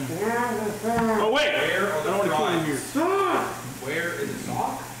 Oh wait! Where are I the don't want to kill you here. Where is the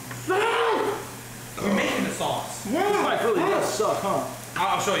sauce? We're making the sauce. This knife really does suck, huh?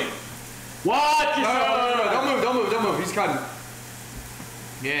 I'll show you. Watch No, yourself! don't move. He's cutting.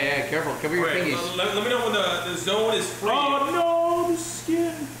 Yeah, careful. Cover your Wait, fingies. let me know when the zone is free. Oh no, the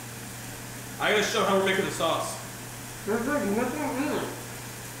skin. I gotta show how we're making the sauce. There's like nothing in it.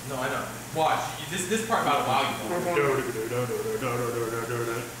 No, I know. Watch. This part about a wow you.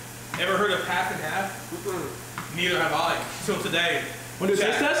 Ever heard of half and half? Neither have I. Till today. Want to do a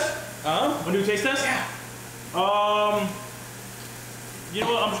taste test? Want to do a taste test? Yeah. You know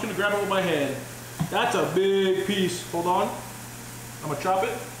what? I'm just gonna grab it with my hand. That's a big piece. Hold on. I'm gonna chop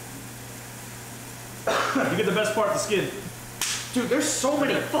it. You get the best part, the skin. Dude, there's so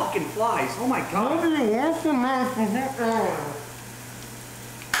many fucking flies. Oh my god.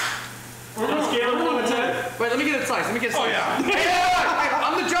 On a scale of 1 to 10. Wait, let me get a slice. Let me get a Oh slice. yeah. Hey,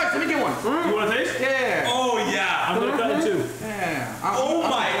 I'm the judge. Let me get one. You want to taste? Yeah. Oh yeah. I'm gonna cut it too. Yeah. Oh I'm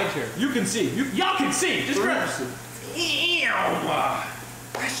my. the judge here. You can see. Y'all can see. Just grab it. Damn.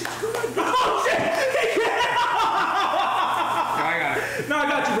 Oh shit! I got it. No, I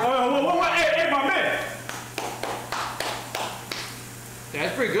got you, bro. Whoa, hey, my man. Yeah,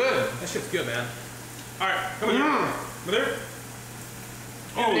 that's pretty good. That shit's good, man. All right, come on. Over there.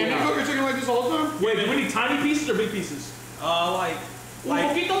 Oh, Man, you yeah. cook your chicken like this all the time? Wait, do we need tiny pieces or big pieces? Like, Un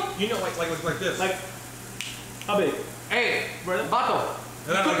poquito? you know, like this. Like, how big? Hey, Brother? Bato,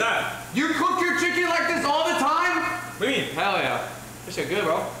 and then like that. you cook your chicken like this all the time? What do you mean? Hell yeah. This shit good,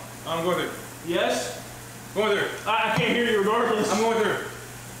 bro. I'm going there. Yes? Going there. I can't hear you regardless. I'm going there.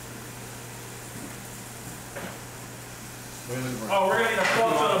 Oh, we're gonna need a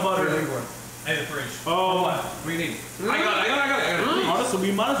fuck ton of butter. And the fridge. Oh, What do you need? I got it. honestly,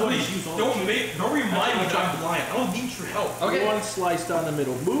 we might as well Please, just use all don't remind me that I'm blind. I don't need your help. Okay. One slice down the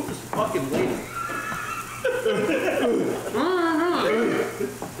middle. Move this fucking lady.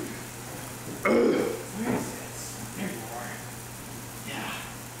 Where is this? There you are.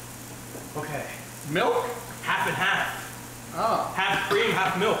 Yeah. Okay. Milk? Half and half. Oh. Half cream,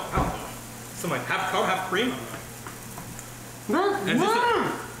 half milk. I don't know. Something like half cow, half cream. And this is,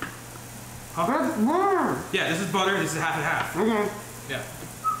 yeah, this is butter, this is half and half. Yeah.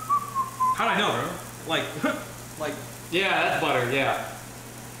 How do I know, bro? Like, like, Yeah, that's butter, yeah.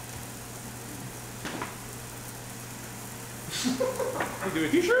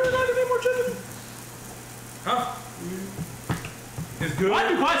 You sure there's not gonna be more chicken? huh? It's good. Why'd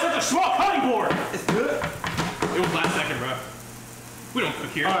you buy such a small cutting board? It's good. It was last second, bro. We don't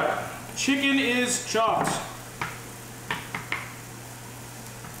cook here. Alright. Chicken is chopped.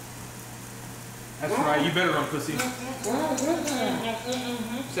 That's right, you better run, pussy.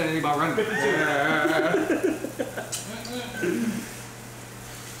 Said anything about running. 52.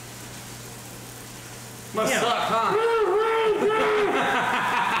 Must suck, huh?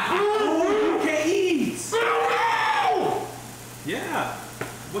 Oh, you can't eat. Yeah.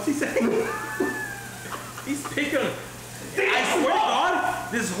 What's he saying? He's picking. I swear to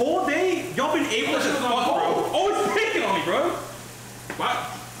God, this whole day, y'all been able to fuck, bro. Oh, it's picking on me, bro. What?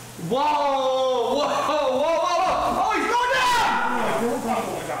 Whoa! Oh, he's going down!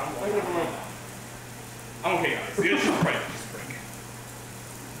 I'm okay, guys. This is break. Just break.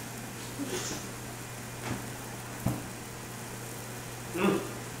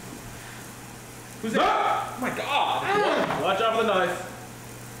 Who's that? Oh my God. Watch out for the knife.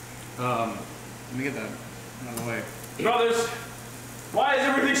 Let me get that out of the way. Brothers, why is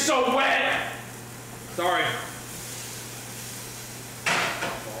everything so wet? Sorry.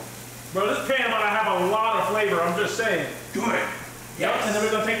 Bro, this pan might have a lot of flavor, I'm just saying. Good. Yep, and then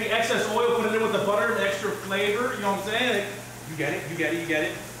we're gonna take the excess oil, put it in with the butter, the extra flavor, you know what I'm saying? You get it. You get it. You get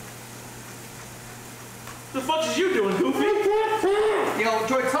it. The fuck is you doing, Goofy? Yo,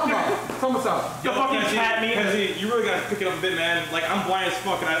 Droid, tell me something. The fucking cat meat. Pezzy, you really gotta pick it up a bit, man. Like, I'm blind as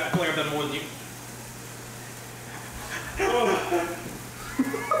fuck, and I feel like I've done more than you.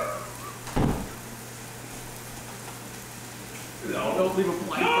 No, don't leave a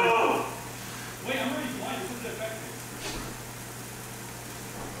blank. No! Wait, I'm already blind. This isn't effective.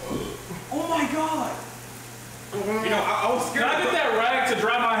 Oh my God! You know, I was scared. Can I get that rag to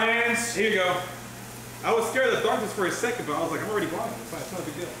dry my hands? Here you go. I was scared of the darkness for a second, but I was like, I'm already blind. It's fine. It's not a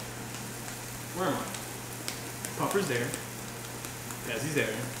big deal. Where am I? Puffer's there. Pezzy's there.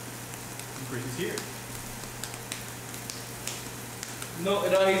 And Grizzy's here. No,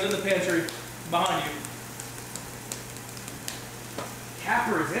 he's in the pantry behind you.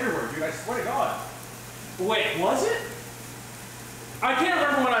 Capper is everywhere, dude. I swear to God. Wait, was it? I can't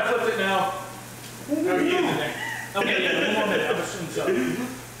remember when I flipped it now. Oh, he is in there. Okay, yeah, one more minute. I'm assuming so.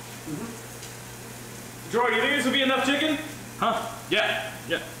 Droid, you think this will be enough chicken? Huh? Yeah.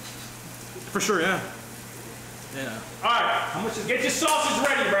 Yeah. For sure, yeah. Yeah. Alright, how much is get your sausage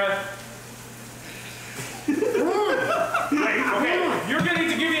ready, bro. Okay, you're gonna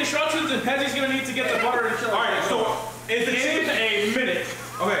need to give the instructions and Pezzy's gonna need to get the butter and shit. Alright, so is the chicken a minute.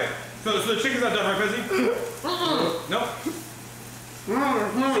 Okay, so the chicken's not done, right, Pezzy? Nope.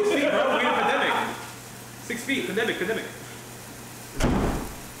 6 feet, bro. We in a pandemic. 6 feet. Pandemic.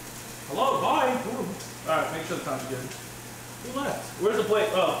 Hello, bye. Alright, make sure the time's good. Who left? Where's the plate?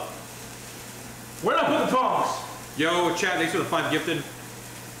 Oh. Where'd I put the tongs? Yo, chat, thanks for the 5 gifted.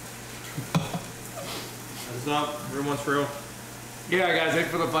 What's up? Everyone's for real. Yeah, guys, thanks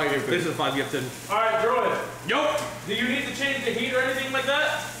for the 5 gifted. This is 5 gifted. Alright, Droid. Yo! Do you need to change the heat or anything like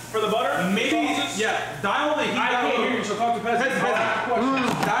that? For the butter? Maybe, yeah, dial the heat I down a can't little hear you, bit. so talk to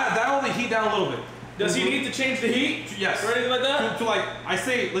Pezzy. Dial the heat down a little bit. Does he need to change the heat? Yes. Or anything like that? To like, I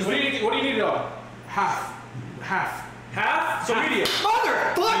say, let's What do you need it on? half. Half? So medium.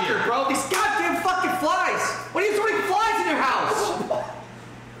 Motherfucker, bro! These goddamn fucking flies! What are you throwing flies in your house?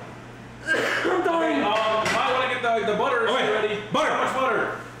 I'm dying. You might want to get the butter ready. Butter. How much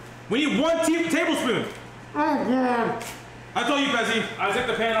butter? We need 1 tablespoon. Oh, God. I told you, Pezzy. I took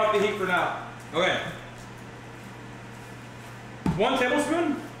the pan off the heat for now. Okay. 1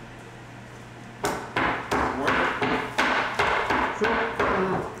 tablespoon?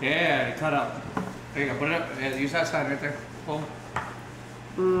 Yeah, cut out. There you go. Put it up. Yeah, use that side right there. Boom.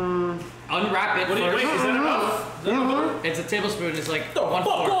 Unwrap it Wait, first. is that enough? Is that enough? It's a tablespoon. It's like Fuck 1/4.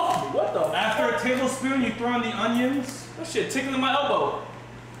 off! What the? After a tablespoon, you throw in the onions That shit tickling my elbow.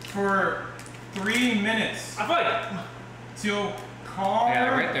 for 3 minutes I feel like till calm.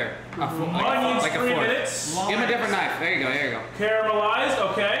 Yeah, right there. onions like a 3 fork. minutes. Give him a different knife. There you go. Caramelized,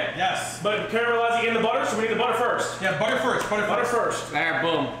 okay. Yes. But caramelizing in the butter, so we need the butter first. Yeah, butter first. Butter first. There,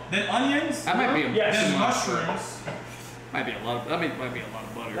 boom. Then onions. That might be a Yes. Then too much. mushrooms Might be a lot of. That might be a lot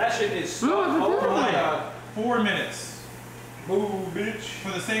of butter. That shit is so. Oh for my like god. 4 minutes Move, bitch.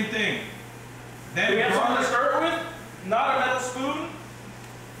 for the same thing. Then Do we have something to garlic stir it with? Not a metal spoon?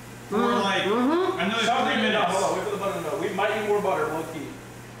 for like another 3 Something? No, minutes. hold on, wait for the butter to melt. We might need more butter, low key.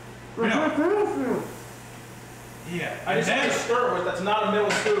 No. Yeah. I just have to stir it with, that's not a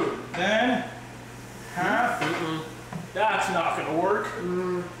metal spoon. Then half That's not gonna work.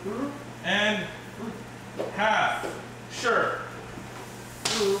 and half. Sure.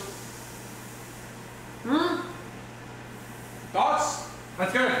 Thoughts?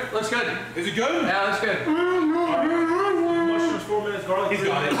 That's good. Looks good. Is it good? Yeah, that's good. Mushrooms 4 minutes, garlic 3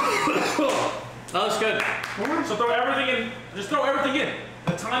 got it. minutes. That looks good. So throw everything in. Just throw everything in.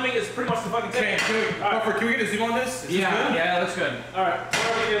 The timing is pretty much the fucking Okay, thing. Puffer, can we get a zoom on this? Is this Yeah, good? yeah, that's good. Alright,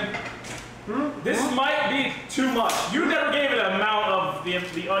 throw everything in. This might be too much. You never gave it an amount of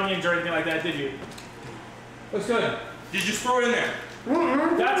the onions or anything like that, did you? Looks good. Did you just throw it in there?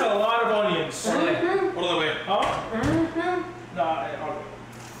 That's a lot of onions. Hold on, wait. Huh? Nah,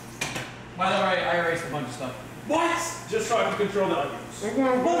 By the way, I erased a bunch of stuff. what? Just so I can control the onions.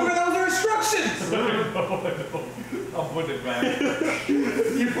 Well, those are instructions! I'll put it back.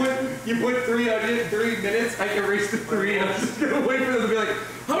 You put 3 onions, 3 minutes. I erased the 3. I'm just gonna wait for them to be like,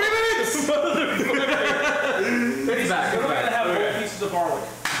 how many minutes? It's back. We're It's gonna back. have whole pieces of garlic.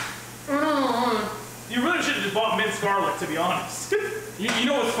 You really should have just bought minced garlic, to be honest. You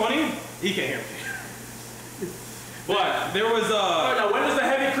know what's funny? He can't hear me. But there was Oh, now, when does the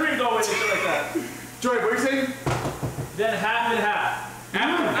heavy cream go in and shit like that? Droid, what are you saying? Then half and half.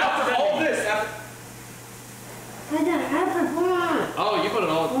 after all this, Oh, you put it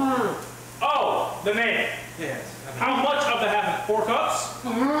all. Oh, the name. yes. How much of the half? 4 cups?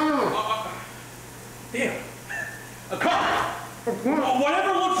 Damn. A cup.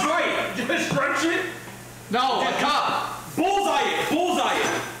 Whatever looks right. Just stretch it. No, a cup. Bullseye it. Bullseye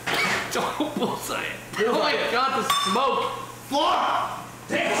it. Don't bullseye it. Oh my god, the smoke.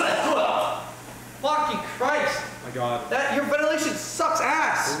 Damn. Fucking Christ. Oh my god. That your ventilation sucks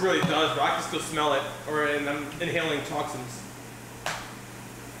ass. It really does, but I can still smell it. And I'm inhaling toxins.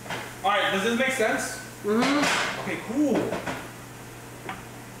 Alright, does this make sense? Mm-hmm. Okay, cool.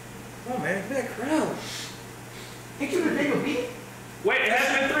 Oh man, look at that crowd. Ain't you the name of me? Wait, it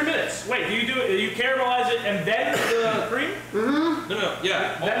hasn't been 3 minutes. this. Wait, do you caramelize it and then the cream? No,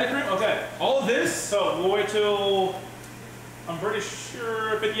 yeah. Then the cream? Okay. All of this. So we'll wait till, I'm pretty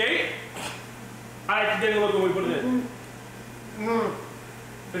sure 58. I didn't look when we put it in.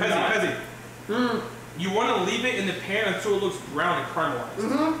 Pezzy. You want to leave it in the pan until it looks brown and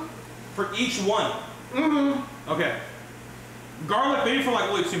caramelized. For each one. Okay. Garlic maybe for like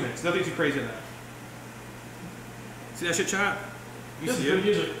only 2 minutes. Nothing too crazy in that. See that shit, chat? You This see is good it?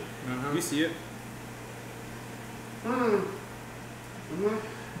 music. You see it?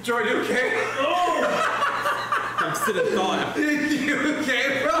 Droid, you okay? I'm sitting in thought. You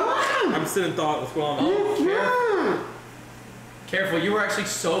okay, bro? I'm sitting in thought. What's going on? Careful, you were actually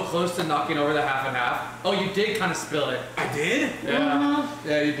so close to knocking over the half and half. Oh, you did kind of spill it. I did? Yeah.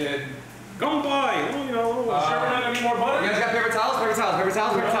 Yeah, you did. Come by. Oh, you know. Sure, we're not gonna need more butter? You guys got paper towels? Paper towels, paper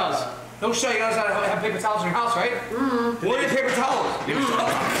towels, paper towels. No shit, you guys have paper towels in your house, right? Where are your paper towels?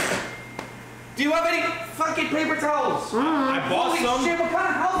 Do you have any fucking paper towels? I bought Holy some. shit, what kind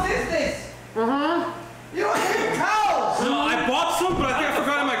of house is this? You don't have paper towels! No, I bought some, but I think I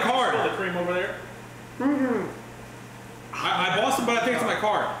forgot in my car. The cream over there. I bought some, but I think it's in my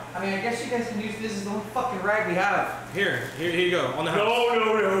car. I mean, I guess you guys can use this as the only fucking rag we have. Here you go. On the house.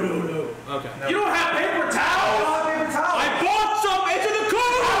 No. Okay. You don't have paper I towels? don't have paper towels! I bought some. It's in the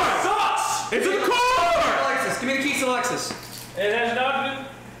car. Sucks! It's in the car. Alexis, give me the keys to Alexis. It has nothing.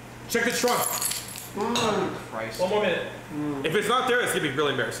 Check the trunk. Christ. One more minute. If it's not there, it's gonna be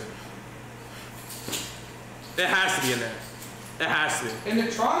really embarrassing. It has to be in there. It has to be. In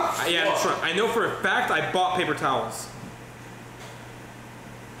the trunk? Yeah, in the trunk. I know for a fact I bought paper towels.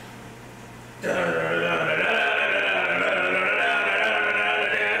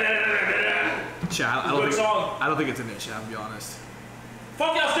 Chad, I don't think it's in there, Chad, I'll be honest.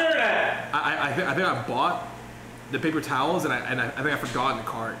 Fuck y'all staring at? I think I bought the paper towels and I think I forgot in the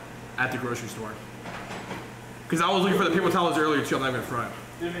cart at the grocery store. Because I was looking for the paper towels earlier too, I'm not even in front.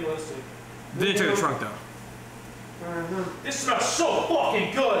 Didn't mean let's see. Didn't check the trunk though. This smells so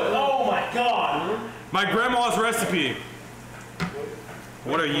fucking good. Oh my god. My grandma's recipe.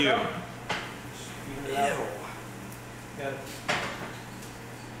 What are you?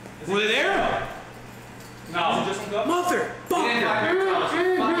 Were they there? No. Just one cup? Mother! Now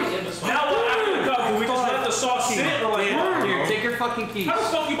what after the cup? Do we just let the sauce sit or like? Here, take your fucking keys. How the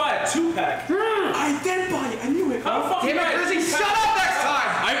fuck you buy a 2-pack? I did buy it. I knew it. How the fuck you Damn buy it, a Grizzy, 2-pack? shut up next time!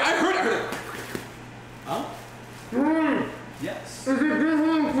 I heard it. Yes.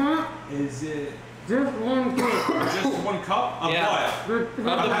 Is it Just one cup of Yeah. what?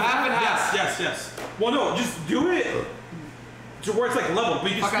 The half and half. Yes. Well, no, just do it to where it's like level,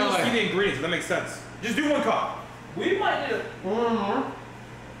 but you can Fuck out still of the see way. the ingredients. If that makes sense. Just do 1 cup. We might need a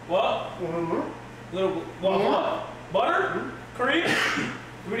what? Little what? Butter? Cream?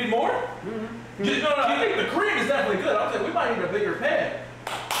 Do we need more? Just, no, I think the cream is definitely good. I'm saying we might need a bigger pan.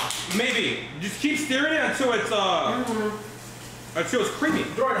 Maybe. Just keep stirring it until it's creamy.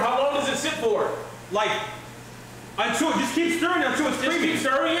 Droid, how long does it sit for? Like just keep stirring it until it's Just creamy. keep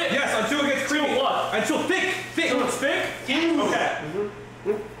stirring it? Yes, until it gets creamy. Until what? Until thick. Till it's thick? Okay.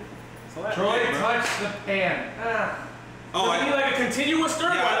 Droid, touch the pan. Oh, Does it need like a continuous stir?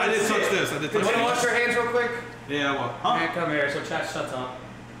 yeah, I did touch this. I did You touch want to this. wash your hands real quick? Yeah, well. Huh? Man, come here, so chat shuts up.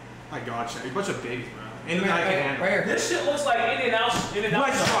 I gotcha. You're a bunch of babies, bro. Anything I can handle. Right here. This shit looks like Indian house.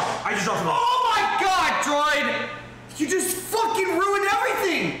 I just dropped them. Oh my god, Droid! You just fucking ruined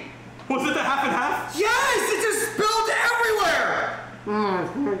everything! Was it the half and half? Yes! It just spilled everywhere!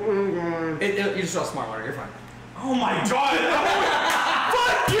 You just saw smart water, you're fine. Oh my god!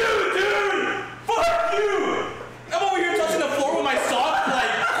 Fuck you, dude! Fuck you! I'm over here touching the floor with my sock,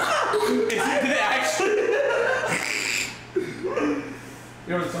 like, did it actually?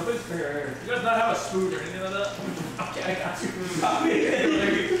 You know something? Here. You guys not have a spoon or anything like that? Okay, I got you.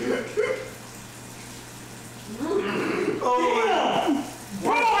 Damn!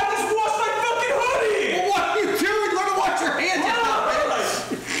 Bro, I just washed my fucking hoodie! Well, what are you doing? Learn to wash your hands, you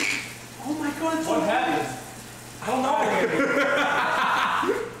Oh my god, it's What happened? I don't know.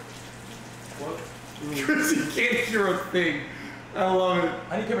 Because you can't hear a thing. I love it.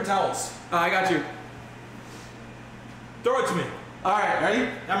 I need paper towels. I got you. Throw it to me. Alright, ready?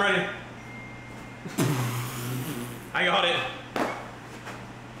 I'm ready. I got it.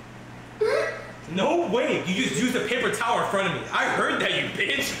 No way! You just used a paper towel in front of me. I heard that, you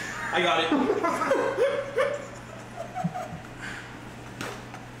bitch. I got it.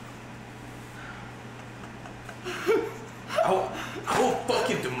 I will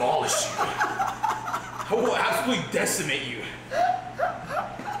fucking demolish you. I will absolutely decimate you.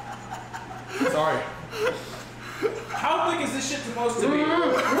 Sorry. How thick is this shit supposed to be?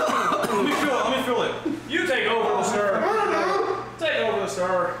 Let me feel it. You take over the stir. Take over the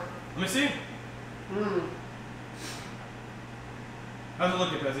stir. Let me see. How's it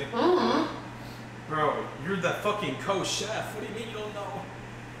looking, Pezzy? Bro, you're the fucking co-chef. What do you mean you don't know?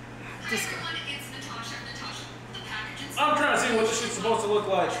 Hi everyone, it's Natasha. Natasha, the package I'm trying to see what this shit's supposed to look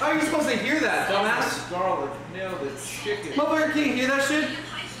like. How are you supposed to hear that, dumbass? Garlic, nailed it, chicken. Motherfucker, can't hear that shit?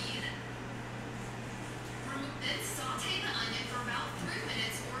 high heat. Then saute the onion for about 3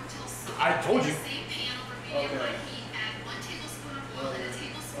 minutes or until soft. I told you. In the same pan over medium high heat, add 1 tablespoon of oil and a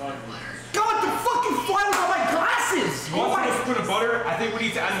tablespoon of butter. God, the fucking fly was on my glasses! One tablespoon of butter. I think we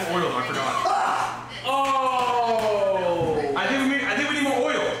need to add more oil. I forgot. Oh! I think we need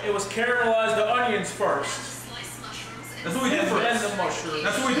more oil. It was caramelize the onions first. Sliced mushrooms and That's what we did And first. then the mushrooms.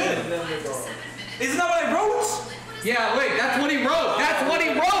 That's what we did. And then the 5 to garlic. 7 minutes. Isn't that what I wrote? Yeah, wait, that's what he wrote. That's what he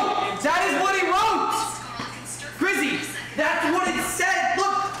wrote. That is what he wrote. Garlic and stir for Grizzy, 30 seconds. that's what it said.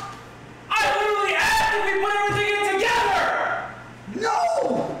 Look. I literally asked if we put everything in together!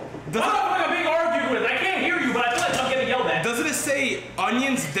 No. I'm not like I'm being argued with. I can't hear you, but I feel like I'm getting yelled at. Doesn't it say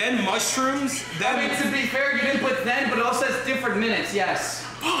onions, then mushrooms, I mean, then? to be fair, you didn't put then, but it also says different minutes. Yes.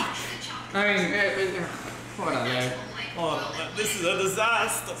 I mean, whatever. Oh, this is a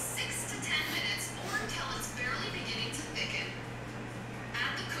disaster. 6 to 10 minutes or until it's barely beginning to thicken.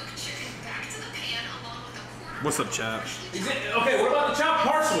 Add the cooked chicken back to the pan along with a quarter What's up, chat? Is it, okay, what about the chopped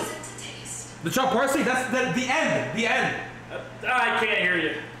parsley? season to taste. The chopped parsley. That's the end. The end. I can't hear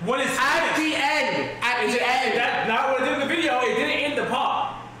you. What is At the end. At Is the end. That's not what I did in the video. It did it in the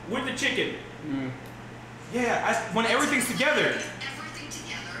pot with the chicken. Yeah, when everything's together. Everything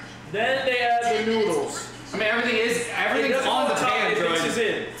together. Then they add the noodles. I mean, everything's doesn't on the on top, pan, it mixes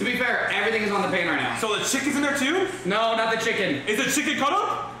Droid. in. To be fair, everything is on the pan right now. So the chicken's in there too? No, not the chicken. Is the chicken cut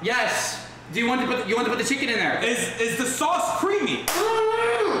up? Yes. Do you want to put the chicken in there? Is the sauce creamy?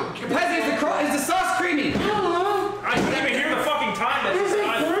 Pezzy, is the sauce creamy? I couldn't even hear the fucking time that this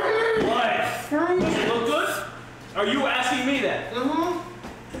What? Does it look good? Are you asking me that?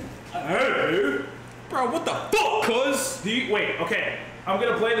 Hey. Bro, what the fuck, cuz? Wait, okay. I'm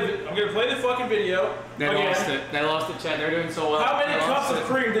gonna play the fucking video. They again. lost it. They lost it, Chad. They're doing so well. How many They cups lost of it.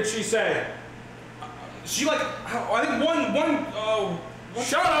 cream did she say? She like, I think one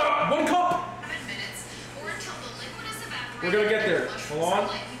Shut up! 1 cup. 7 minutes or until the liquid is evaporated. We're gonna get there. and the mushrooms Hold on. are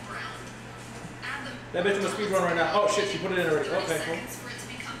lightly browned. Add the That bitch must speed run right now. Oh shit, she put it in already. 30 Okay, cool. seconds for it to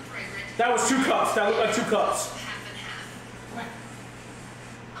become fragrant. That was 2 cups. That looked like 2 cups. Half and half.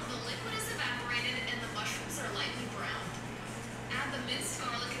 The liquid is evaporated and the mushrooms are lightly browned. Add the minced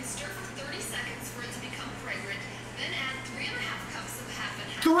garlic and stir for 30 seconds for it to become fragrant. Then add 3.5 cups of half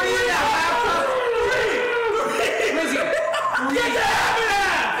and half. 3.5 cups. Grizzy. Get the half and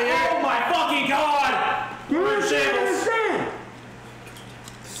half! Oh my fucking god! We're in shambles.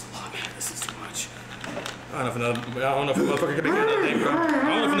 Oh man, this is too much. I don't know if a motherfucker can make it another day, bro. I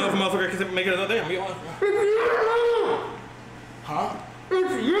don't know if a motherfucker can make it another day. I'm being honest, bro. Huh?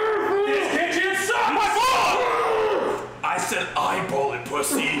 This kitchen sucks! My fault! I said eyeball it,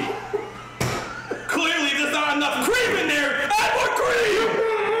 pussy. Clearly there's not enough cream in there. Add more cream!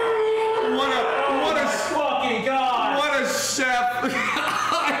 Oh my fucking god! What a chef.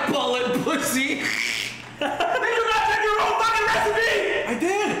 Eyeball it, pussy. Did you not check your own fucking recipe? I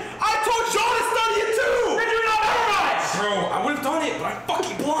did. I told Sean to study it too. Did you not memorize? Bro, I would have done it, but I'm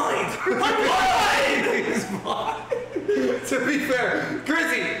fucking blind. He's blind. To be fair,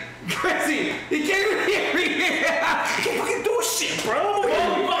 Grizzy, he can't even hear me. I can't fucking do shit, bro. Well, we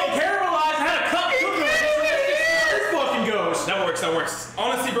fucking caramelized and had a cup cooker. This fucking goes. That works.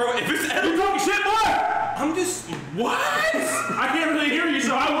 Honestly, bro, if it's You talking shit, boy? I'm just what? I can't really hear you,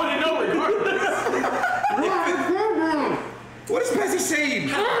 so I wouldn't know regardless. What is Pezzy saying?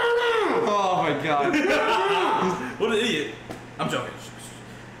 Oh my god. What an idiot. I'm joking.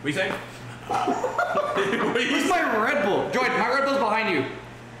 What you saying? Where's my Red Bull? Droid, my Red Bull's behind you.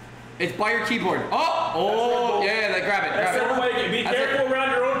 It's by your keyboard. Oh, yeah, grab it, That's grab the it. way. Be That's careful around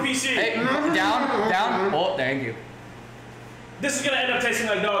your own PC. Hey, down. Oh, thank you. This is gonna end up tasting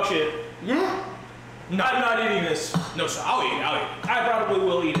like dog shit. No. I'm not eating this. No, sir. I'll eat it. I probably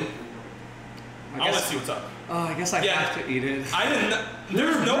will eat it. I'll let's see what's up. I guess I have to eat it. I didn't.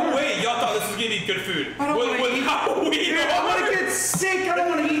 There's no way y'all thought this was gonna be good food. I don't wanna eat. I want to get sick. I don't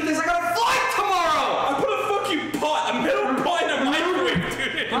want to eat this. I got a flight tomorrow. I put a fucking pot, a middle pot in a microwave,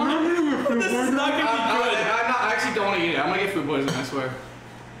 dude. This is not gonna be good. I actually don't want to eat it. I'm gonna get food poisoning, I swear.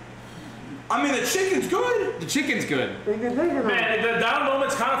 I mean, the chicken's good. The chicken's good. Man, the down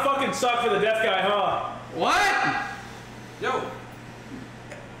moments kind of fucking suck for the deaf guy, huh? What? Yo.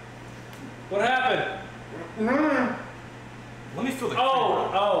 What happened? feel the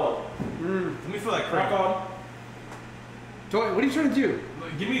Oh. Let me feel that Rock cream. on. Joy, what are you trying to do?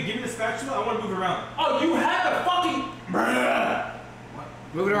 Give me the spatula. I want to move it around. Oh, you had the fucking.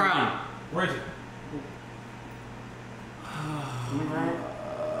 Move it around. Where is it?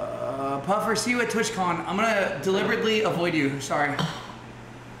 Puffer, see you at TwitchCon. I'm gonna deliberately avoid you. Sorry.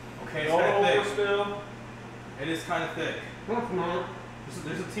 Okay, it's All kind over of thick. still. It is kind of thick. No.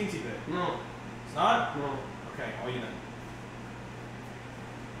 There's a teensy bit. No. It's not? No. Okay, all you then.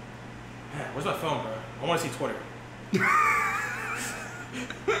 Man, where's my phone, bro? I want to see Twitter. Joy,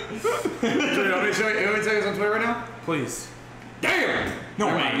 you want me to tell you this on Twitter right now? Please. Damn! No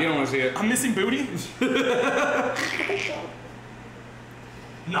Never way. mind, you don't want to see it. I'm missing booty?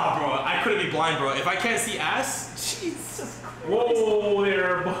 Nah, bro. I couldn't be blind, bro. If I can't see ass, Jesus Christ. Whoa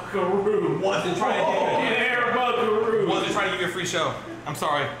there, buckaroo. Wasn't trying to Whoa give you there, buckaroo. Wasn't trying to give you a free show. I'm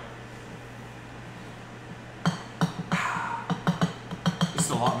sorry. This is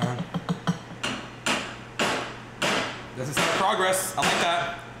a lot, man. Doesn't sound like progress. I like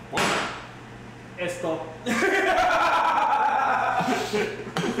that. Whoa. Esto.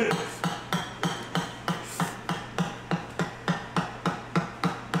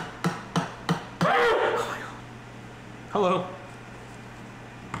 Hello.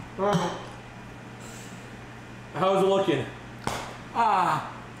 How's it looking?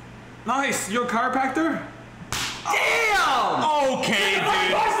 Nice. You're a chiropractor? Damn! Okay,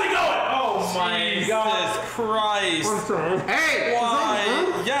 dude. Oh my god. Jesus Christ. Hey!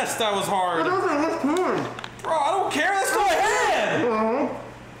 Why? Yes, that was hard. Bro, I don't care. Let's go ahead.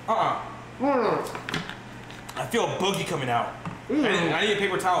 I feel a boogie coming out. I need a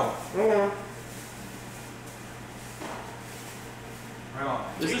paper towel. Right on.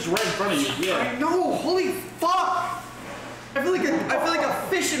 Is this right in front of you? Yeah. I know, holy fuck! I feel like a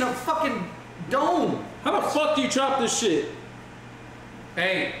fish in a fucking dome. How the fuck do you chop this shit?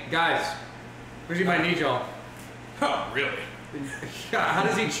 Hey, guys. Grizzy might need y'all. Oh, really? How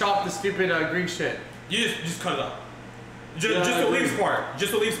does he chop the stupid green shit? You just cut it up. Just Yeah, I the agree. leaves part.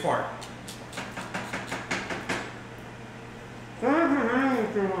 Just the leaves part.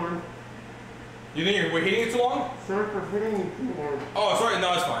 You think we're hitting it too long? Oh, sorry.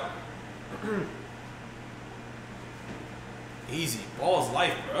 No, it's fine. Easy. Ball's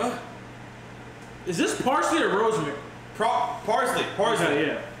life, bro. Is this parsley or rosemary? Parsley. Okay,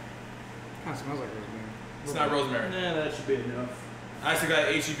 yeah. Kind of smells like rosemary. It's not rosemary. Nah, that should be enough. I actually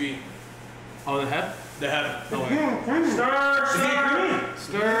got HEB. Oh, the head? They have. No way. Stir.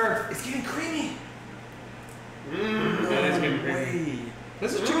 Stir. It's getting creamy. That is getting creamy.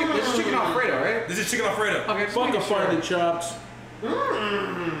 This is chicken Alfredo, right? This is chicken Alfredo. Okay, just Fuck making the sure. finely chopped.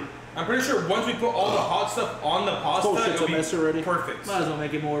 I'm pretty sure once we put all the hot stuff on the pasta, Oh, shit's it'll a be mess already. perfect. Might as well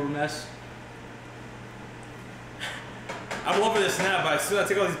make it more of a mess. I'm over this now, but as soon as I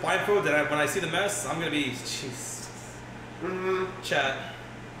take all these blindfolds and when I see the mess, I'm gonna be jeez. Chat.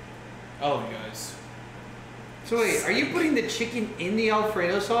 I love you guys. So wait, are you putting the chicken in the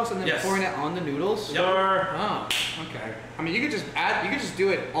Alfredo sauce and then Yes. pouring it on the noodles? Yep. Oh, okay. I mean, you could just do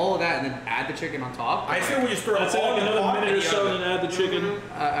it all of that and then add the chicken on top. I say when you stir I'd say all like in the another pot minute in or the so, oven. then add the chicken.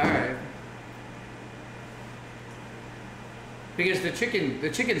 All right. Because the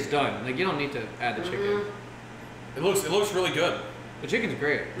chicken's done. Like you don't need to add the chicken. It looks really good. The chicken's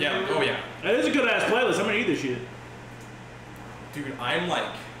great. Yeah. Oh yeah. That is a good ass playlist. I'm gonna eat this shit. Dude, I'm like,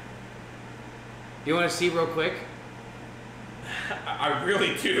 You want to see real quick? I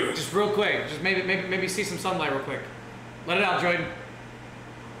really do. Just real quick. Just maybe see some sunlight real quick. Let it out, Droid.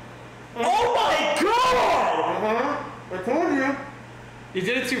 Oh my god! I told you. You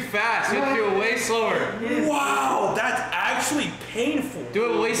did it too fast. You have to do it way slower. Wow, that's actually painful.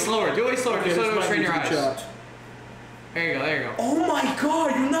 Do it way slower. Do it way slower. Okay, Just this let it might strain need your to be eyes. chopped. There you go. There you go. Oh my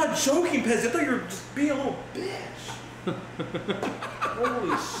god, you're not joking, Pezzy. I thought you were just being a little bitch.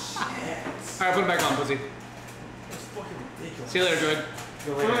 Holy shit. All right, put it back on, pussy. That's fucking ridiculous. See you later, Droid.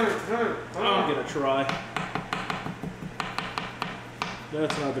 Go later. I'm gonna try.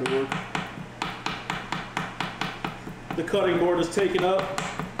 That's not gonna work. The cutting board is taken up.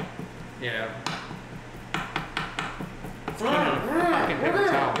 Yeah. Fucking paper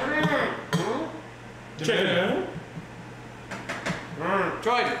towel. Chicken.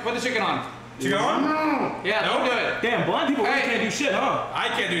 Droid, put the chicken on. Chicken on? Yeah, Nope. let him do it. Damn, blind people really Hey. can't do shit, huh? I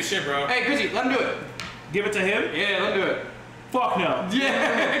can't do shit, bro. Hey, Grizzy, let him do it. Give it to him? Yeah, let him do it. Fuck no.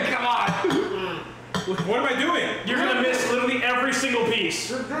 Yeah, come on. What am I doing? You're gonna miss literally every single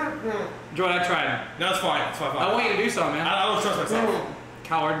piece. Droid, I tried. No, it's fine. It's fine. I want you to do something, man. I don't trust myself.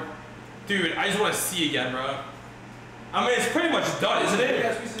 Coward. Dude, I just want to see again, bro. I mean, it's pretty much done, isn't it?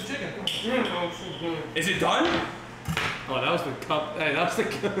 Yes, piece of chicken. Is it done? Oh, that was the cup. Hey, that was the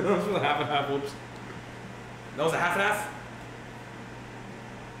that was the half and half. Whoops. That was a half and half?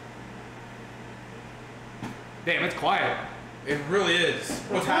 Damn, it's quiet. It really is.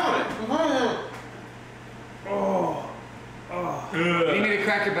 What's happening? You need me to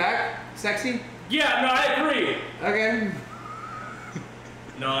crack your back, sexy? Yeah, no, I agree. Okay.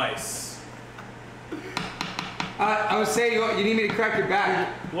 Nice. I was saying you need me to crack your back.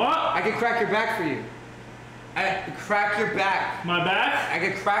 What? I can crack your back for you. I crack your back. My back? I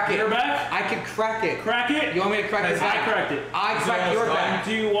can crack it. Your back? I can crack it. Crack it? You want me to crack your back? I cracked it. I crack your back.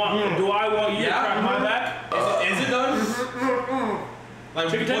 Do you want? Do I want you to crack my back? Is it done? Like,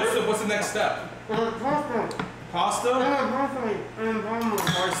 Chicken tender? what's the next step? Pasta?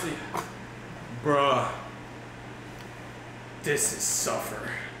 Parsley. Bruh. This is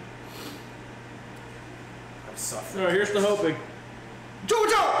suffer. I'm suffering. Alright, here's the hoping.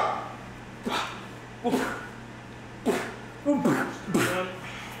 Jojo!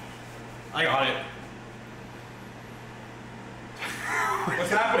 I got it. What's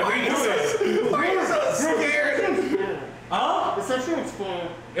happening? What are you doing? Why are you so scared? Huh? It's actually it's fine.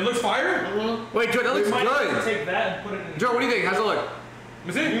 It looks fire? Wait, Joe, that looks Might have to good. take that and put it in. Joe, what do you think? How's it look?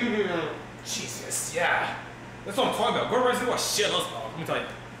 Is it? Jesus, yeah. That's what I'm talking about. Gordon Ramsay, what shit looks like. Let me tell you.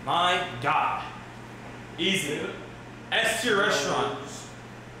 My God. Easy. S tier restaurant.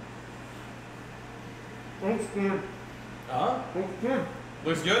 Looks good. Huh? Looks good.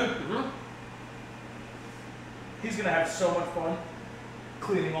 Looks good? He's gonna have so much fun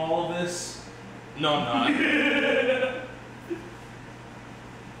cleaning all of this. No, I'm not.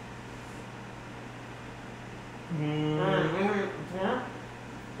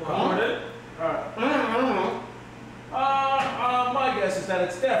 Poured it? Alright. My guess is that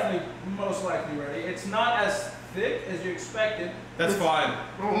it's definitely most likely ready. It's not as thick as you expected. That's fine.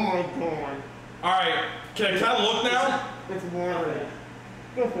 Oh my God. Alright, can I kind of look now? It's water.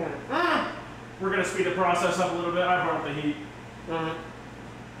 Go for it. We're gonna speed the process up a little bit. I brought up the heat.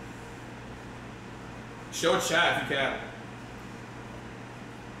 Show chat if you can.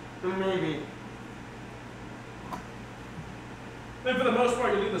 Maybe. Then for the most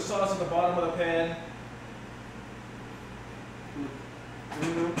part, you leave the sauce at the bottom of the pan.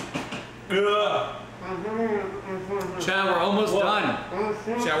 Ugh. Chad, we're almost done.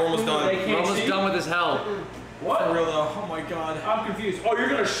 Chat, we're almost done. They We're almost see? done with this hell. What? For real though. Oh my God. I'm confused. Oh, you're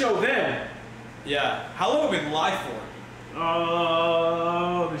gonna show them? Yeah. How long have we been live for?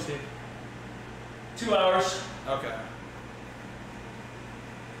 Let me see. 2 hours. Okay.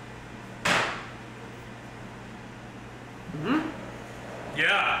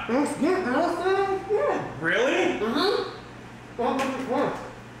 Yeah. Looks good. Looks good. Really?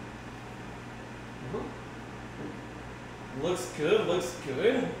 Looks good, looks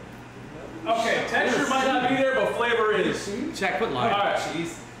good. Okay, texture might not be there, but flavor is. Chad, quit lying. Alright.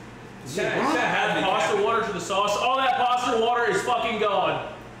 Jeez. Add pasta water to the sauce. All that pasta water is fucking gone.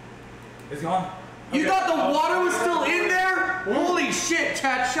 It's gone. You thought the water was still in there? Holy shit,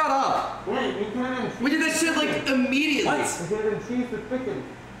 Chad, shut up. Wait, we can't We did that shit like immediately. What? cheese to thicken.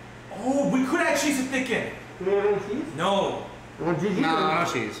 Oh, we could add cheese to thicken. You want any cheese? No. What did you No,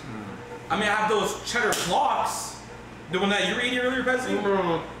 no cheese. I mean, I have those cheddar blocks. The one that you were eating earlier, Pezzy?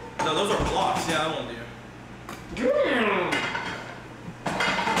 No. No, those are blocks. Yeah, that one do.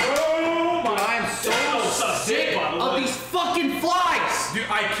 Oh my! I'm so sick by the of way. these fucking flies. Dude,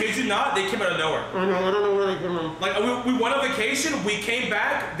 I kid you not, they came out of nowhere. I know, I don't know where they come from. Like, we went on vacation, we came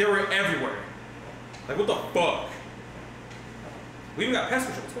back, they were everywhere. Like, what the fuck? We even got pest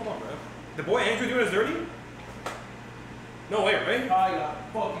control. What's going on, bro? The boy Andrew doing his dirty? No way, right? I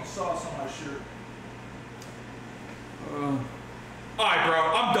got fucking sauce on my shirt. Alright, bro,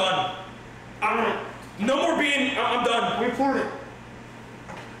 I'm done. No more being, I'm done. We poured it.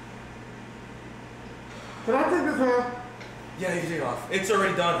 Can I take this off? Yeah, you can take it off. It's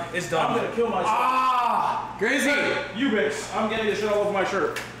already done. It's done. I'm gonna kill myself. Ah! Grizzy. You mix. I'm getting this shit all over my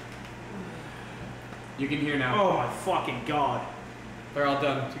shirt. You can hear now. Oh my fucking god. They're all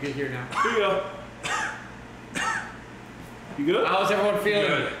done. You can hear now. Here you go. You good? How's everyone feeling?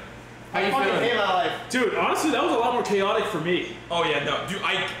 Good. How you Fucking feeling? hate my life. Dude, honestly, that was a lot more chaotic for me. Oh yeah, no, dude,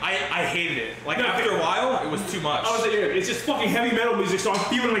 I hated it. Like No, after a while, it was too much. I was like, it's just fucking heavy metal music, so I'm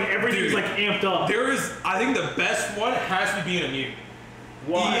feeling like everything's Dude. like amped up. There is, I think the best one has to be being a mute.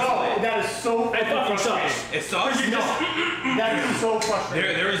 Why? No, that is so It fucking frustrating. sucks. It sucks. That is so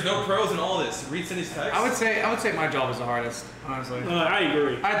frustrating. There is no pros in all this. Read Cindy's text. I would say my job is the hardest, honestly. I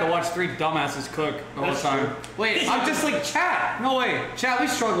agree. I had to watch 3 dumbasses cook the whole That's time. true. Wait, I'm just like chat. No way, chat. We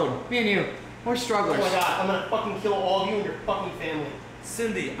struggled. Me and you, we're strugglers. Oh my god, I'm gonna fucking kill all of you and your fucking family.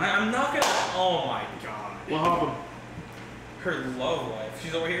 Cindy, I'm not gonna. Oh my god. What happened? her love life.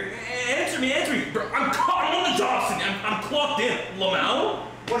 She's over here. Answer me, bro. I'm on the job, I'm clocked in. Lamau?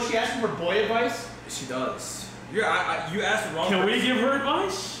 Was she asking for boy advice? She does. You asked the wrong. Can we person. give her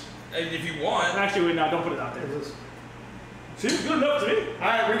advice? If you want. Actually, wait, no, don't put it out there. Seems good enough to me. All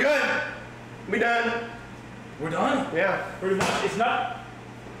right, we're good. We done. We're done. Yeah. Pretty much. It's not.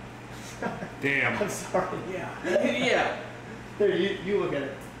 Damn. I'm sorry. Yeah. Yeah. There, you look at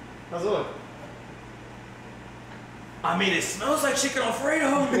it. How's it look? I mean, it smells like chicken Alfredo.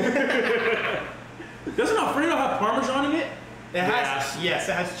 Doesn't Alfredo have Parmesan in it? It has. Yes,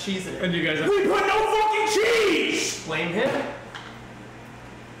 it has cheese in it. And you guys have We put no fucking cheese! Blame him.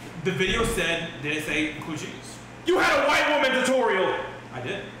 The video did it say include cheese? You had a white woman tutorial. I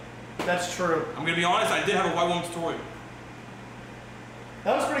did. That's true. I'm gonna be honest, I did have a white woman tutorial.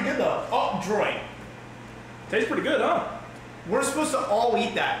 That was pretty good though. Oh, Droid. Tastes pretty good, huh? We're supposed to all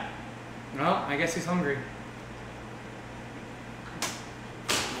eat that. Well, I guess he's hungry.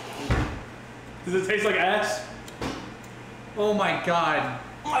 Does it taste like ass? Oh my god.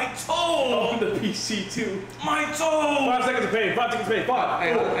 My toe! On the PC too. My toe! 5 seconds to pay. 5 seconds to pay. 5.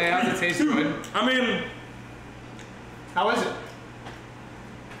 Hey, how's it taste good? I mean, How is it?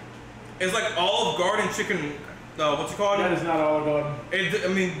 it's like Olive Garden chicken. What's it called? That is not all gone. It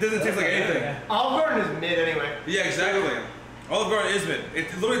doesn't taste like anything. Olive Garden is mid anyway. Yeah, exactly. Olive Garden is mid.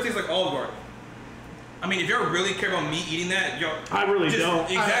 It literally tastes like Olive Garden. I mean, if you really care about me eating that, I really just, don't.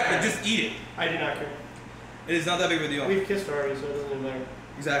 Exactly, just eat it. I do not care. It is not that big of a deal. We've kissed already, so it doesn't even matter.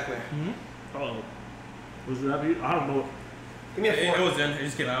 Exactly. Oh. Was that? I don't know. Give me a fork. It was in. It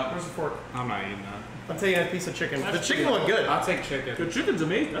just came out. Where's the fork? I'm not eating that. I'm taking a piece of chicken. The chicken looked good. I'll take chicken. Good chicken's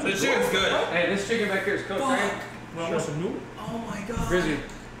amazing. That's The chicken's good. Hey, this chicken back here is cooked, right? Want some noodle? Oh my god. Grizzy,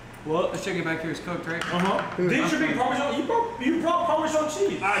 What? this chicken back here is cooked, right? Uh-huh. Didn't you bring Parmesan? You brought Parmesan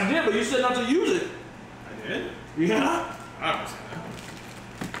cheese. I did, but you said not to use it. I did? Yeah. I don't understand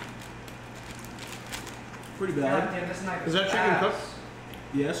that. Pretty God bad. damn, this knife Is that chicken cooked?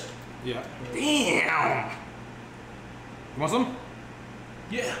 Yes. Yeah. Damn. You want some?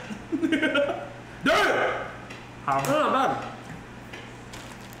 Yeah. Damn! Not bad.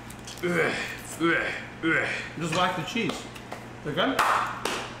 Just like the cheese. They're good?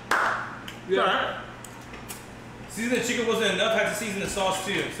 Yeah. Alright. Seasoning the chicken wasn't enough. Had to season the sauce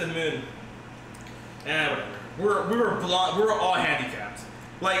too. Send them in. And whatever. We were blind. We were all handicapped.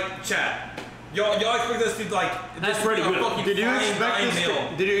 Like chat. Y'all expect us to like. That's this pretty to be a good. fucking Did you fine expect dine this?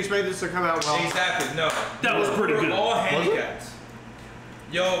 meal. Did you expect this to come out well? Exactly. No. That was pretty we good. were all Was it? handicapped.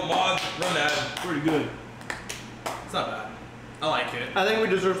 Yo, mod, run that. Pretty good. It's not bad. I like it. I think we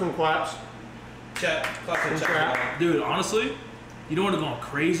deserve some claps. Chat. Clap to Crap. chat. Dude, honestly, you don't want to go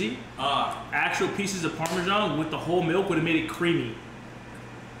crazy. Actual pieces of Parmesan with the whole milk would have made it creamy.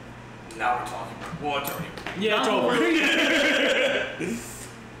 Now we're talking. Well, it's already. Yeah, it's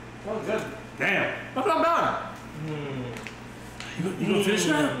over. Oh, good. Damn. That's not bad. You gonna finish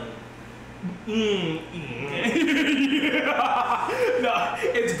that? No,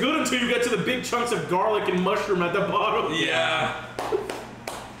 it's good until you get to the big chunks of garlic and mushroom at the bottom. Yeah.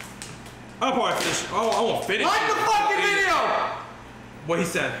 I'll probably finish. Oh, I won't finish. Like the fucking video! What he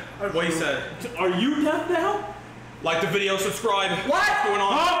said. What he said. Are you deaf now? Like the video, subscribe. What? What's going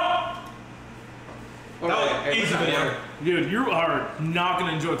on? Huh? That was easy video. Dude, you are not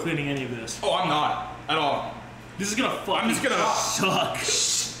gonna enjoy cleaning any of this. Oh, I'm not at all. This is gonna fucking I'm just gonna suck.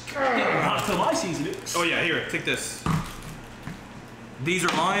 Not till I season it. Oh yeah, here, take this. These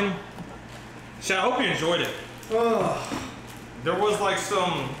are mine. Chat, I hope you enjoyed it. There was like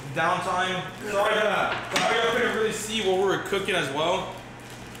some downtime. Sorry that I couldn't really see what we were cooking as well.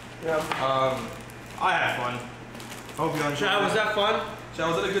 Yeah. I had fun. Hope you enjoyed Chad, was it. that fun? Chat,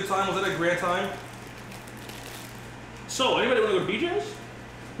 was it a good time? Was it a great time? So, anybody wanna go to BJ's?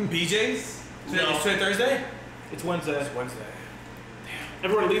 BJ's? Today, No. Is today Thursday? It's Wednesday. It's Wednesday.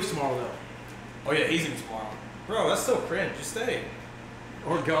 Everyone leaves tomorrow though. Oh yeah, he's in tomorrow. Bro, that's so cringe. Just stay.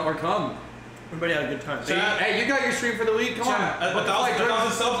 Or go, or come. Everybody had a good time. Chat. Hey, you got your stream for the week? Come Chat, on. What the fuck,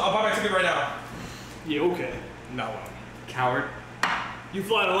 1,000 subs, I'll buy my ticket right now. Yeah, okay. No. Coward. You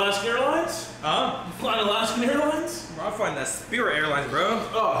fly to Alaskan Airlines? Huh? You fly to Alaskan Airlines? Bro, I'm flying that Spirit Airlines, bro.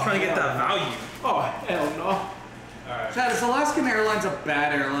 Oh, Trying to get that value. Oh, hell no. Alright. Chad, is Alaskan Airlines a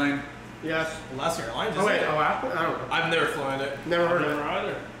bad airline? Yes. Alaska Airlines, Oh, wait, Alaska? I don't know. I've never flown it. Never heard of Never it.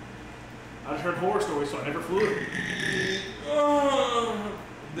 either. I just heard horror stories, so I never flew it.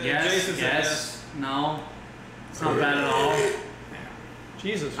 Jason said yes. No. It's not bad at all.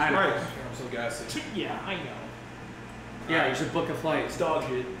 Jesus I know. Christ. I'm so gassy. Yeah, I know. Yeah, you should book a flight. It's dog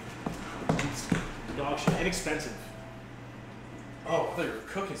shit. It's dog shit. Inexpensive. Oh, I thought you were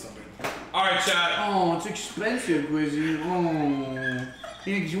cooking something. All right, chat. Oh, it's expensive, Grizzy. Oh. Yeah,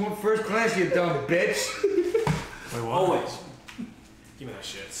 because you want first class, you dumb bitch. Wait, what? Always. Give me that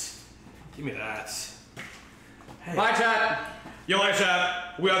shit. Give me that. Hey. Bye, chat. Yo, live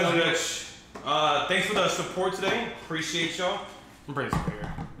chat. We out this bitch. Thanks for the support today. Appreciate y'all. I'm bringing this over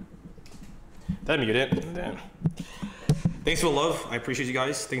here. That mute it. Damn. Thanks for the love. I appreciate you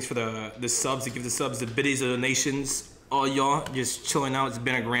guys. Thanks for the subs. To give the subs, the biddies, the donations. All y'all just chilling out. It's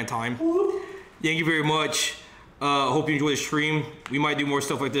been a grand time. Thank you very much. Hope you enjoy the stream. We might do more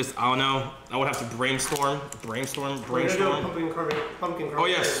stuff like this. I don't know. I would have to brainstorm. We're gonna do a pumpkin carving. Oh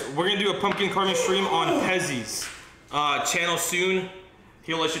yes, we're gonna do a pumpkin carving stream on Pezzy's channel soon.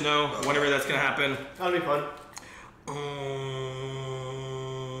 He'll let you know whenever that's gonna happen. That'll be fun.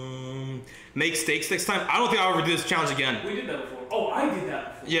 Make steaks next time. I don't think I'll ever do this challenge again. We did that before. Oh, I did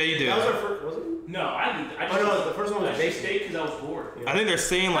that before. Yeah, you did. That was our first, was it? No, I did. I Oh no, the first one was I bacon. steak because I was bored. I think they're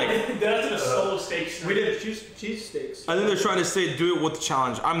saying like. That's in a solo steak stream. We did cheese steaks. I think they're trying to say do it with the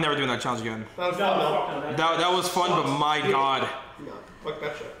challenge. I'm never doing that challenge again. That was No, fun, fuck though. no. That was fun, but my god. No, fuck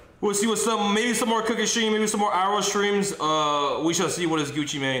that shit. We'll see what's up. Maybe some more cooking stream. Maybe some more arrow streams. We shall see what is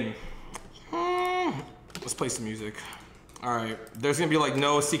Gucci made. Let's play some music. All right. There's gonna be like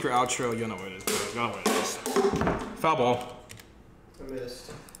no secret outro. You know what it is. You know what it is. Foul ball. I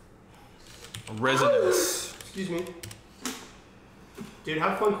missed. Resonance. Excuse me. Dude,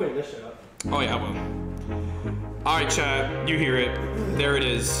 have fun quitting this shit up. Oh yeah, I will. All right, chat. You hear it. There it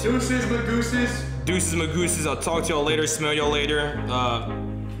is. Deuces, magooses. Deuces, magooses. I'll talk to y'all later. Smell y'all later.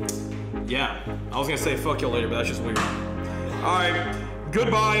 Yeah. I was gonna say fuck y'all later, but that's just weird. All right.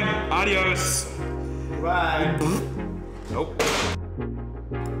 Goodbye. Adios. Bye. Nope.